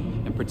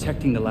corruption and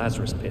protecting the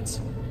Lazarus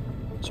Pits.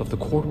 So if the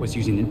court was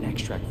using an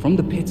extract from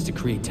the pits to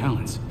create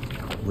talents...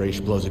 Ra's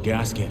blows a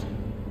gasket,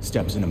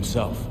 steps in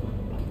himself.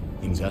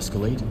 Things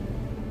escalate.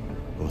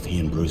 Both he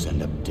and Bruce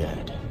end up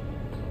dead.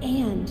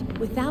 And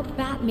without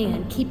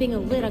Batman keeping a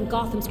lid on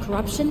Gotham's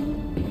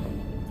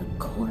corruption, the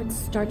court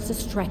starts to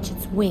stretch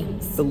its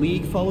wings. The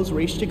League follows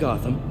Ra's to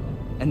Gotham,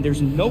 and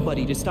there's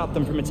nobody to stop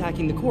them from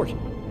attacking the court.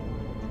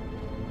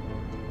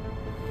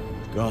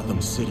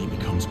 Gotham City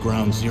becomes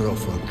ground zero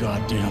for a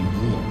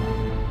goddamn war.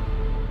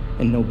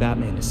 And no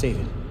Batman to save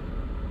it.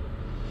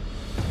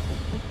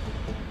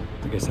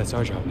 I guess that's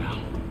our job now.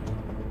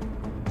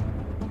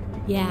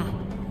 Yeah.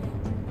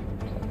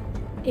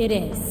 It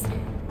is.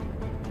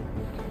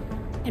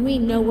 And we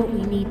know what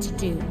we need to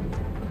do.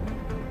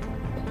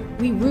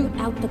 We root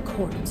out the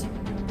court,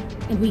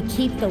 and we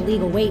keep the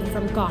League away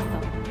from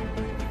Gotham.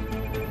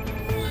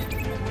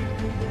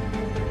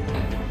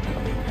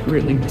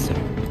 Really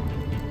missing.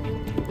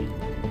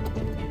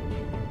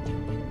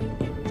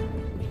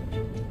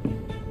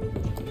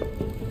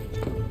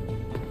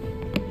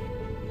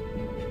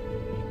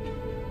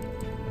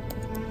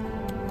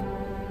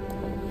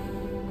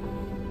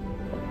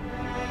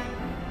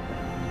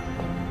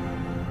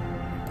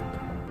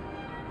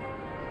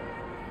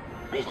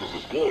 Business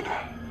is good.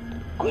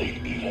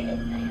 Great, even.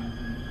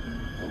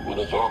 Who would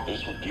have thought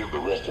this would give the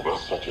rest of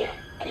us such a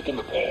kick in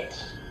the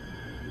pants?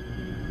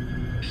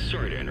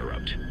 Sorry to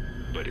interrupt,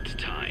 but it's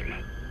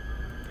time.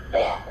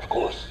 Ah, of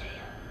course.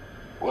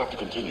 We'll have to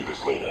continue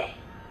this later.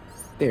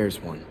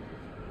 There's one.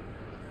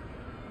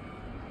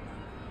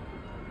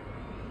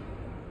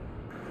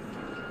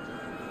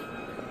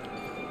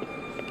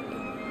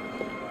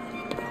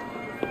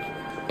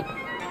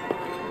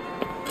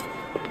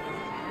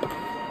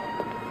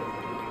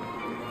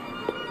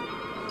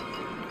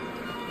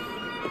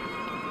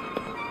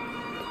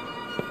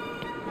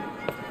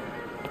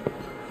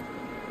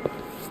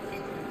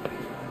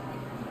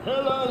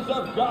 Pillars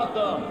of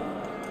Gotham,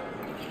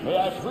 may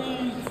I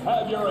please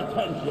have your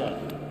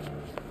attention?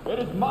 It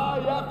is my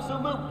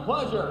absolute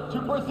pleasure to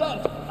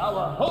present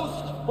our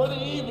host for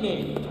the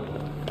evening.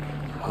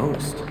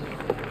 Host?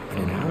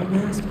 An owl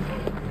mask?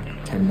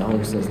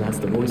 $10 says that's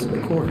the voice of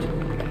the court.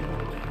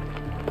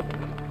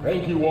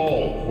 Thank you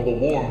all for the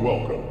warm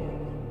welcome.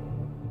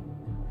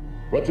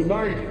 But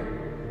tonight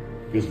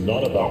is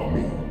not about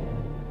me.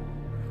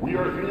 We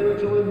are here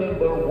to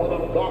remember one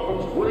of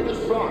Gotham's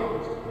greatest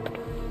sons,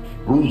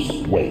 Bruce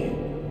Wayne.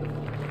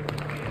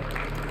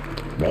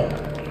 Now,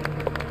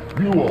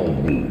 you all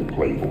knew the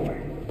Playboy.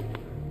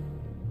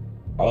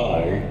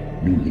 I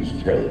knew his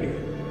charity.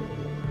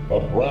 A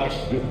brash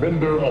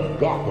defender of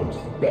Gotham's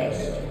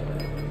best.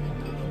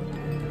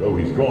 Though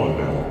he's gone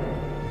now,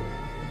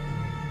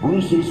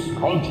 Bruce's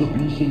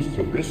contributions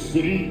to this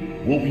city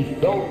will be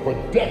felt for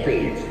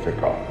decades to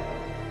come.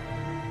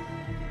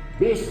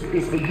 This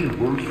is for you,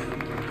 Bruce.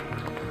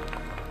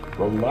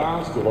 The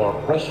last of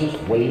our precious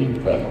Wayne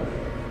family.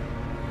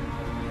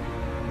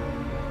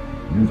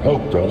 You've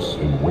helped us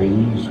in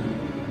ways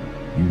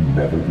you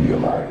never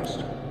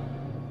realized.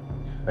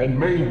 And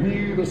may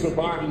we, the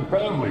surviving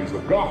families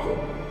of Gotham,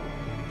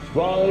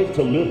 strive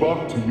to live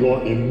up to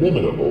your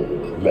inimitable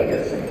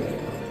legacy.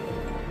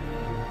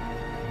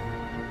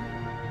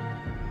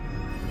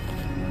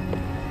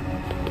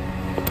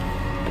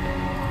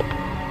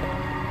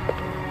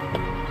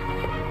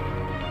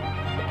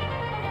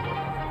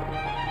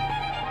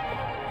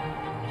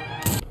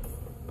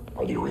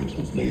 Are the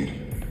arrangements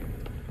made?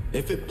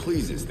 If it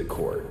pleases the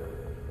court.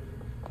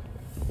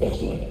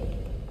 Excellent.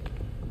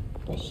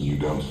 I'll see you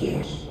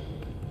downstairs.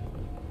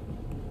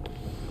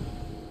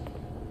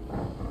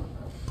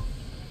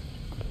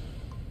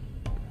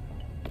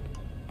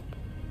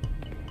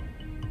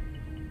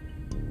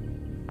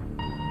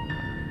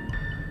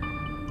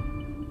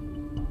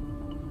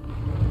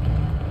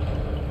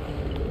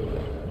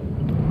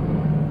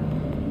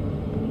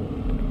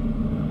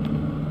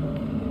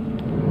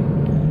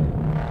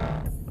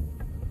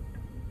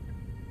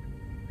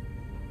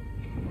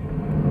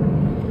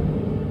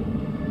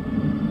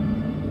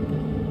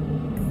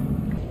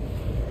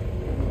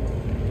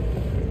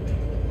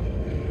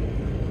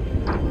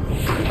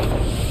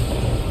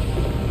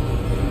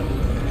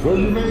 So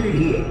you made it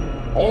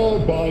here, all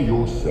by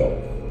yourself.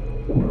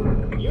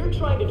 You're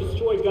trying to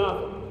destroy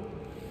Gotham.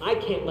 I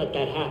can't let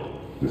that happen.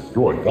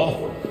 Destroy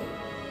Gotham?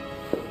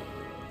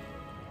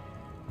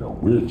 No,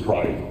 we're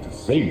trying to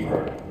save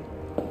her.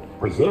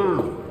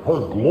 Preserve her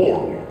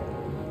glory.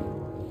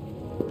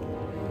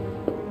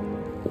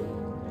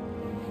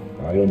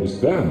 I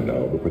understand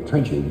now the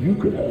potential you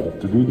could have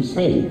to do the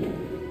same.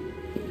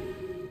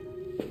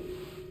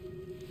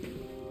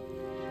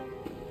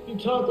 You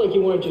talk like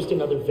you weren't just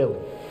another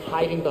villain,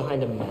 hiding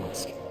behind a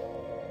mask.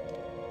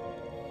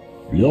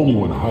 The only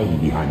one hiding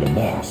behind a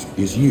mask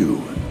is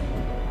you,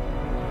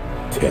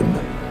 Tim.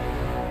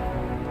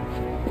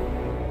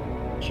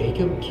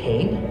 Jacob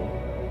Kane?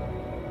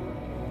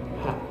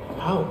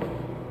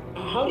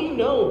 How do you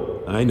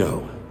know? I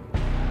know.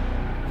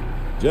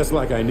 Just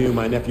like I knew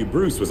my nephew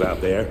Bruce was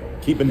out there,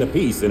 keeping the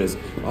peace in his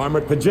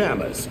armored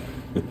pajamas.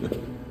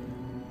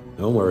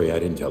 Don't worry, I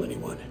didn't tell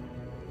anyone.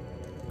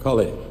 Call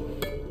it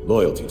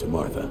loyalty to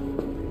Martha.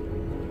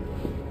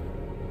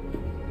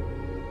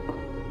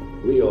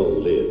 We all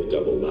live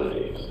double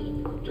lives,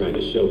 trying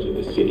to shelter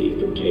the city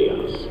from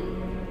chaos.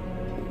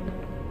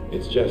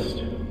 It's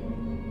just,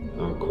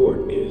 our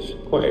court is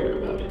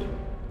quieter about it.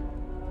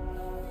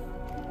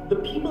 The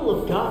people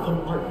of Gotham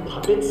aren't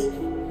puppets.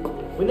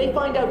 When they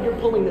find out you're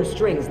pulling their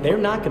strings, they're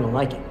not gonna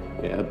like it.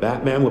 Yeah,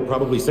 Batman would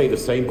probably say the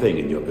same thing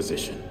in your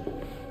position.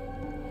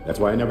 That's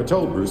why I never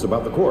told Bruce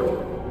about the court.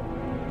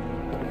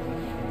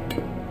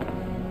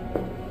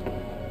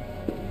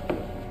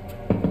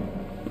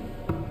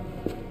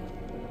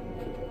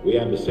 We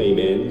have the same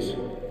ends,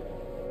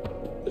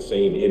 the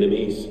same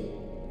enemies.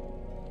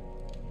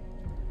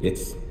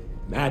 It's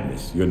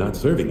madness. You're not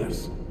serving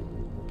us.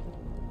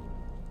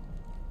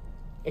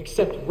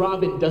 Except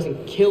Robin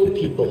doesn't kill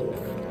people.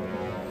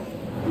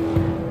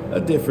 A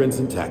difference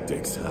in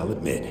tactics, I'll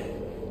admit.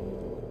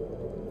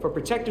 For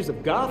protectors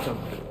of Gotham,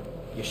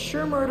 you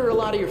sure murder a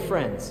lot of your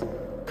friends.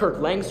 Kirk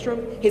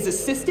Langstrom, his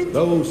assistant?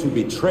 Those who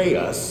betray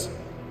us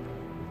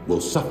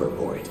will suffer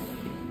for it.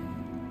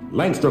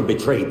 Langstrom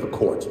betrayed the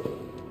court.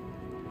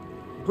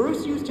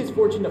 Bruce used his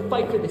fortune to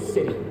fight for the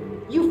city.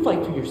 You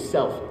fight for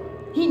yourself.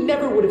 He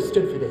never would have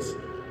stood for this.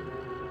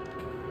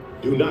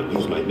 Do not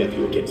use my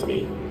nephew against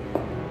me.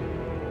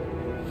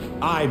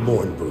 I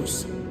mourn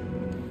Bruce.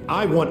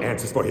 I want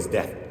answers for his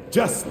death,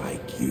 just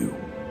like you.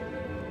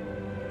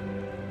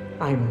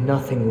 I'm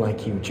nothing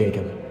like you,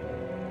 Jacob.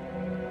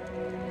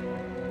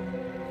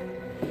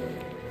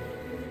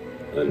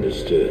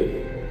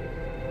 Understood.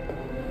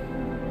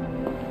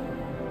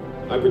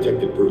 I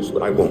protected Bruce,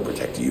 but I won't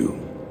protect you.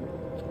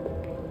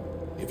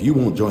 If you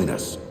won't join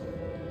us,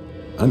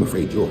 I'm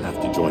afraid you'll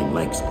have to join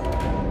Langstrom.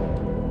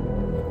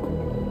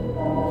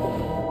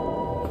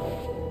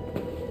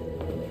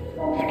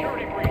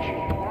 Security breach.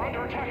 We're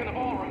under attack in the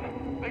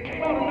ballroom. They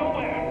came out of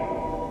nowhere.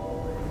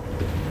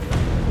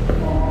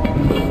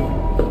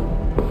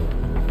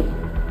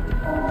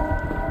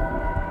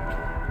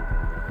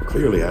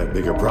 Clearly, I have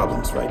bigger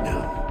problems right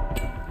now.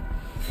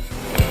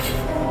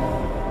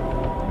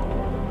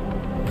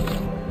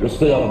 Just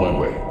stay out of my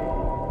way.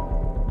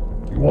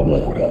 You won't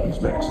like what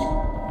happens next.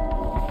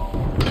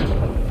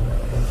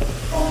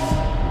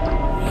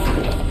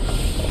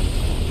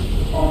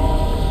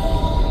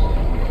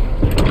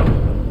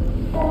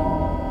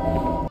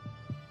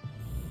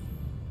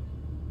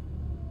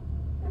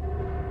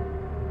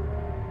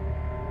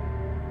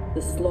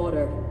 The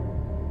slaughter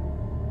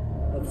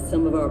of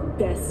some of our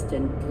best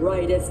and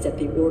brightest at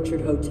the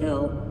Orchard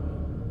Hotel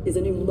is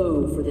a new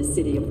low for the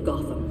city of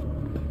Gotham.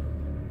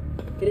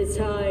 It is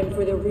time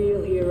for the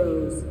real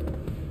heroes,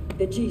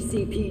 the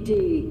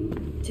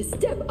GCPD, to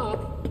step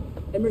up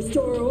and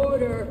restore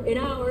order in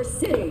our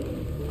city.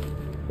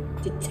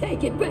 To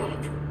take it back.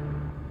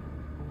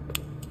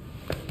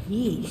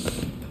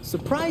 Yeesh.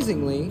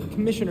 Surprisingly,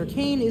 Commissioner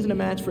Kane isn't a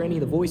match for any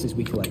of the voices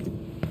we collected.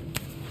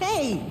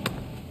 Hey!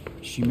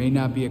 She may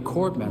not be a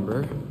court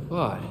member,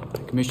 but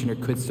the commissioner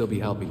could still be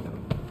helping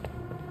them.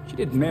 She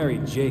did marry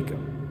Jacob.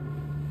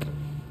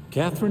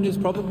 Catherine is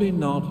probably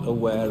not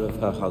aware of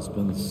her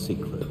husband's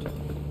secret.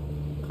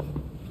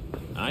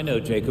 I know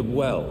Jacob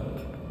well,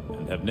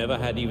 and have never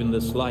had even the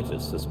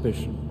slightest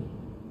suspicion.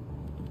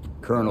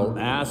 Colonel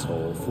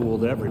Asshole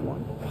fooled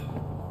everyone.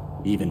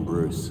 Even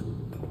Bruce.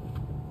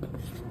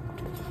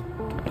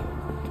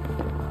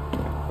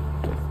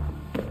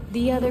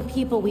 The other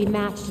people we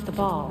matched at the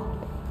ball.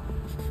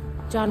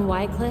 John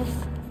Wycliffe,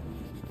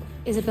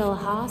 Isabella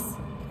Haas,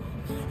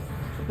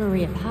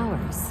 Maria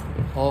Powers.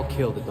 All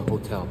killed at the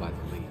hotel by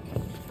the League.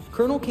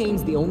 Colonel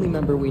Kane's the only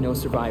member we know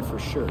survived for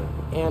sure.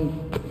 And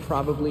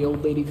probably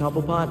Old Lady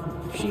Cobblepot.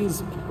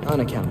 She's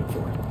unaccounted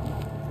for.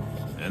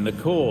 And the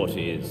court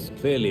is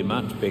clearly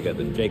much bigger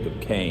than Jacob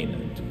Kane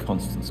and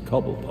Constance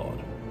Cobblepot.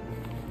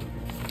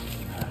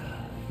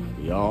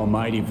 The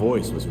almighty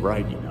voice was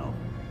right, you know.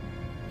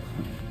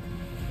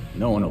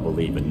 No one will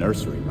believe a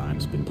nursery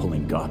rhyme's been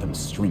pulling Gotham's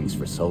strings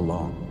for so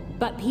long.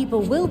 But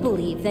people will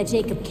believe that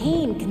Jacob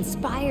Kane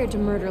conspired to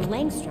murder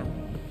Langstrom.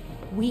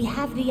 We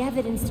have the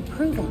evidence to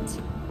prove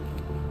it.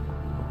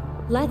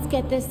 Let's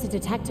get this to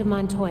Detective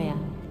Montoya.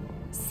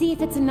 See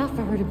if it's enough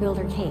for her to build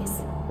her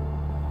case.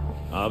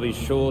 I'll be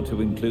sure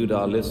to include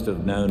our list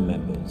of known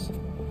members,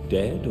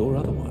 dead or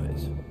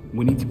otherwise.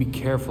 We need to be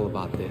careful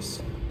about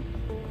this.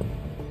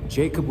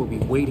 Jacob will be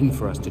waiting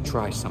for us to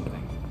try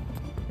something.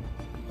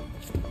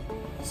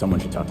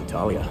 Someone should talk to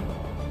Talia.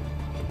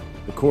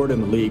 The court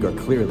and the League are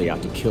clearly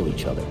out to kill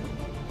each other.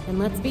 And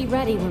let's be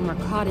ready when we're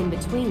caught in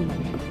between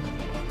them.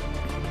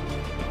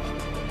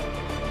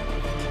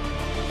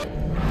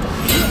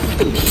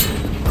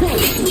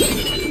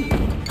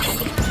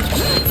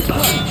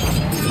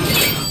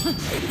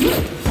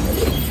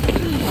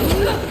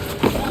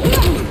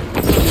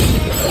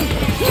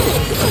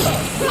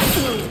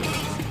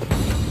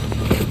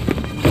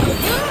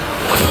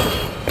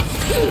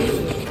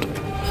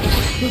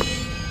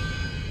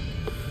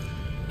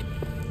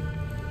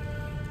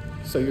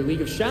 So your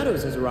League of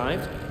Shadows has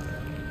arrived.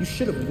 You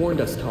should have warned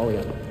us,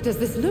 Talia. Does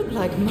this look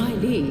like my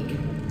league?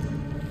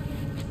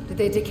 Did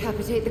they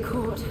decapitate the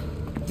court?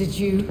 Did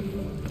you?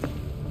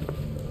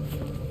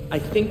 I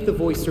think the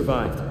voice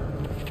survived.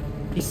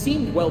 He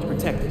seemed well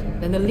protected.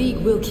 Then the League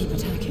will keep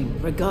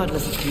attacking,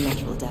 regardless of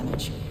collateral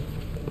damage.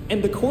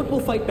 And the court will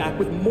fight back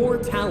with more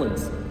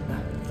talons.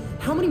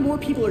 How many more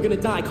people are gonna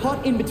die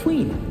caught in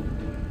between?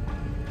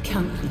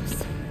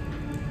 Countless.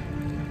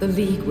 The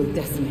League will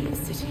decimate the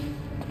city.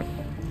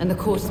 And the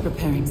court is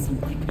preparing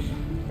something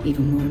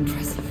even more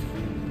impressive.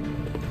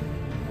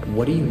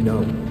 What do you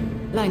know?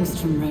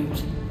 Langstrom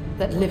wrote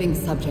that living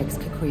subjects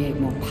could create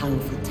more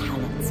powerful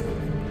talents.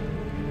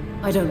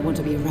 I don't want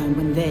to be around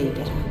when they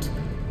get out.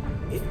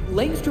 If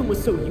Langstrom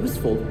was so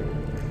useful,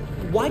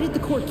 why did the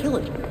court kill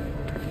him?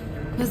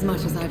 As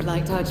much as I've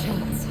liked our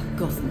chats,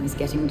 Gotham is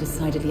getting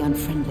decidedly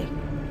unfriendly.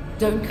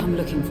 Don't come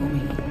looking for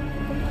me.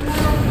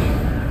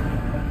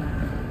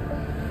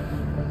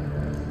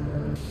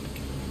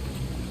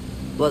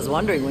 Was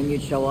wondering when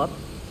you'd show up.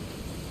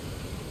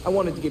 I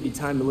wanted to give you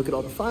time to look at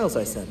all the files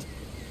I sent.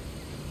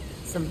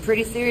 Some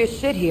pretty serious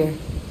shit here.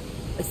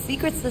 A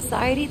secret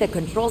society that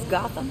controls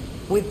Gotham,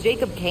 with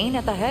Jacob Kane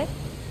at the head?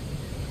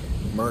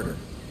 Murder.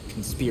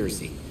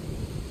 Conspiracy.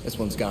 This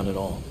one's got it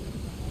all.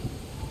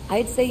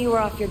 I'd say you were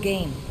off your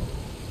game,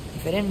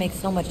 if it didn't make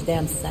so much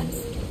damn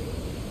sense.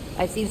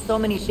 I've seen so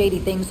many shady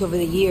things over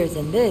the years,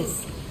 and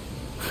this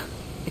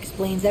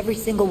explains every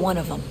single one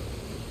of them.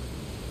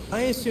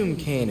 I assume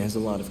Kane has a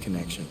lot of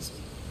connections.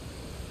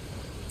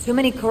 Too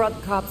many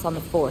corrupt cops on the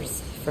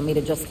force for me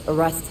to just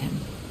arrest him.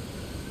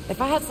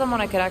 If I had someone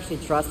I could actually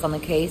trust on the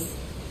case,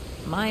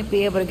 might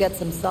be able to get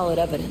some solid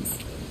evidence.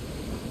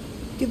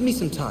 Give me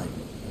some time,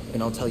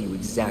 and I'll tell you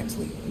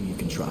exactly who you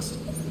can trust.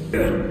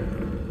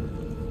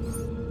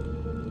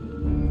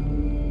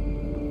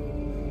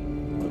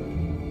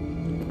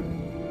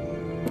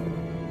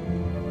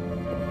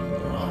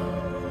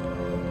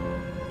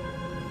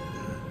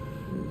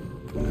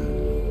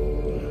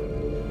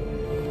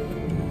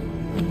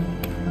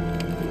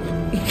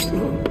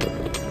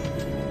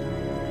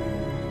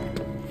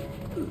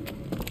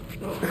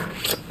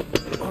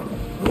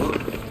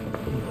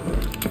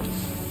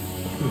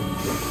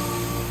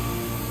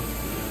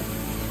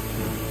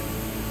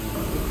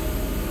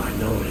 I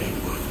know it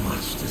ain't worth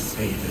much to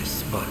say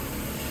this, but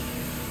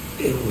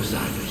it was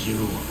either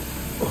you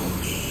or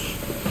me.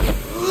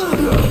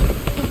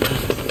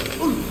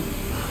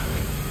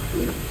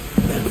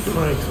 And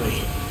frankly,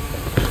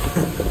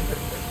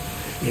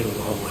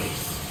 it'll always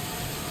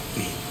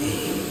be me.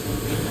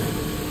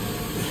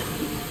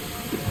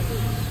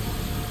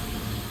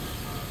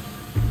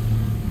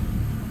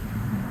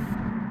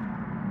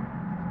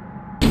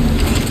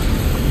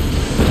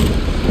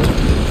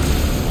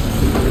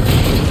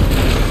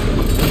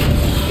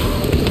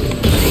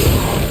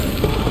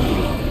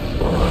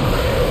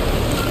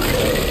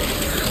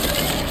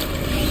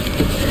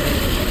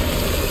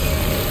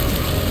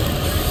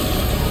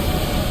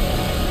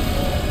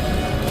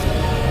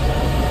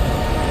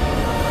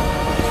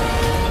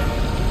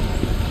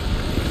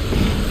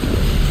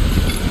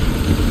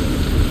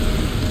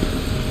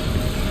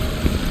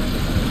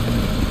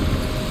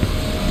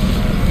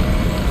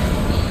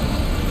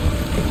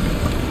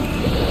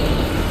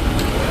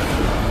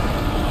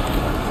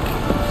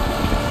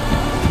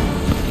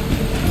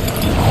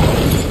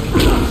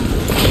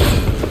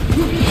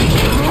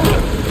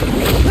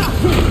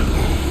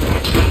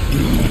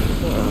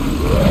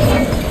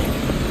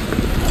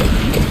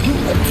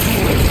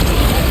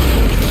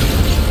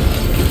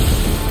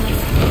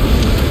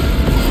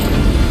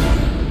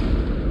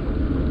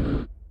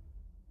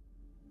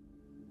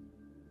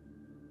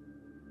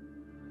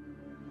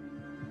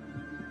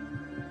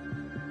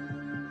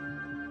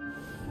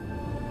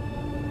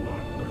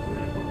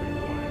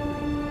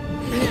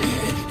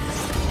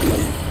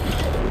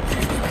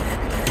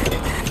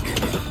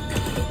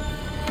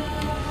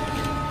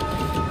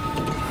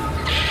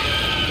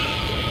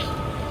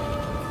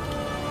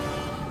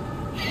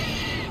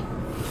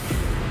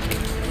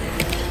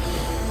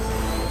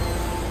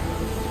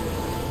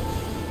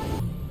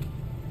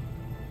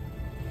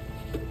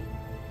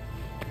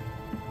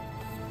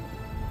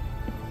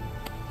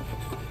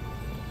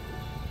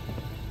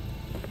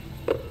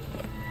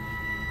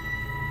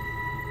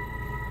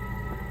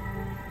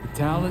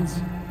 Talons,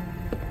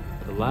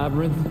 the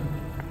labyrinth,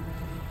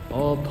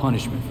 all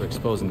punishment for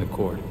exposing the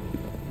court.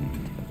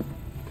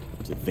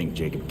 To think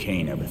Jacob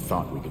Kane ever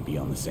thought we could be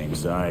on the same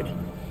side.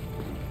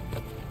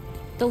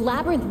 The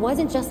labyrinth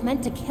wasn't just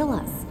meant to kill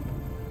us.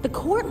 The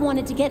court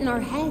wanted to get in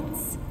our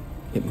heads.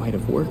 It might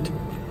have worked.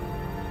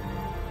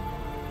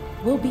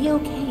 We'll be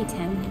okay,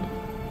 Tim.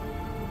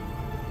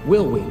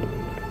 Will we?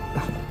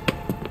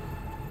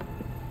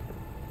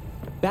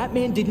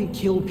 Batman didn't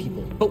kill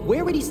people, but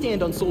where would he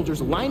stand on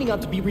soldiers lining up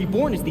to be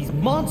reborn as these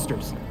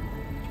monsters?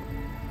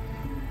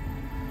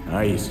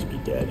 I used to be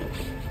dead.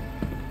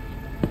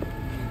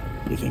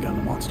 You think I'm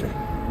a monster?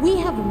 We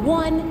have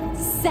one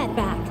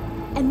setback.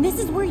 And this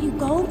is where you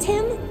go,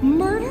 Tim?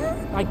 Murder?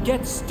 I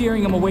get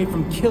steering him away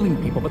from killing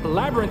people, but the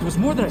labyrinth was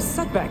more than a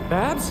setback,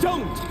 Babs.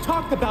 Don't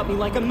talk about me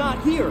like I'm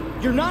not here.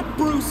 You're not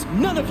Bruce.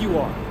 None of you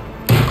are.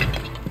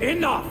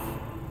 Enough!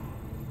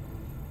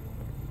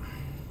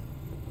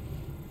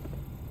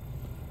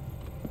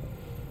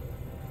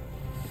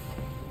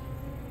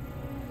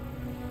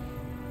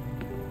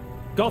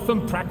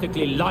 Gotham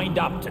practically lined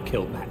up to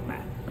kill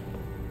Batman.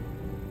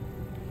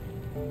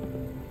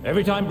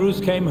 Every time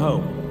Bruce came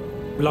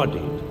home,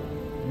 bloodied,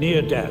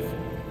 near death,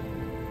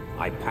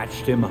 I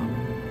patched him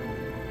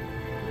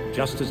up.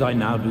 Just as I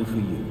now do for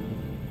you.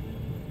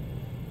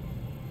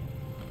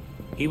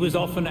 He was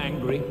often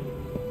angry,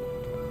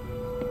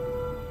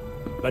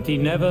 but he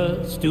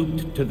never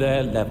stooped to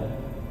their level.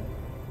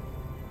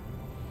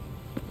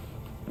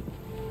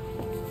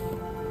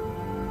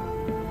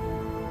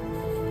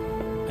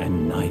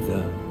 And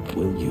neither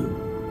will you.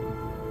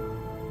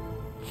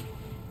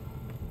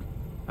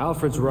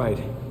 Alfred's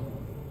right.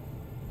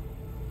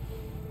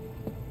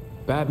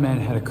 Batman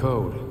had a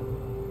code.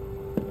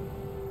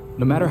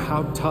 No matter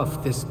how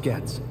tough this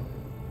gets,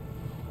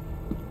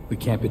 we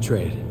can't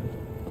betray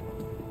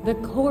it. The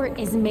court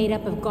is made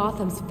up of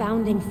Gotham's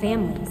founding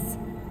families.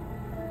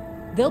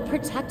 They'll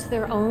protect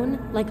their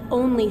own like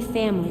only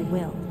family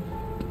will.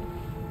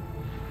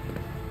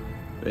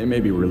 They may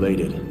be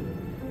related,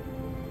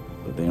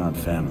 but they aren't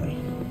family.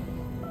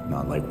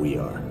 Not like we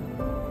are.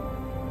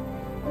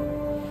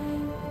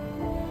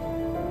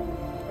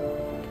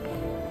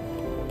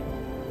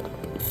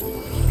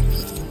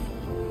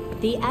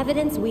 The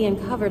evidence we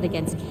uncovered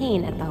against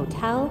Kane at the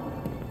hotel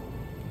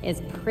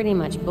is pretty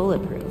much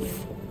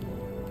bulletproof.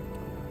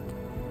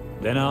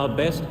 Then our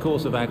best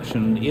course of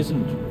action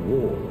isn't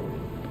war,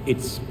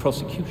 it's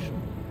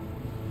prosecution.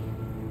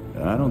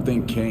 I don't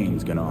think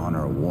Kane's gonna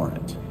honor a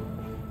warrant.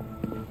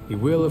 He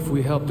will if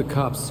we help the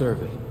cops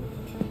serve it.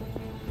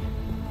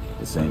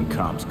 The same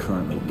cops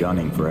currently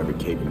gunning for every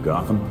cape in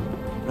Gotham?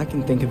 I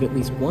can think of at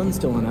least one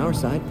still on our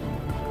side.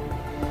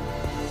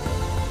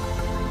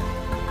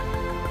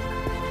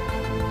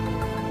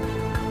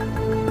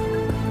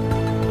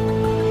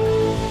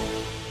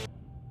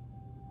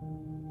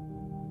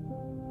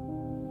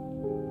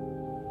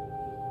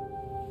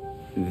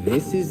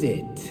 This is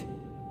it.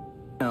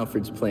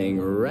 Alfred's playing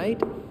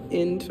right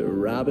into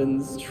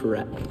Robin's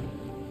trap.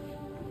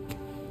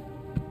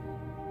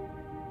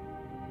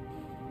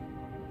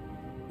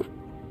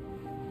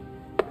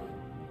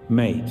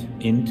 Mate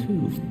in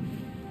two.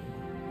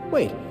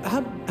 Wait,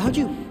 how'd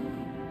you...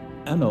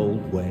 An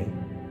old way.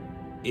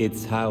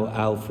 It's how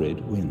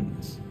Alfred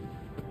wins.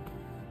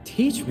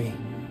 Teach me.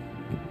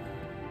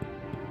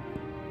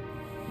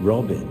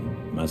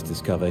 Robin must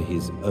discover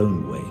his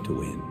own way to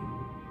win.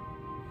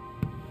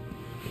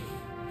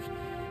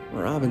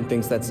 Robin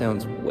thinks that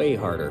sounds way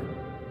harder.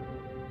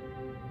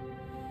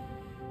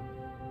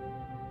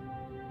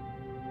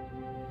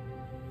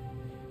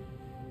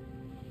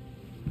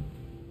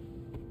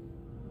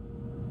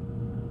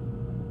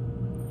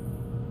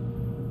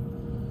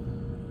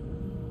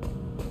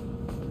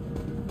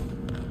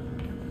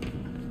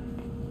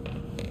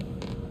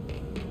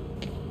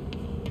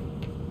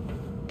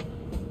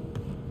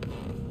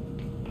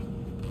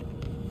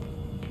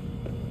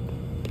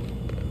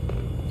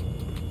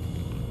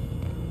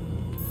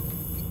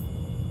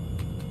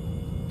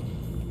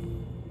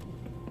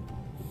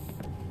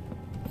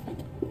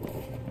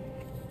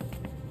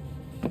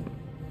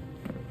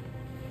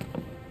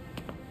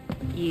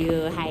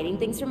 You hiding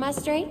things from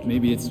us, Drake?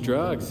 Maybe it's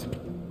drugs.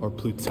 Or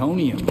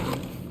plutonium.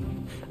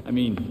 I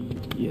mean,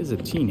 he is a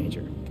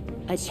teenager.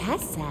 A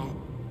chess set.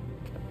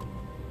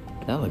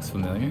 That looks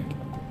familiar.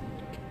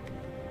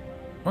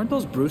 Aren't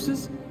those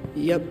Bruce's?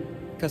 Yep,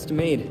 custom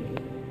made.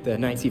 The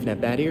Knights even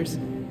have bat ears.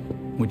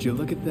 Would you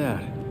look at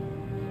that?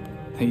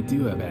 They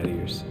do have bat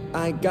ears.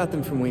 I got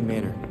them from Wayne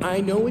Manor.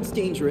 I know it's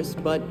dangerous,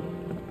 but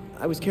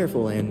I was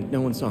careful and no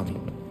one saw me.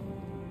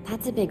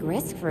 That's a big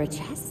risk for a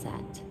chess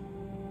set.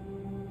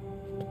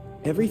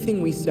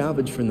 Everything we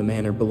salvaged from the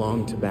manor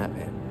belonged to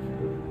Batman.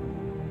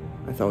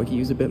 I thought we could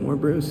use a bit more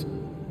Bruce.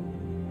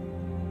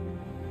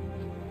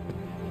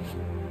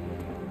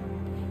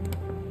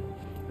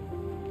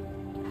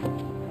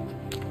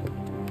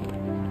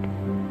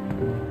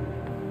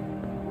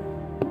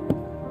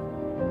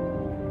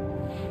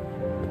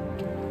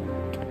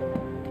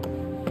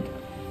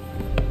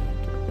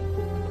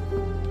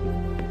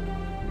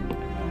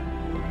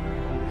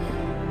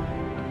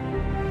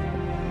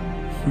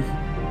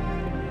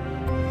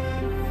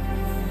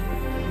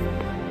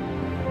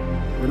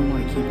 We're gonna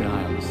want to keep an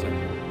eye on this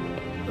sector.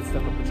 Let's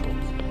step up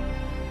patrols.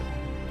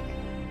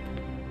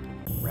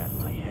 Wrap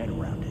my head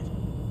around it.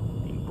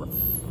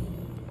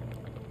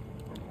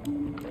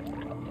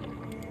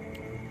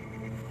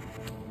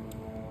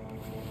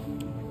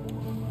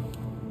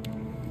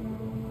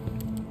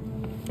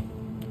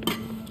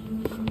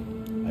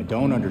 I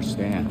don't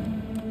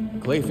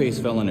understand.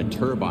 Clayface fell in a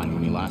turbine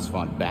when he last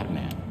fought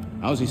Batman.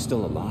 How's he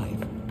still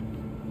alive?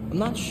 I'm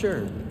not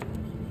sure.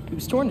 He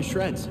was torn to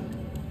shreds.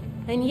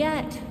 And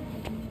yet,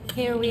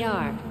 here we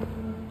are.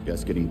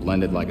 Guess getting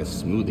blended like a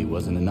smoothie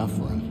wasn't enough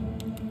for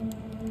him.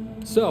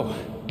 So,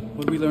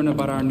 what did we learn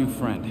about our new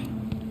friend?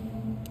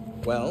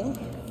 Well,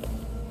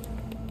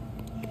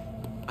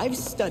 I've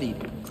studied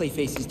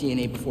Clayface's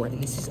DNA before,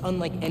 and this is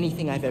unlike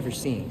anything I've ever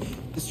seen.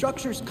 The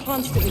structure's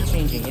constantly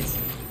changing.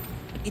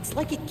 It's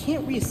like it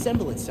can't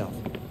reassemble itself.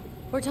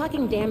 We're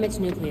talking damaged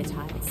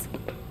nucleotides,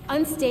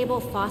 unstable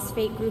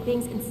phosphate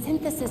groupings, and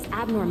synthesis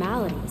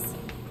abnormalities.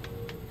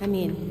 I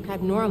mean,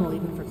 abnormal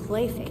even for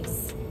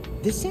Clayface.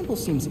 This sample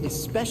seems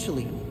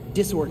especially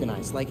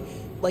disorganized, like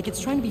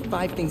it's trying to be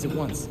 5 things at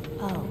once.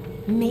 Oh,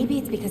 maybe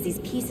it's because these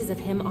pieces of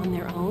him on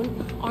their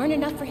own aren't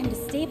enough for him to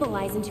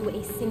stabilize into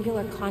a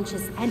singular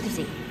conscious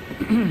entity.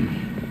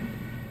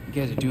 You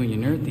guys are doing your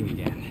nerd thing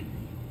again.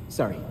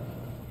 Sorry.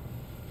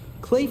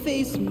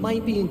 Clayface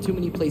might be in too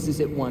many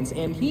places at once,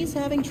 and he's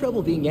having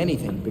trouble being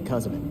anything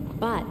because of it.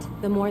 But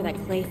the more that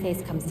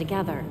Clayface comes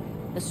together,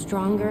 the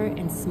stronger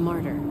and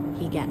smarter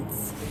he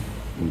gets.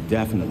 We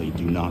definitely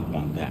do not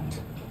want that.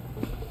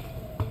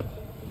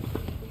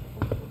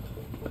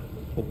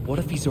 But what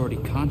if he's already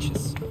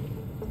conscious?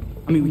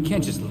 I mean, we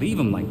can't just leave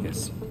him like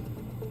this.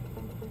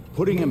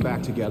 Putting him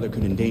back together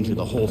could endanger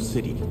the whole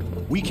city.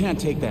 We can't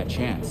take that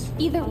chance.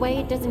 Either way,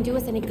 it doesn't do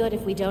us any good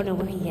if we don't know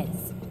where he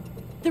is.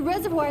 The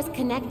reservoir is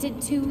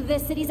connected to the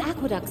city's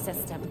aqueduct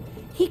system.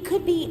 He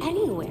could be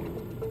anywhere.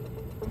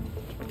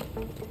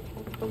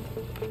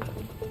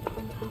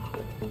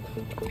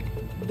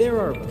 There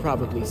are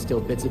probably still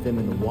bits of him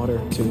in the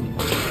water, too.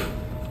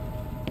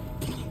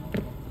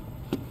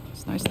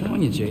 It's nice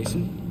knowing you,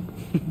 Jason.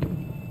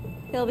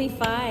 He'll be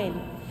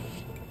fine.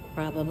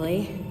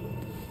 Probably.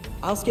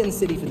 I'll scan the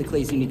city for the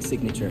Clay's unique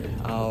signature.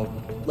 I'll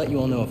let you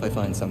all know if I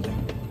find something.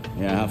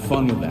 Yeah, have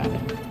fun with that.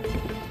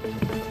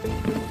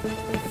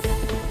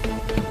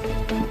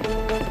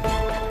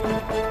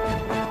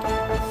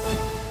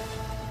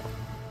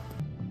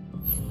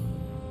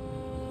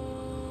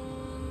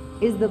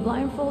 Is the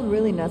blindfold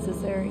really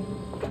necessary?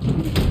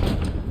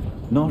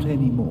 Not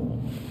anymore.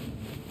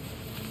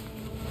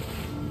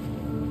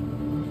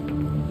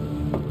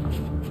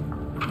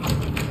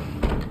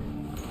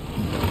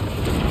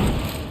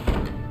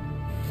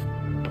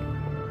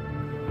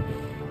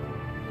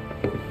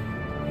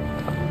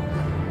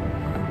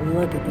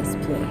 Look at this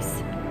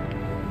place.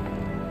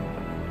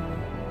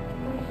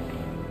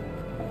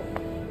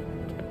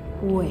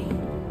 Wait,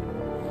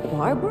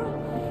 Barbara?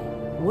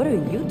 What are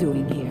you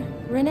doing here?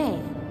 Renee,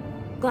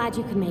 glad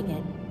you could make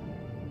it.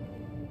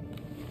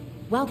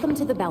 Welcome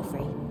to the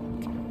Belfry.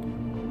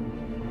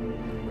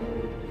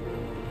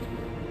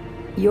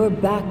 You're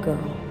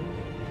Batgirl.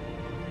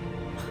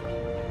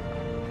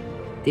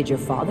 Did your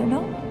father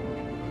know?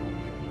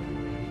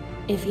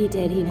 If he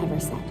did, he never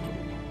said.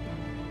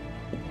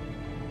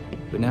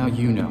 But now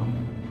you know.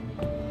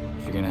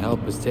 If you're gonna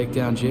help us take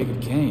down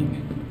Jacob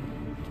Kane,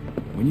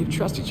 we need to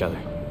trust each other.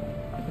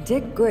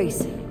 Dick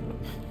Grayson.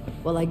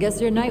 Well, I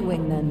guess you're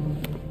Nightwing then.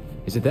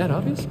 Is it that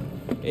obvious?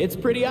 It's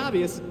pretty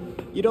obvious.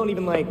 You don't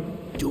even, like,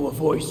 do a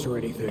voice or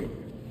anything.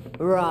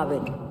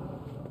 Robin.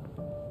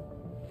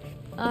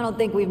 I don't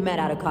think we've met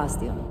out of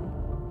costume.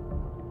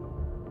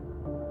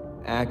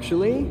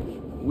 Actually,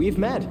 we've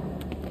met.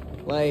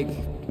 Like,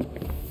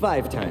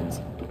 5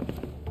 times.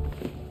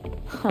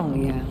 Oh,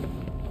 yeah.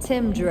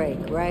 Tim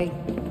Drake, right?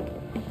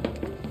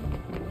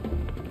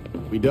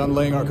 We done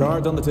laying our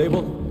cards on the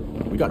table?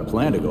 We got a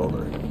plan to go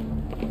over.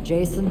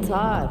 Jason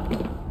Todd.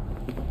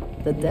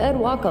 The dead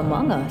walk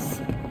among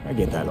us. I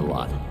get that a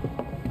lot.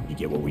 You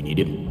get what we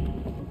needed?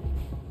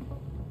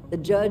 The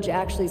judge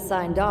actually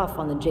signed off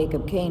on the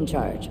Jacob Kane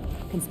charge.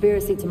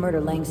 Conspiracy to murder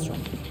Langstrom.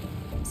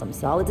 Some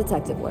solid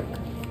detective work.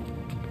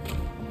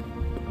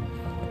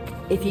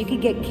 If you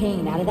could get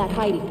Kane out of that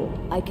hidey hole,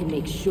 I can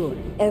make sure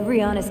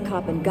every honest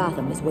cop in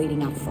Gotham is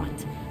waiting out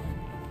front.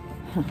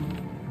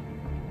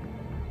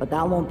 But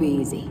that won't be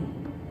easy.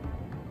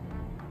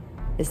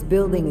 This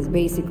building is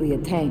basically a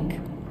tank.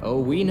 Oh,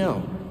 we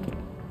know.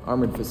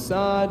 Armored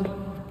facade,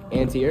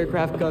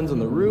 anti-aircraft guns on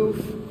the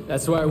roof.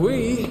 That's why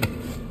we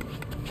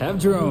have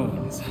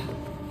drones.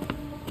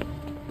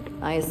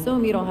 I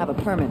assume you don't have a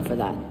permit for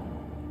that.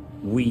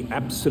 We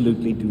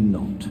absolutely do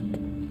not.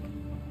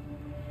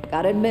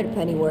 Gotta admit,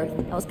 Pennyworth,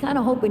 I was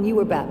kinda hoping you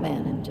were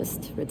Batman and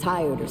just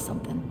retired or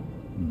something.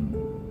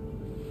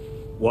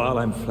 While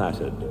I'm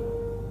flattered,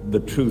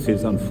 the truth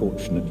is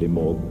unfortunately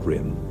more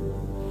grim.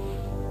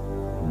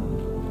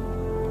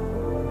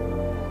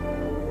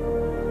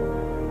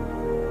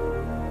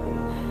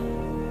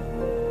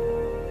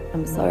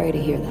 I'm sorry to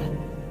hear that.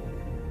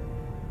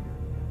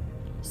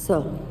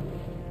 So,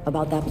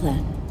 about that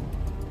plan.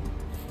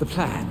 The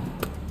plan?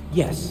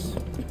 Yes.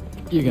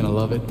 You're gonna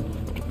love it.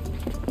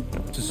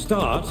 To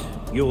start,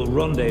 you'll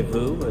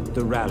rendezvous at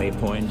the rally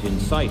point in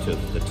sight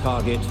of the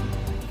target,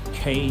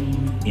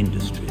 Kane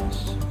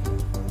Industries.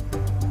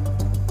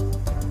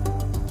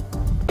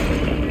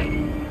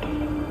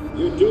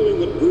 You're doing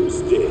what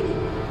Bruce did.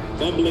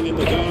 Fumbling in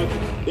the dark,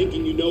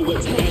 thinking you know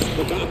what's best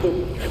for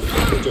Gotham,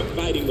 but you're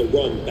fighting the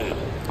wrong battle.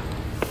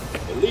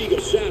 The League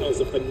of Shadows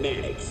are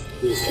fanatics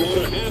who'll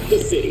slaughter half the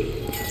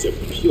city to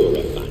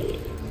purify it.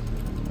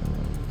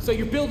 So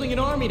you're building an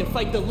army to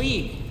fight the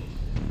League?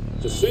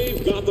 To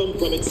save Gotham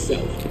from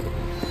itself.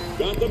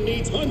 Gotham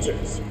needs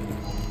hunters,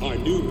 our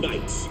new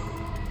knights.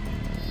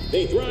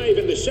 They thrive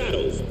in the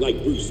shadows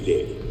like Bruce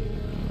did,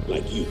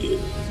 like you did.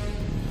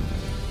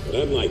 But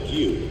unlike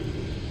you,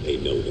 they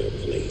know their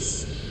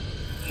place.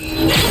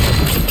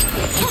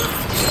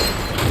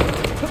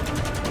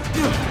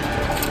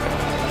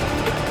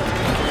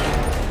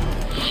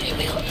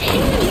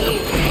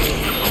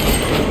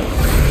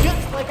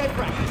 Just like I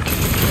practiced.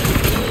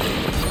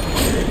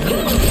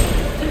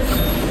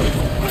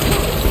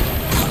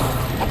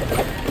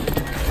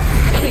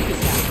 Take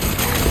this out.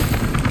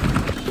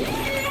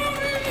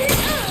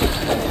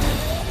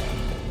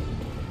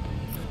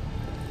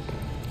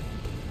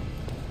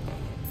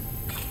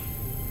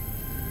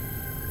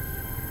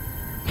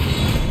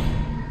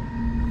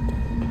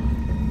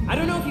 I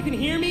don't know if you can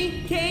hear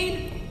me,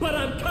 Kane, but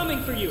I'm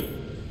coming for you.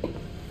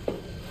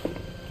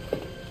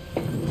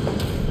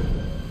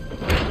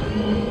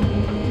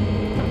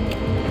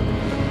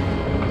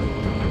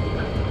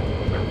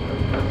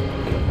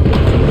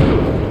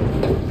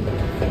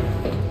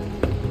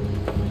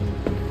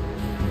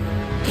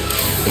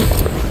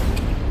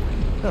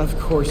 Of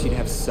course you'd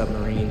have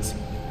submarines.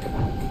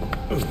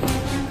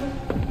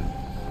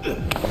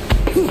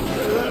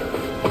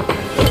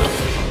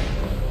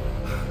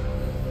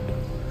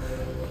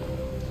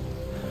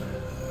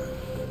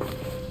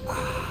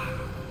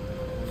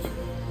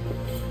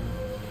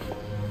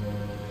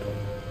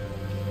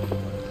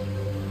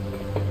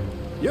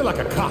 You're like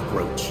a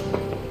cockroach.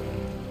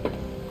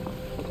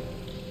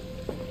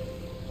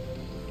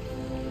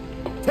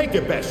 Take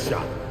your best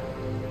shot.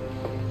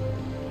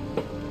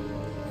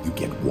 You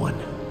get one.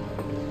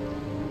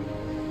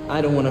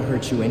 I don't want to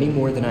hurt you any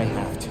more than I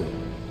have to.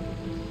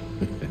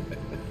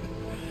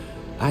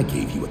 I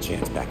gave you a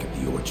chance back at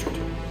the orchard,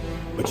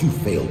 but you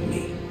failed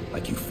me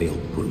like you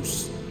failed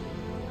Bruce.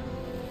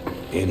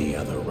 Any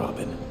other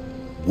Robin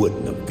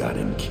wouldn't have got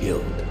him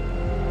killed.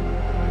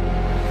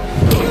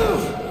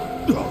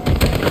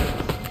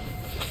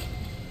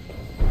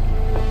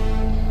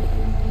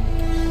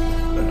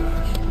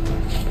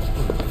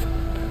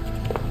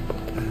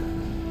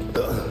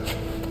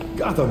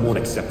 Gotham won't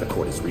accept the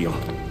court as real,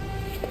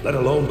 let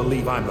alone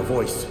believe I'm the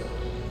voice.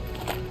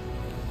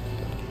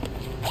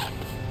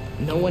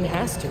 No one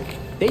has to.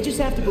 They just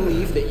have to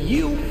believe that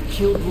you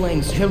killed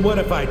Langstrom. And what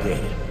if I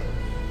did?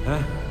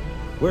 Huh?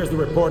 Where's the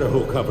reporter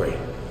who'll cover it?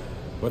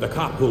 Or the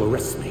cop who'll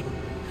arrest me?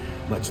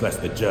 much less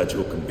the judge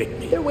who'll convict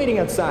me. They're waiting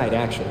outside,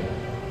 actually.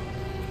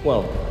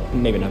 Well,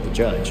 maybe not the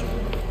judge.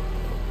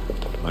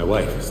 My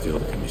wife is still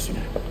the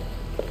commissioner.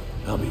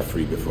 I'll be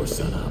free before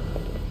sunup.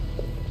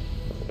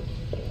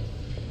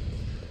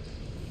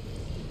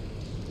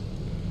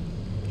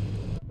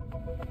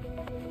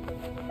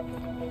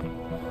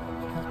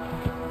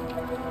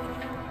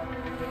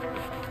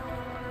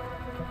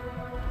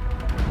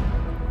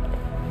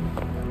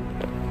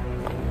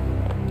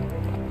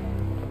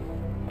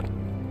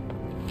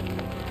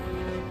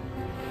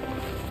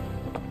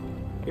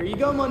 Here you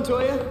go,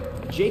 Montoya.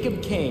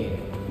 Jacob Kane.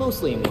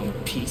 Mostly in one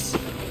piece.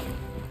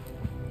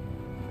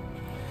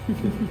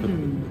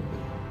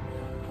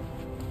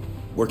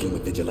 Working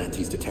with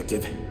vigilantes,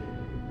 detective.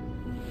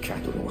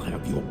 Capital will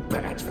have your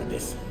badge for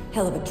this.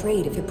 Hell of a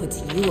trade if it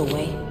puts you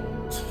away.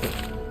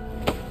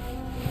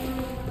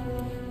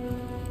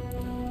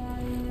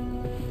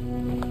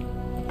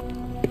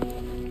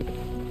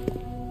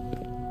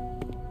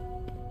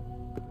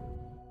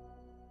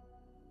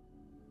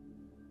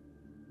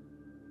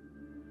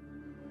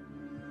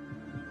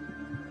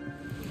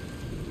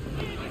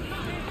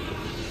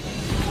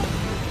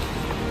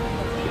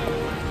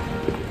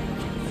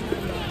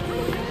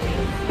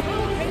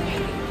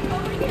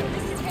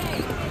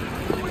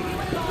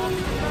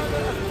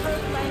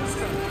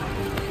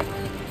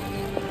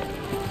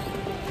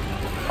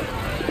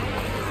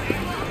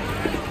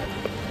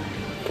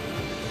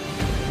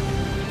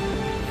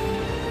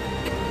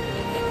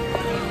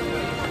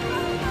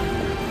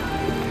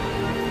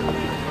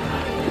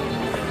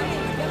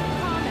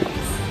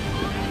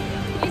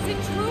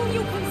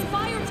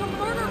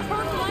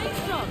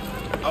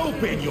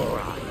 Open your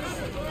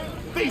eyes!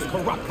 These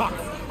corrupt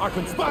cops are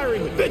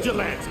conspiring with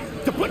vigilantes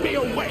to put me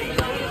away!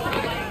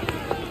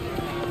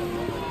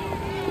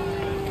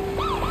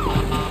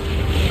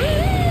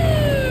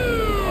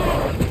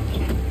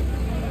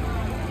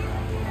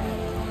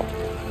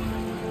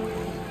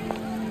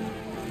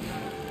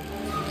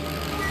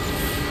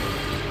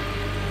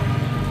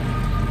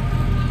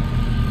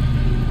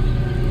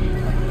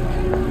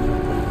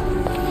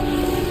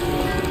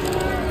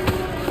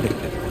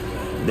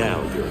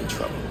 Now you're in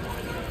trouble.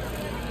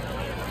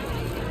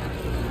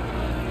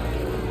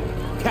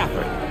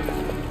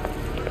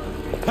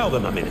 Catherine! Tell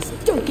them I'm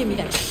innocent. Don't give me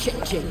that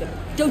shit, Jacob.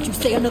 Don't you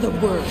say another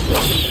word.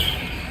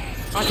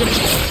 I can...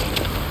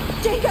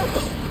 Jacob!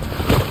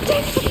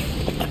 Jacob!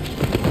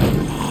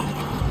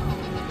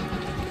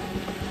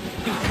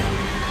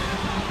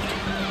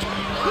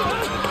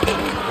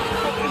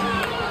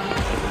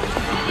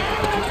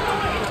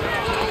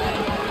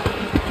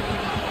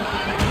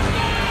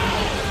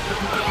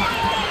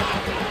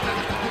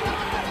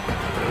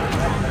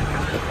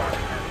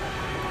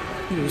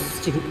 You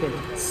stupid.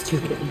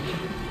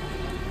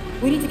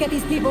 We need to get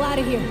these people out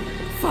of here.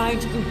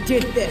 Find who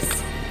did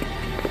this.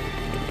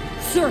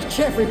 Search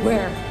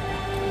everywhere.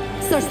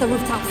 Search the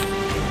rooftops.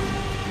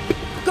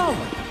 Go!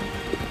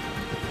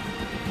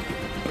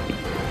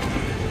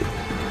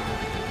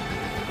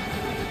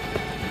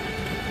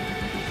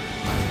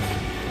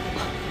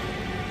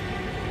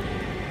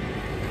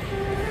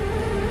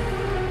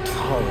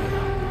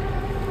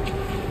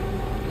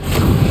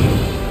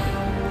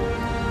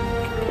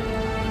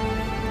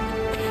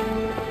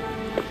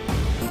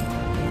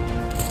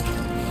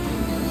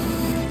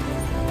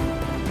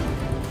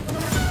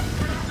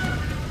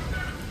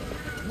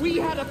 We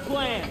had a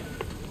plan.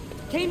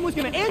 Kane was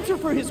gonna answer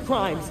for his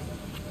crimes.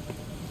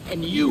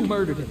 And you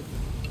murdered him.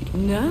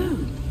 No,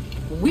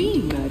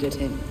 we murdered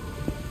him.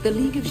 The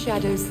League of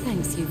Shadows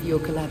thanks you for your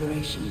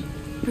collaboration.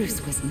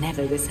 Bruce was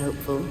never this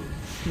helpful.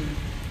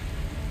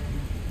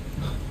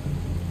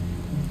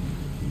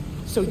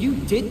 So you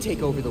did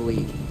take over the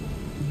League.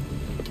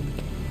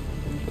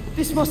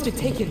 This must have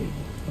taken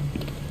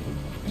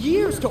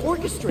years to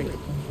orchestrate.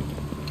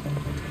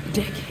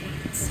 Decades.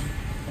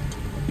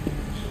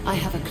 I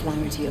have a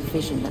clarity of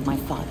vision that my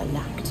father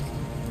lacked.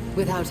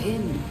 Without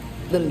him,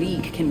 the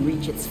League can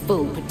reach its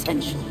full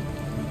potential.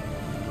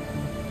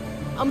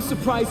 I'm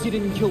surprised you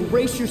didn't kill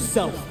Ra's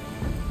yourself.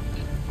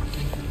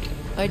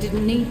 I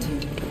didn't need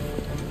to.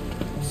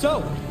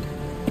 So,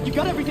 you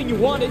got everything you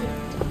wanted.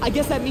 I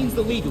guess that means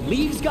the League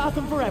leaves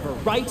Gotham forever,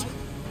 right?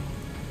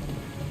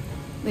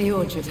 The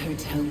Orchard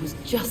Hotel was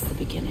just the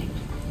beginning.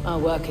 Our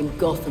work in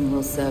Gotham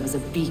will serve as a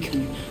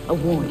beacon, a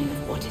warning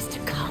of what is to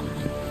come.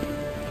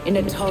 In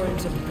a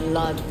torrent of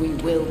blood, we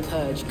will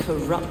purge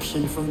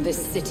corruption from this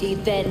city,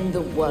 then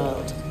the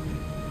world.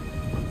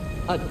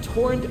 A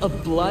torrent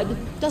of blood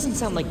doesn't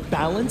sound like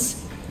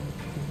balance.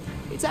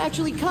 It's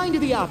actually kind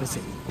of the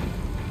opposite.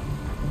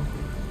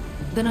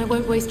 Then I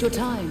won't waste your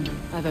time.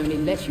 I've only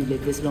let you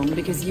live this long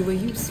because you were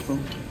useful.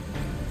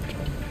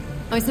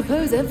 I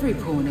suppose every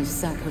pawn is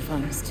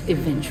sacrificed,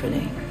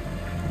 eventually.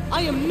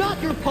 I am not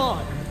your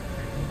pawn!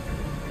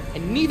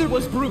 And neither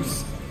was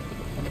Bruce.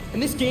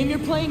 And this game you're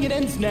playing, it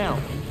ends now.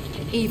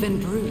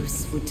 Even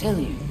Bruce would tell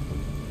you.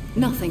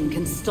 Nothing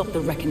can stop the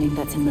reckoning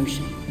that's in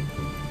motion.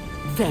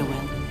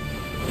 Farewell.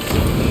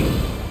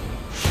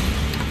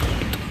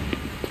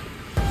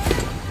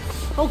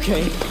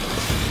 Okay.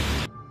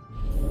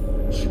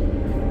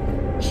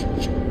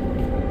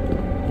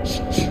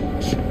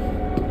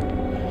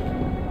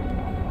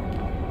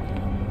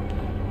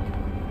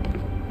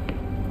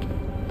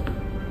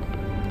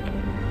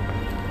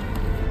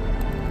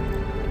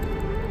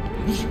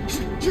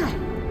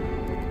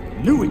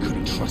 Knew we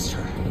couldn't trust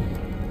her.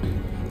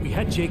 We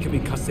had Jacob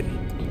in custody.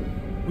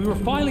 We were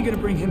finally gonna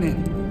bring him in.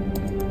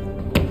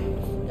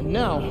 And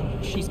now,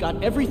 she's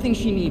got everything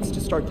she needs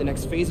to start the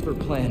next phase of her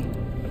plan.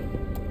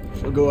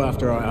 She'll go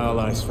after our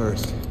allies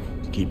first,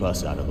 to keep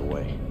us out of the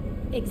way.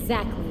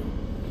 Exactly.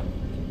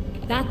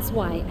 That's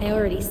why I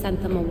already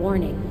sent them a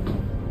warning.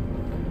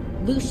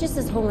 Lucius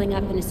is holding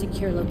up in a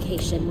secure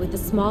location with a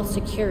small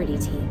security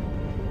team.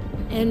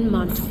 And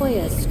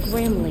Montoya's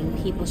scrambling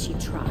people she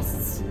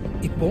trusts.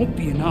 It won't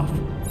be enough.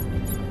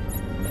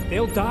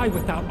 They'll die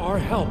without our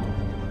help.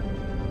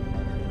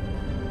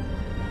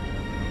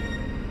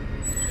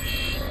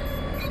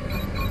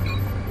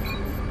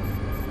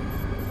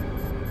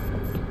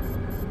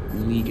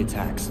 League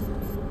attacks.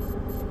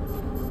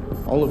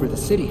 All over the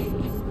city.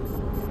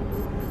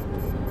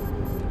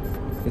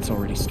 It's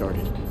already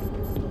started.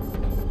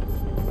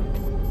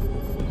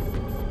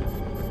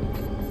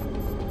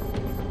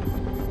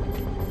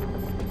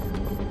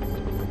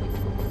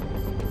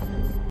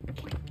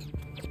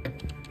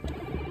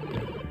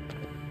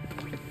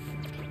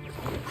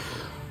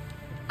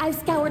 I've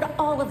scoured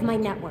all of my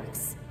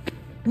networks.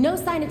 No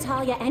sign of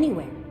Talia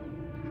anywhere.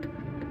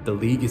 The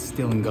League is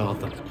still in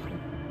Gotham.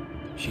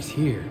 She's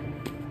here.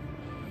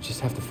 We just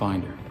have to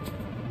find her.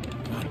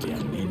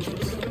 Goddamn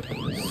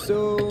ninjas.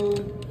 So...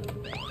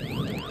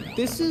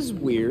 this is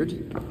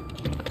weird.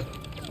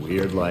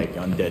 Weird like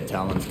undead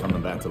talents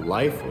coming back to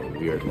life, or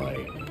weird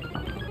like...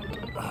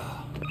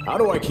 How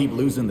do I keep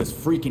losing this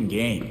freaking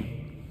game?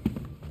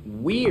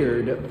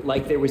 Weird,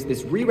 like there was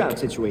this reroute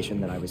situation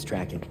that I was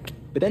tracking.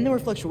 But then there were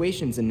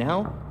fluctuations, and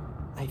now,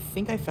 I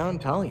think I found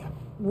Talia.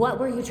 What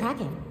were you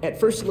tracking? At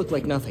first it looked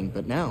like nothing,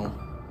 but now...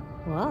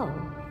 Whoa.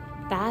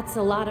 That's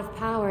a lot of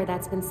power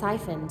that's been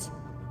siphoned.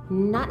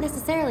 Not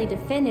necessarily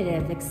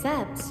definitive,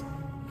 except...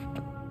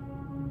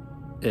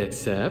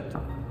 Except?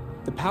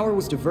 The power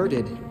was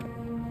diverted...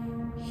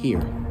 here.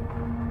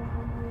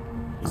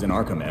 Isn't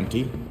Arkham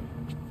empty?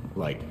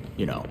 Like,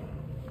 you know...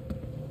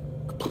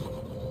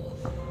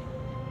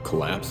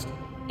 collapsed?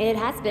 It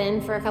has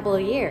been for a couple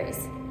of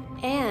years.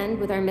 And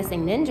with our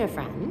missing ninja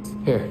friend...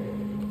 Here.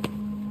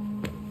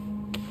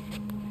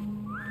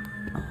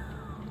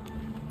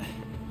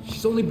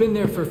 She's only been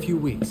there for a few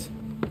weeks.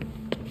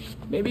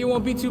 Maybe it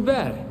won't be too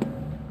bad.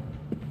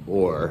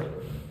 Or,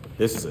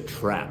 this is a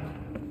trap.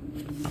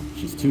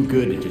 She's too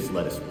good to just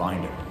let us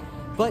find her.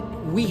 But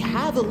we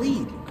have a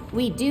lead.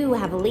 We do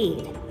have a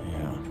lead.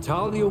 Yeah.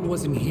 Talia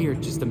wasn't here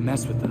just to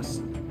mess with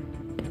us.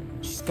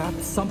 She's got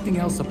something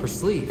else up her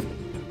sleeve.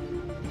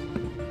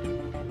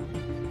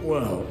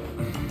 Well,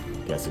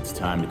 guess it's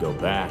time to go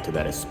back to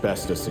that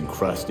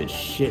asbestos-encrusted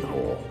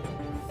shithole.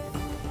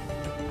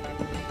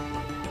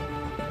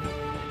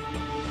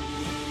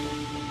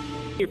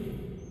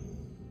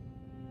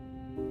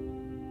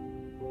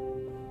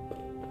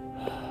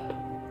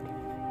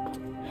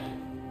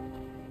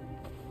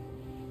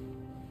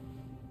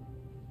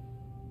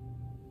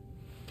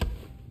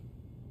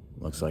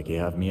 Looks like you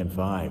have me in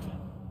 5.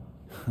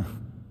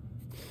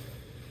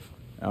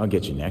 I'll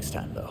get you next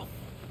time, though.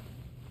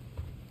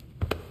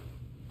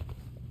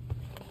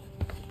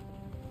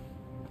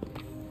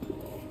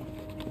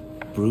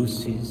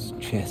 Bruce's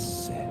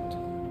chess set.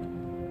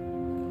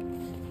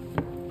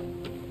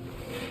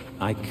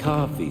 I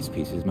carved these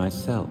pieces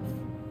myself.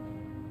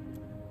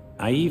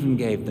 I even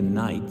gave the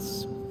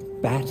knights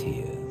bat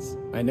ears.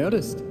 I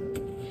noticed.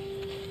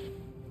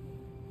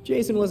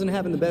 Jason wasn't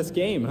having the best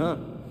game, huh?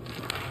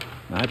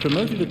 I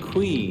promoted a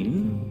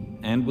queen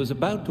and was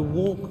about to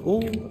walk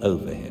all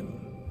over him.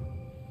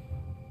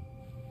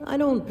 I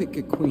don't pick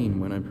a queen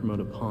when I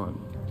promote a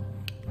pawn.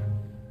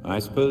 I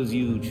suppose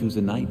you choose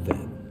a knight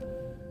then.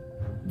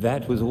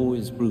 That was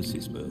always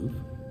Bruce's move.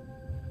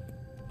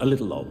 A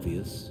little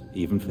obvious,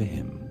 even for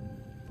him.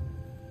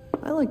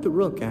 I like the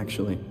rook,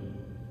 actually.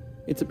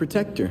 It's a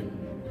protector,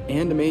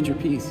 and a major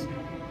piece.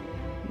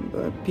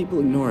 But people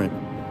ignore it.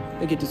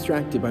 They get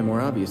distracted by more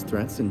obvious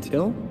threats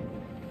until...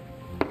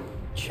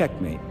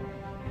 checkmate.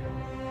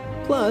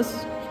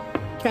 Plus,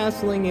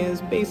 castling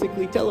is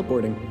basically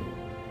teleporting.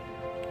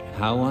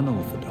 How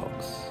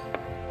unorthodox.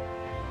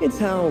 It's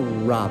how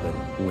Robin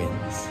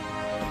wins.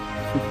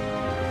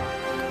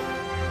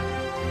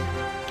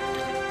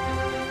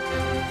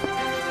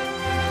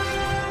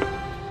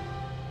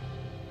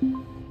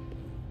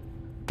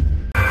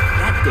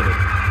 That did it.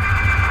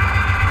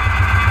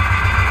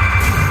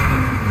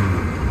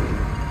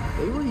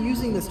 They were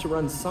using this to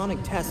run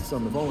sonic tests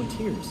on the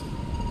volunteers.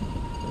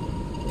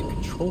 To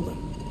control them.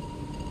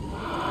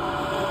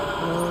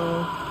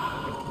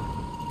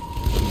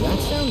 That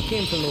sound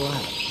came from the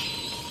lab.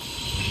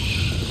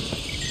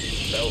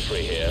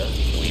 Belfry here.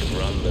 We've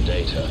run the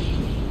data.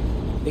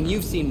 Then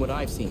you've seen what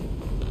I've seen.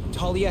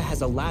 Talia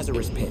has a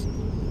Lazarus pit.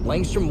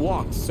 Langstrom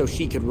walked so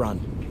she could run.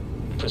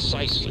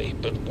 Precisely,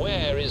 but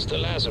where is the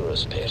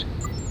Lazarus pit?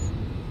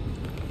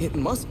 It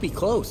must be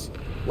close.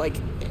 Like,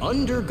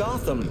 under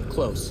Gotham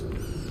close.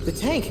 The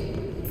tank.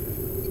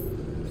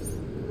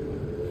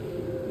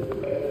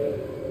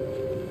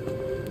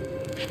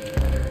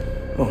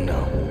 Oh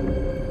no.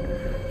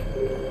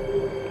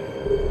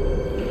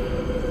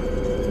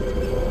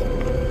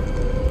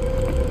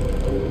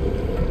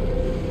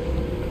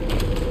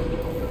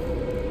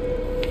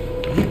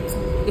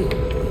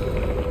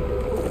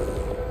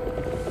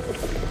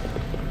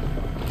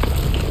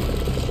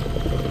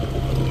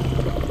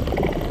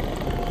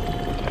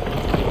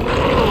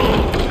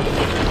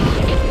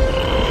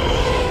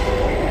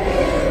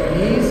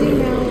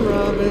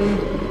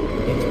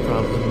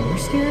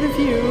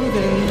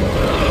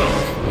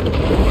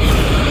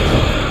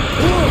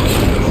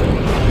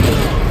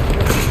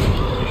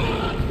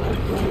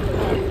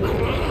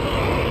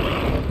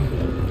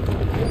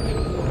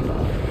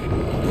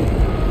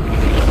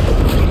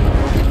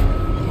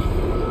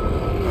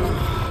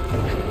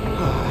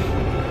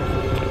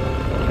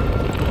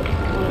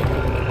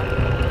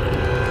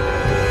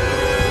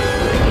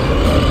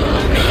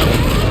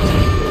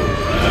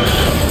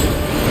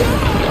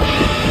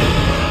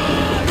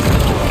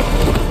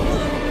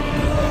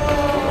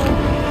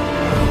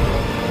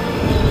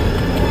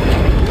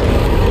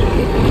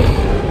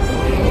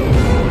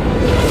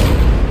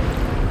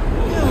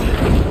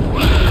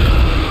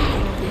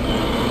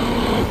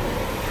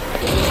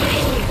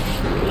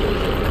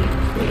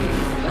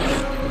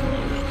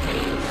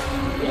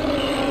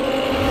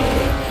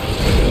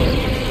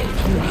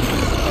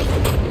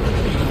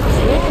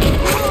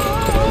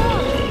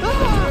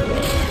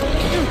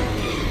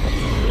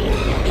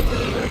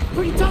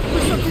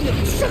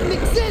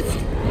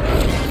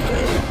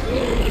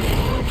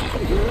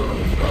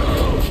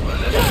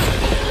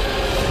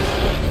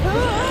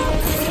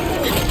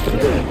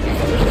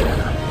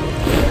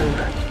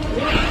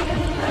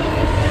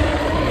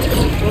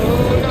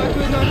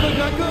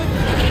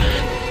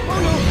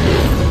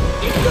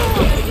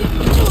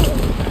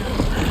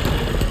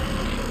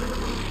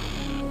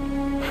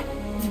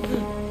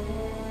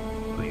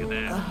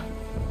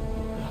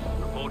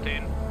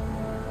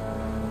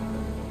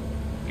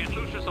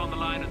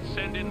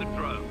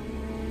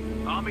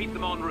 keep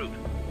them en route.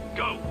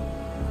 Go!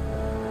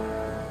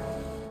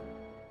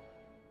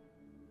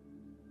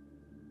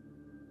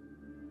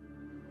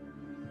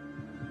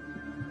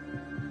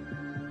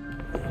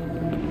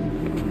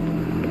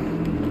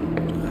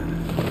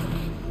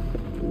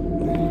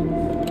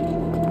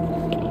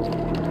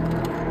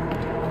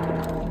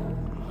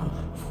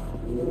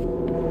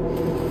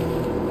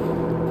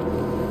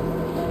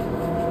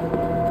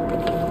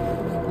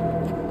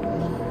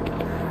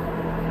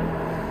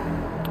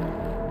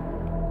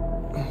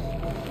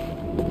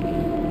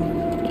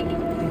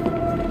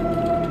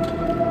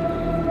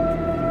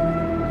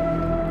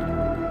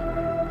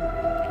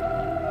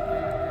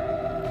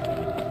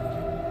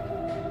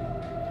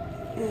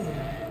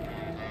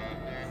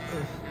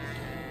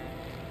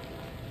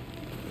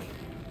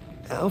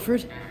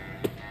 Alfred?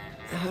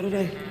 How did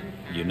I...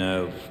 You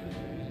know,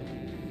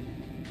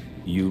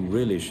 you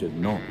really should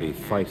not be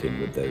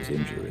fighting with those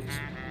injuries.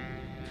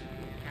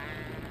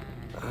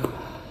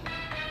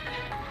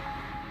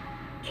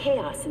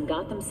 Chaos in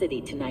Gotham City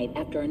tonight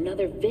after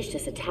another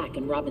vicious attack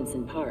in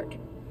Robinson Park.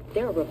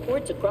 There are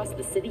reports across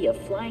the city of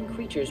flying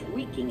creatures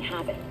wreaking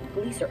havoc.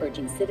 Police are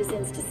urging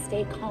citizens to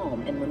stay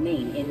calm and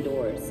remain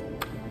indoors.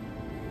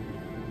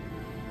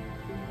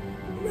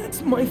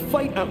 That's my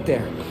fight out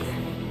there.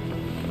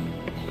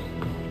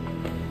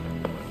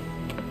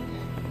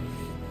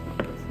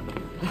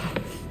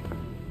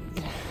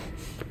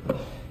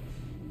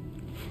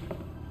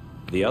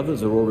 The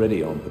others are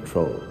already on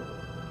patrol.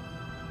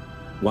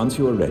 Once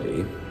you are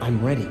ready...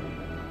 I'm ready.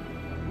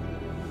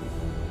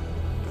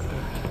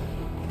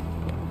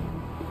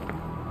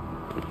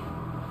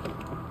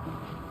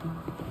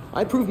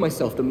 I proved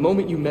myself the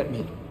moment you met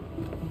me.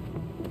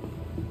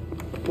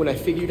 When I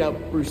figured out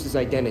Bruce's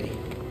identity.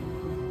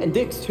 And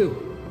Dick's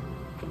too.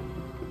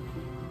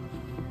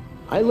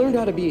 I learned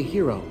how to be a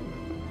hero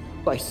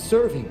by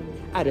serving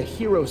at a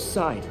hero's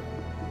side.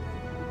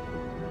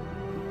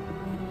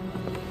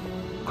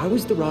 I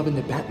was the Robin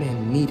that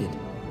Batman needed.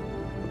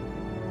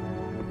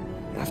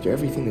 After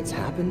everything that's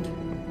happened,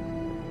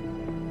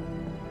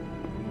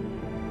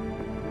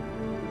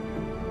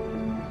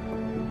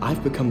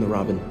 I've become the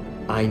Robin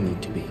I need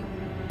to be.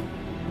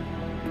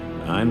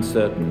 I'm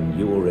certain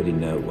you already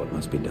know what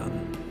must be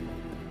done.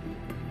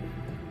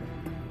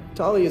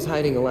 Talia is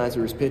hiding a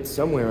Lazarus pit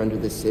somewhere under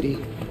this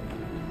city.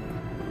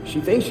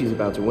 She thinks she's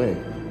about to win.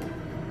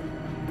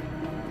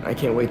 I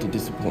can't wait to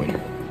disappoint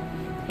her.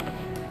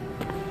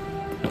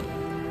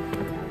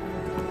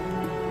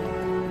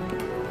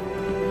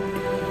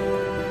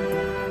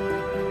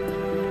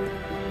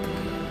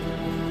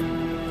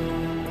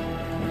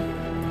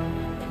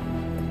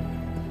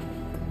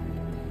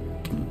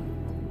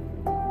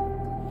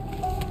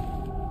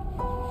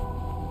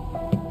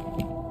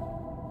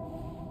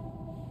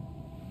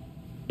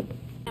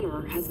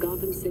 Has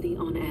Gotham City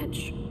on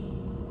edge.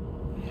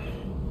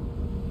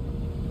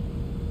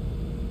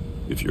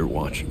 If you're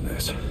watching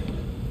this,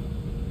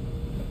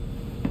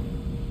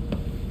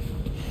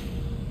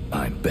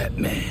 I'm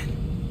Batman.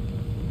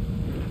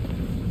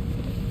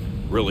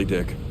 Really,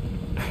 Dick?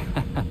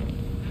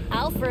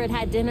 Alfred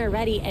had dinner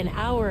ready an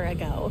hour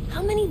ago.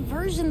 How many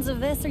versions of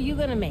this are you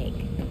gonna make?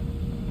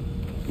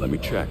 Let me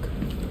check.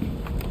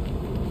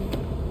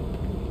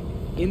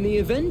 In the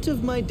event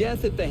of my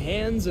death at the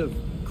hands of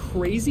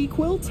Crazy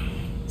Quilt?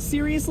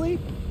 Seriously?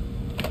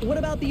 What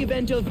about the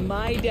event of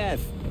my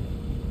death?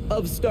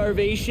 Of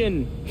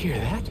starvation? Hear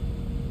that?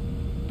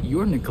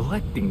 You're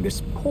neglecting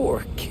this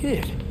poor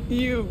kid.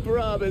 You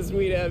promised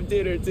we'd have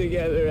dinner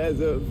together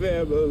as a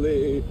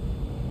family.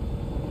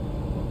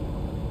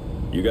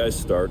 You guys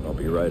start, and I'll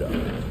be right up.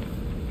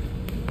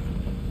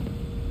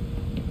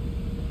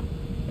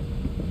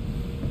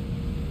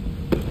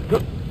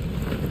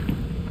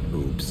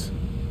 Oops.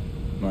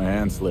 My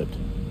hand slipped.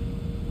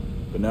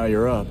 But now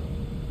you're up,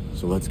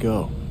 so let's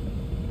go.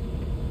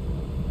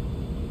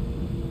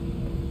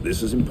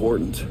 This is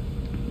important.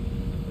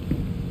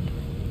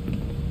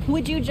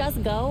 Would you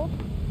just go?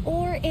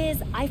 Or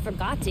is I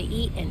forgot to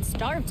eat and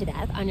starve to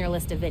death on your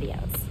list of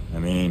videos? I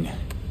mean,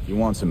 if you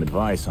want some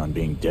advice on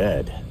being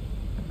dead,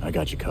 I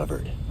got you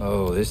covered.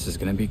 Oh, this is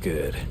gonna be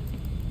good.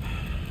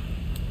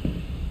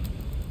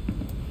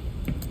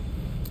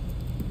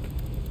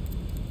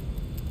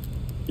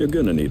 You're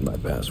gonna need my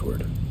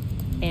password.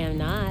 Am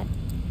not.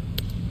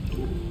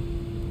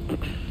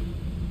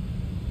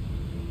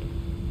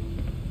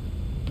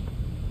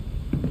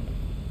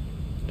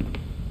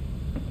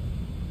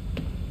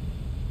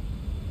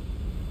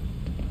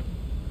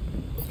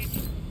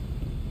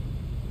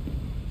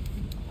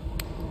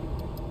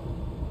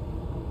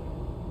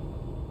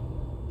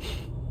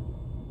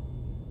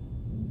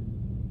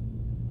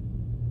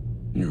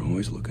 You're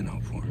always looking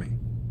out for me.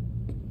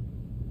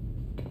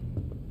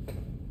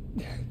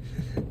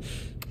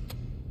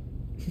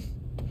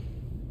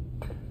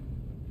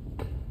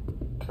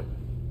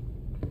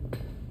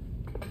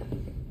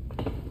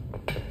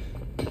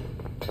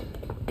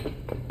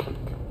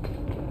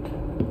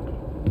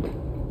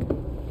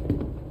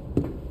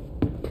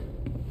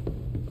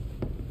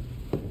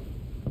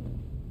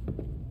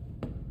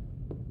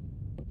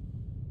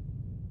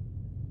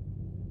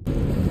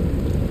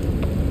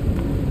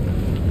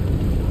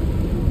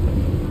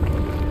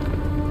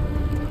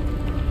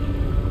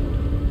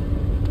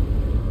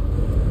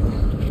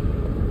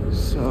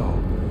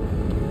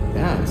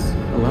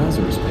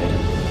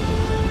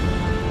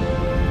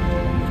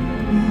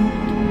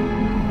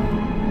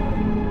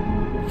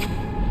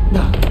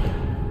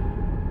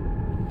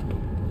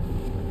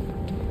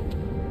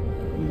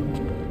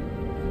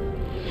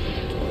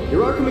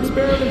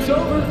 experiment's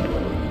over,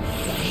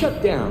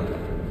 shut down.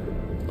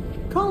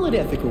 Call it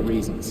ethical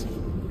reasons.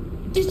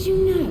 Did you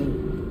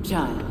know,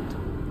 child?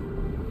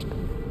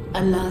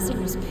 A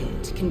Lazarus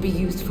pit can be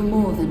used for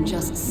more than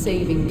just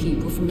saving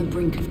people from the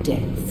brink of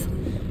death.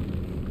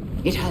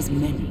 It has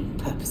many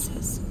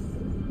purposes.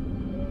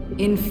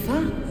 In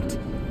fact,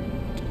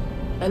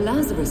 a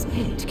Lazarus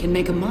pit can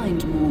make a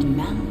mind more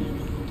malleable,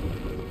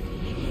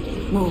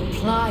 more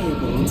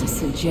pliable to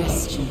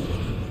suggestion.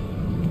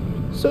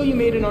 So you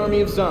made an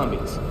army of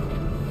zombies.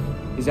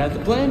 Is that the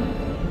plan?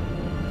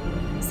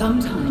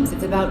 Sometimes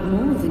it's about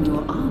more than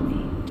your army.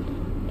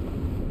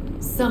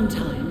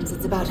 Sometimes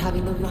it's about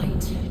having the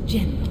right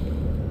general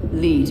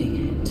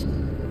leading it.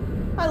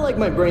 I like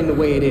my brain the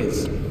way it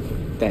is.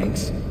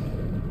 Thanks.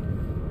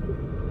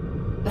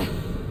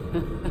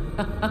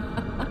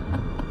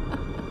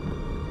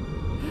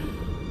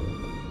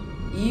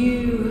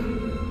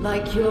 You,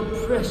 like your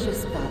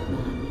precious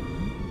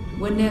Batman,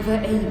 were never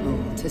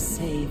able to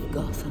save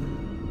Gotham.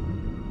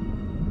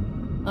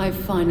 I've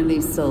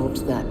finally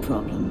solved that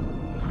problem.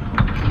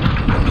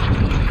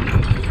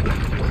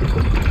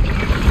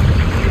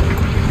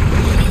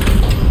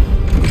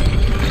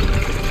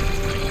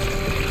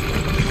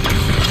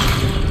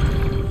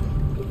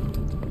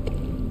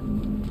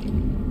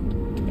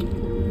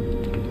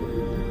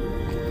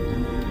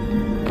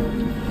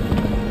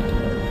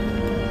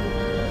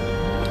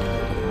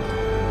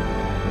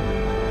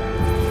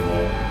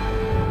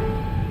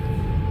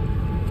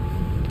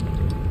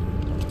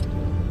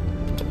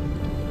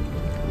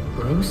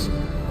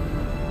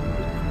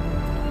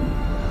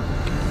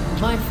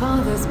 My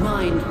father's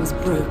mind was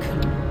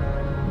broken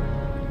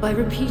by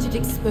repeated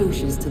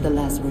exposures to the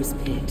Lazarus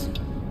pit.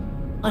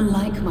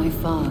 Unlike my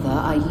father,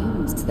 I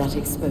used that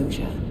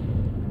exposure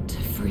to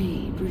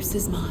free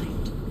Bruce's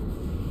mind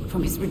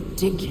from his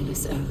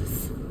ridiculous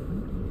oath.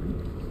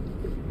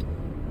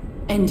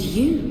 And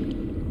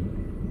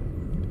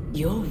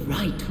you're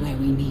right where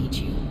we need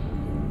you.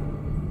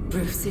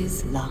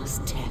 Bruce's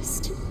last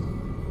test.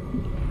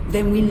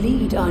 Then we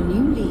lead our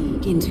new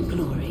league into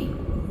glory,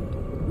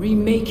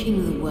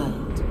 remaking the world.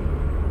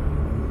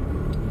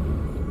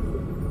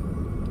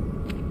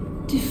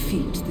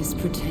 Defeat this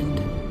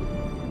pretender.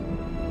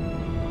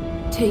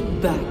 Take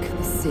back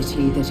the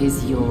city that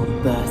is your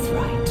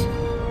birthright.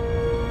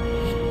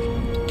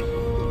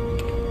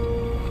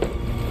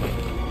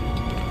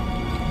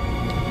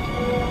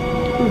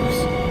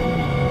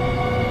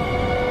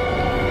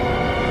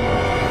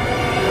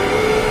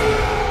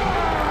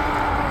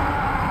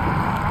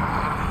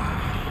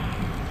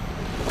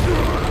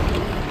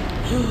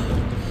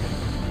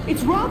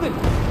 It's Robin!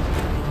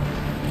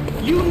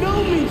 You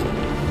know me!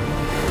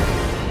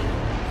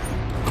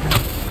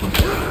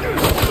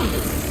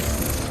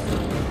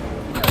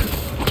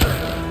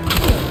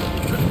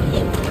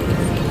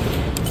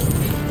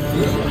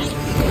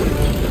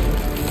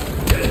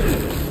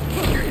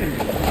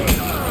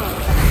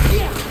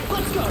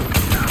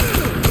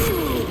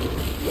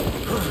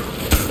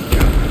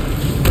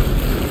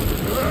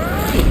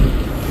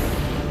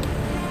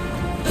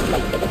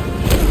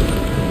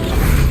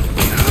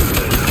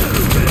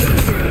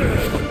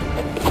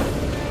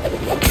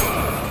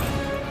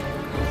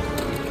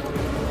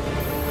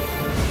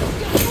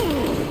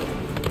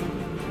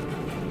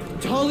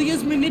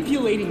 Talia's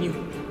manipulating you.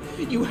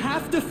 You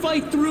have to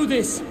fight through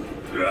this.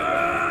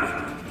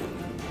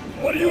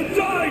 But you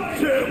died,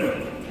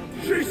 Tim!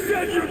 She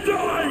said you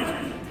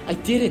died! I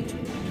didn't.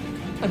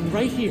 I'm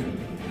right here.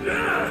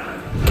 No!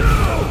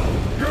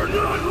 You're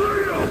not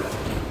real!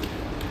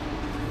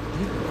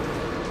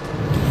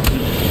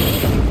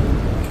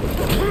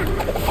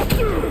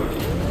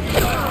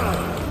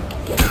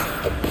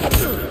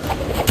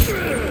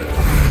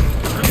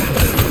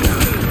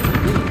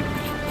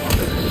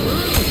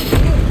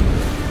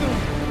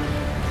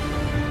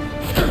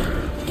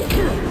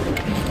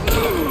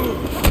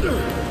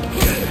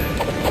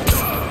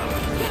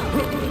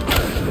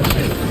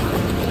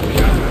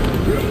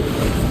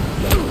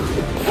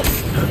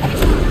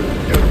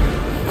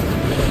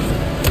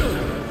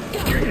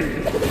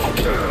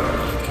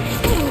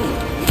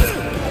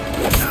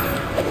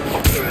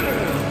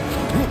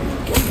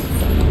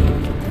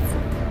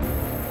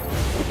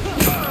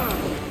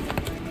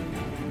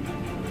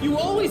 You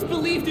always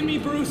believed in me,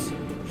 Bruce.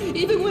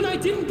 Even when I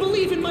didn't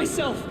believe in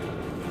myself.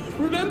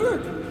 Remember?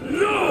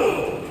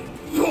 No!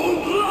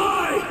 Don't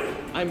lie!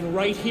 I'm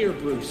right here,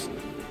 Bruce.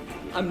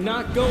 I'm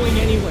not going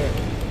anywhere.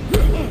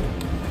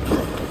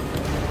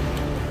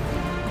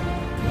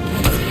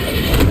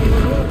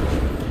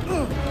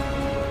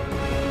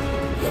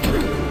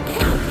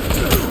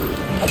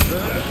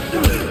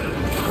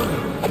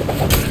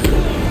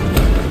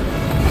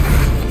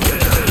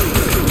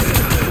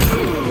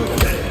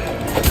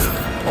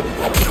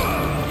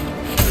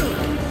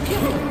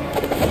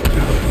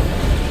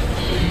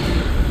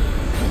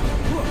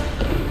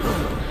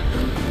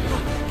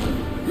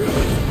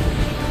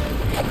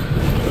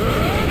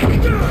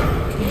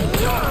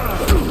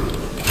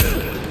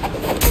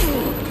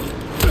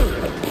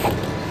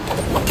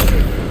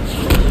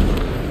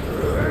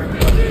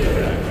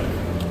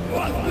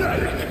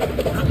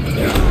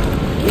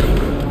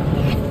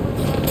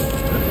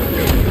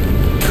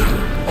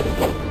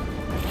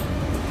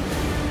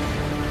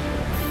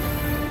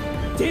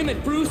 Damn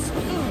it, Bruce!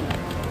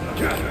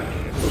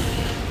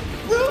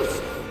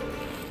 Bruce!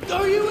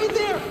 Are you in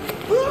there?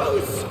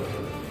 Bruce!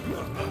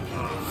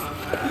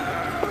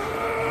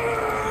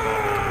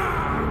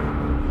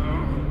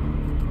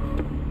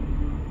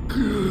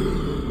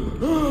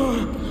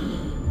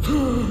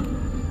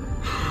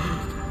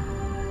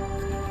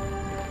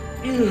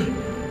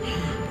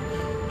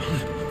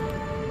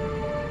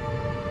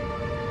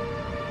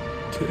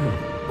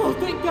 Oh,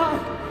 thank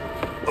God!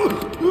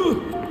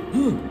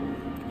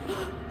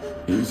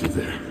 Easy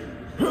there.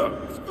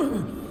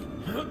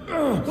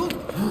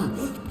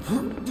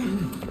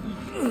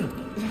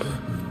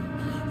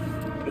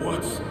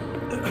 What's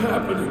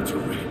happening to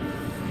me?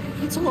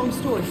 It's a long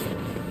story.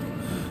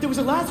 There was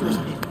a Lazarus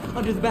pit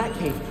under the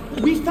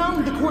Batcave. We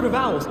found the Court of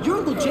Owls. Your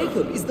Uncle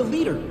Jacob is the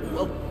leader.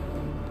 Well,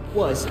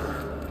 was.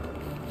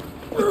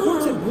 The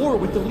court's at war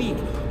with the League.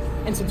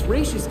 And since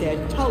Raish is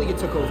dead, Talia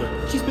took over.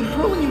 She's been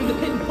throwing you in the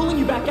pit and pulling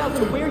you back out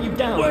to wear you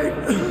down. Wait!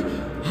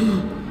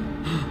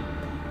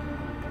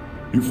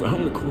 You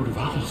found the Court of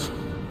Owls?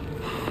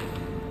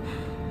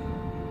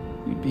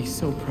 You'd be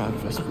so proud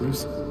of us,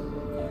 Bruce.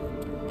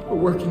 We're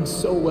working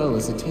so well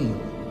as a team.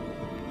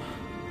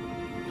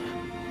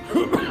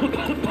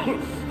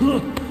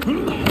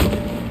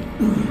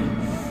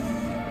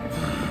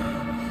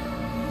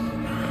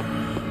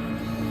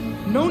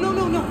 No.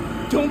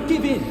 Don't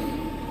give in.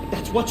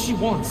 That's what she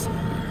wants.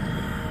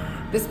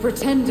 This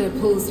pretender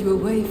pulls you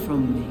away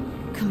from me.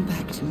 Come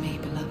back to me,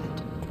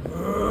 beloved.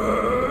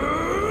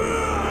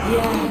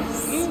 Yes.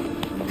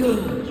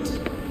 Good.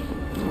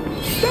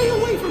 Stay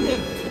away from him!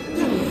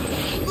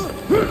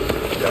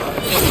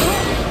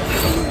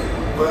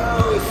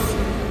 Bruce!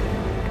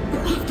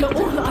 After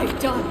all I've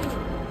done,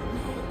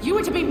 you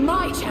were to be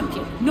my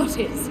champion, not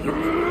his.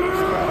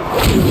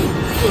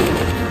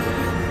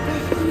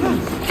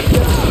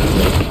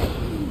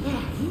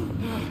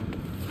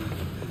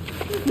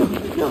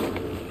 No.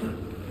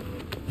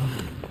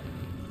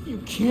 You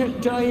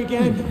can't die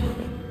again.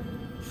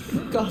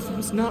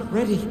 Gotham's not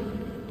ready.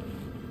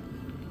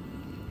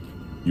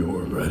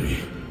 You're ready.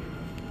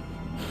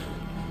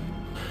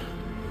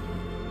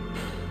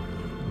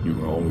 You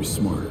were always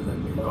smarter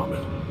than me,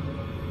 Robin.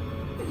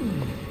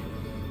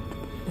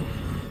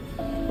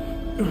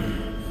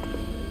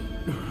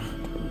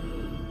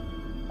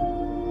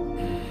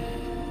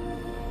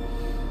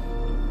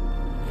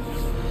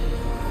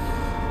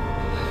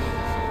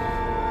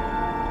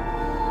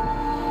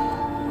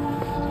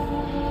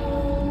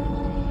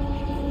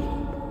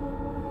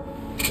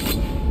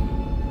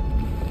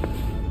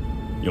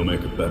 You'll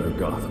make a better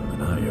Gotham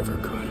than I ever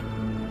could.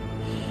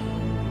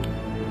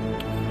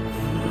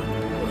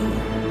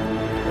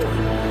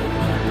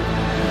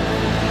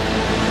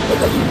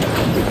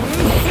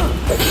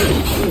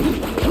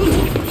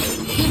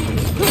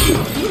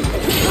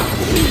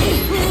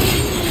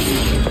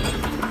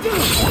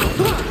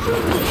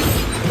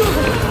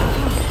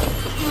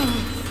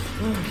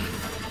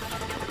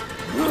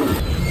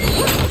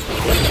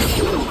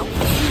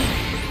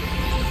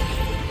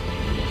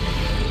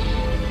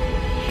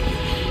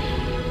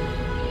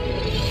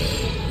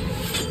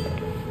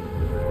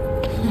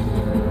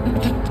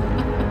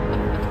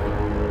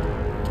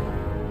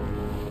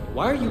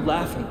 Why are you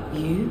laughing?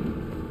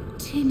 You?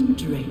 Tim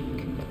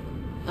Drake.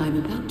 I'm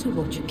about to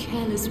watch a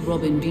careless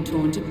Robin be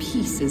torn to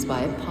pieces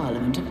by a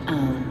parliament of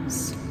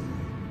owls.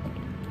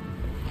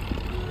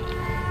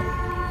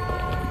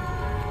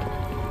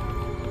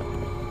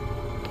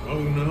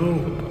 Oh no.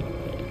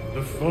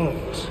 The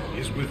fault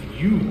is with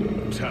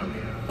you,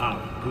 Talia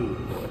al Ghul.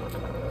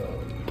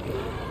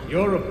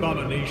 Your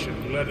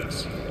abomination led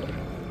us here.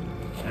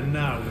 And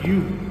now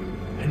you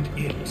and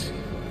it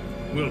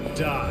will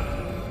die.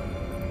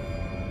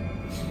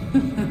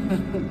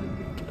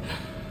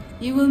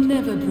 You will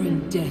never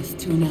bring death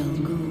to an Al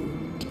Ghul.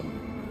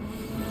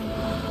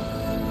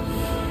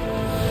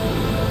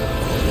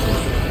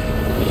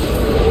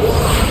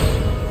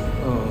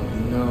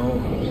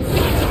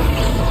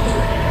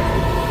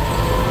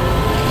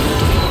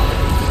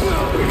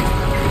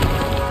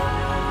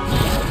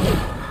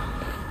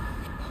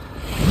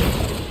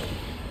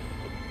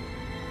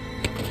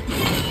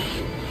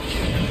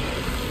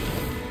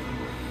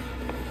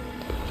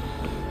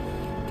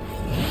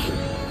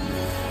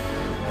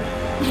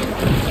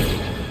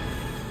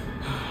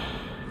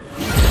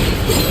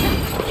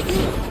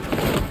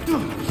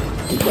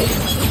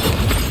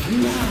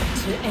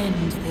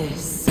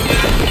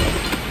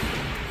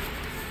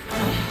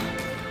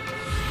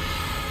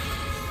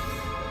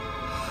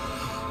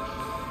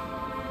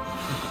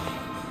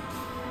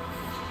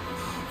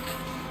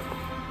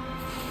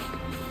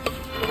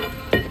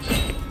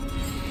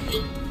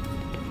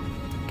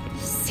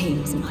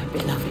 Seems my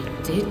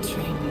beloved did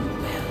train you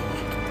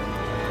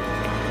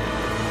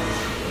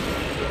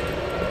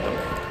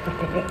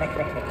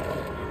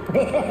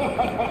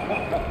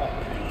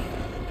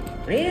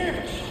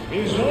It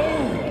is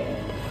over.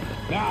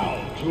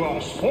 Now to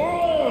our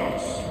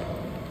spoils.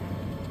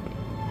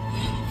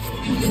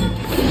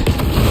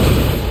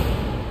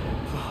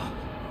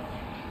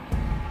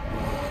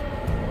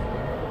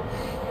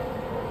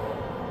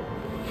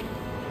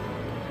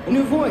 A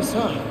new voice,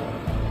 huh?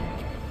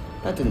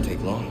 That didn't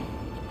take long.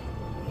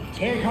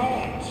 Take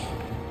heart.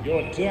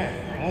 Your death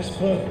has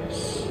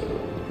purpose.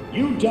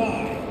 You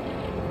die,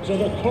 so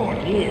the court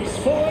lives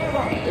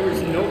forever. There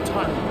is no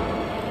time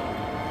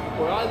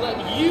where I let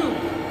you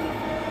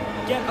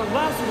get a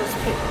Lazarus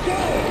pit. Go!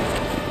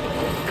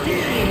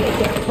 Deal with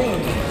that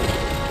problem.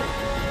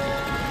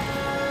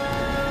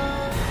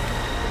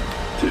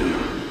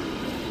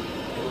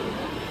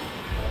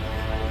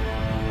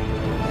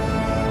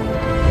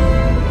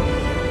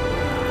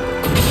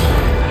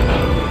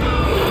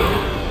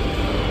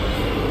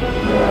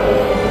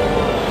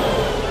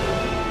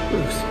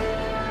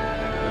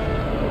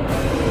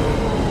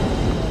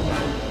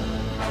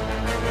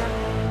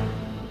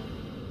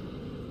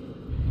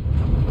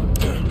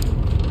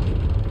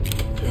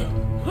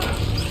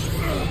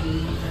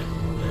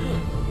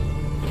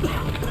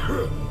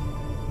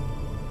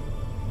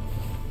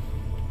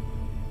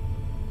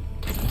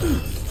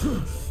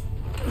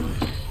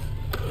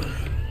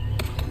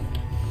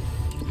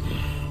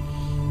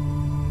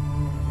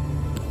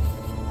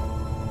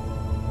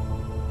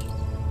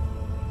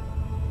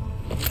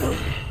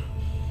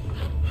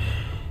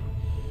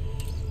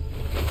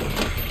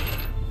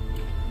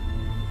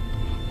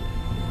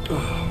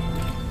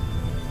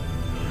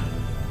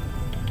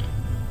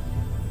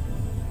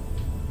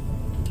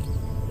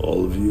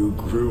 All of you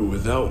grew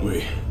without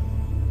me.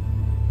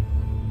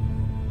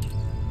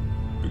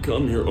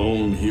 Become your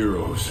own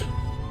heroes.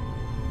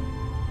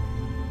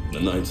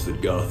 The knights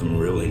that Gotham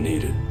really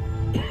needed.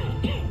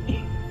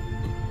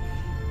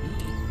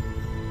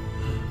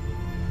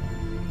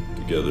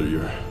 Together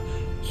you're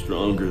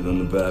stronger than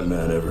the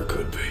Batman ever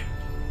could be.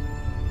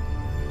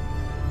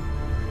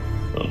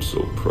 I'm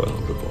so proud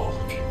of all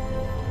of you.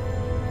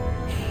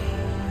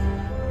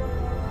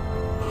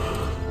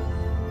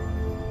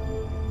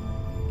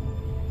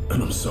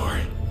 And I'm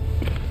sorry.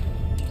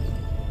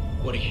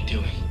 What are you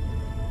doing?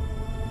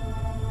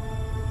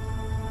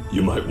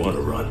 You might want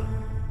to run.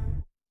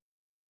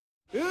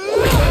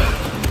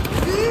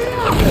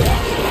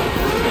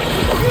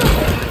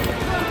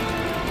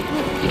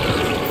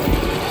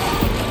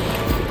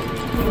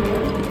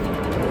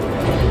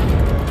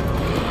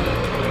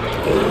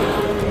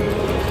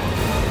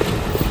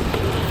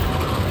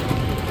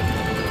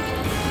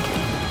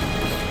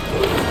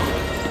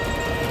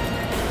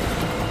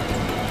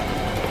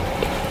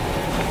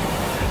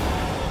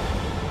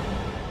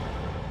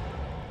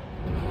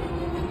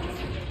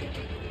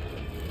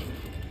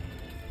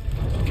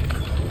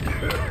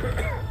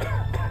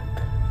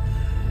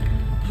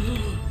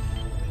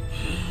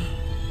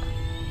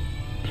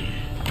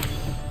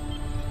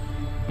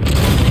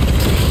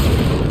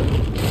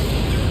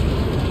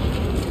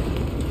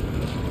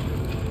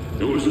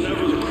 It was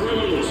never the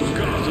criminals of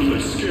Gotham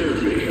that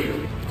scared me.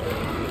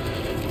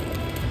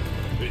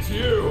 It's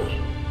you.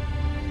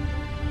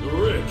 The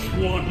rich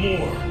want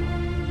more.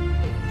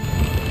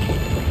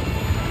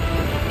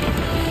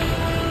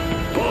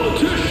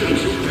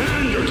 Politicians who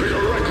pander to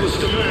your reckless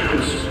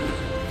demands.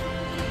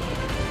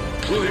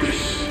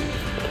 Police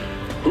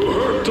who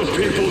hurt the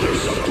people they're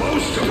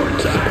supposed to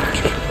protect.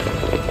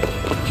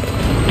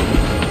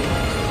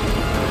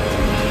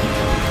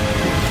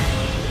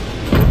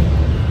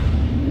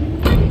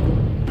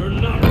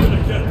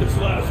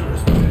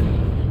 Lazarus pit.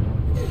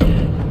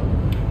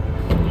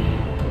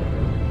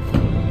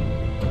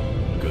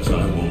 Because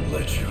I won't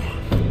let you.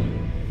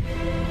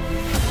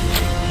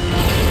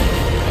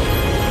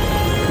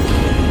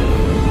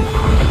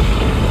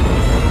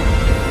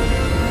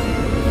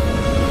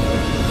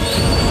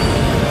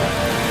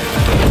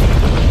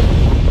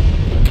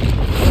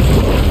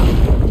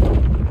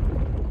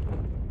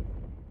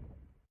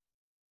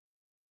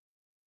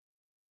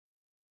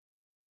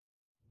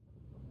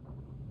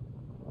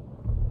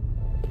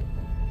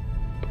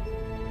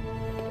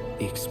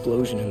 The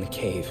explosion in the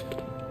cave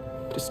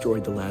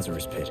destroyed the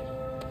Lazarus pit.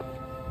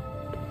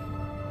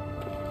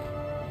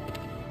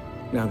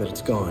 Now that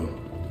it's gone,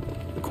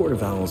 the Court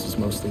of Owls has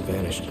mostly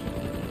vanished.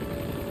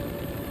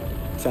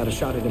 Without a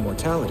shot at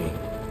immortality,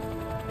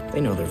 they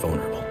know they're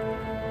vulnerable.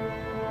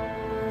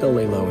 They'll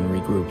lay low and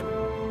regroup.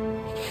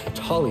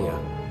 Talia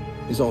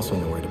is also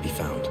nowhere to be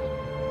found.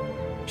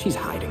 She's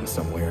hiding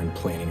somewhere and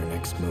planning her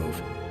next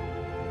move.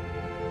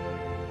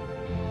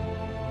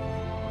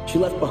 She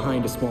left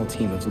behind a small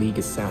team of League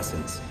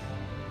assassins.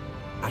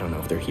 I don't know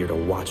if they're here to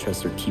watch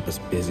us or keep us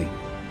busy.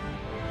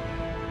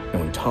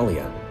 Knowing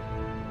Talia,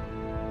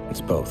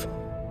 it's both.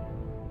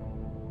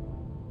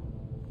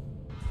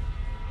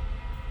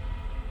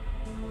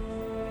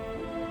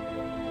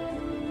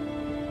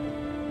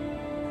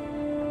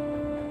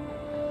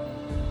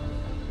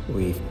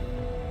 We've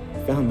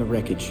found the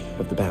wreckage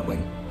of the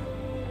Batwing.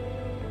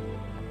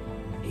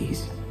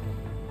 He's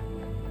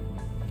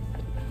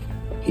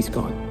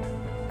gone.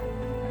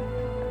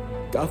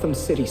 Gotham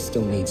City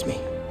still needs me.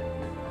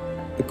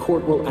 The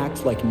court will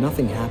act like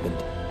nothing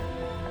happened.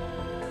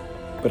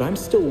 But I'm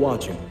still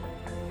watching.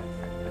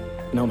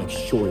 And I'll make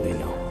sure they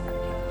know.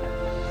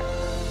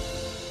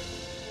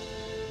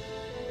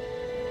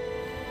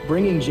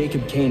 Bringing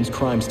Jacob Kane's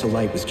crimes to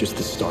light was just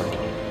the start.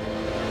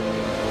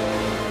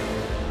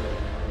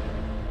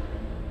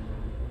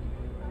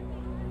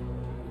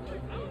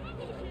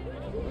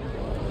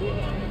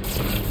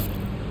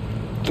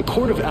 The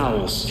Court of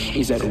Owls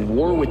is at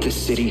war with the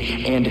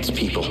city and its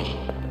people.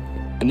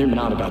 And they're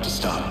not about to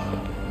stop.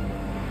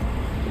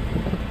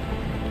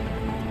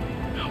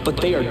 But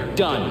they are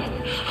done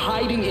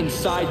hiding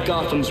inside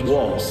Gotham's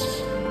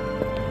walls.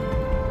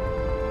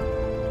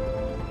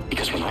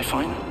 Because when I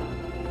find them,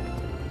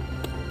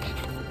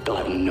 they'll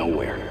have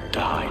nowhere to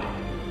hide.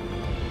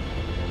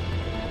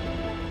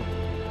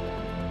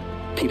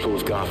 People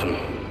of Gotham,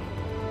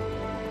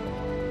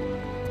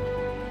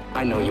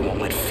 I know you won't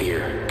let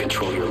fear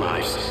control your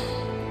lives.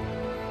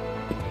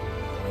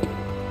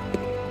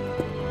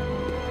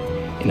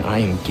 And I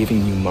am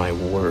giving you my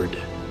word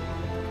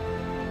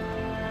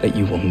that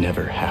you will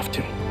never have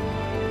to.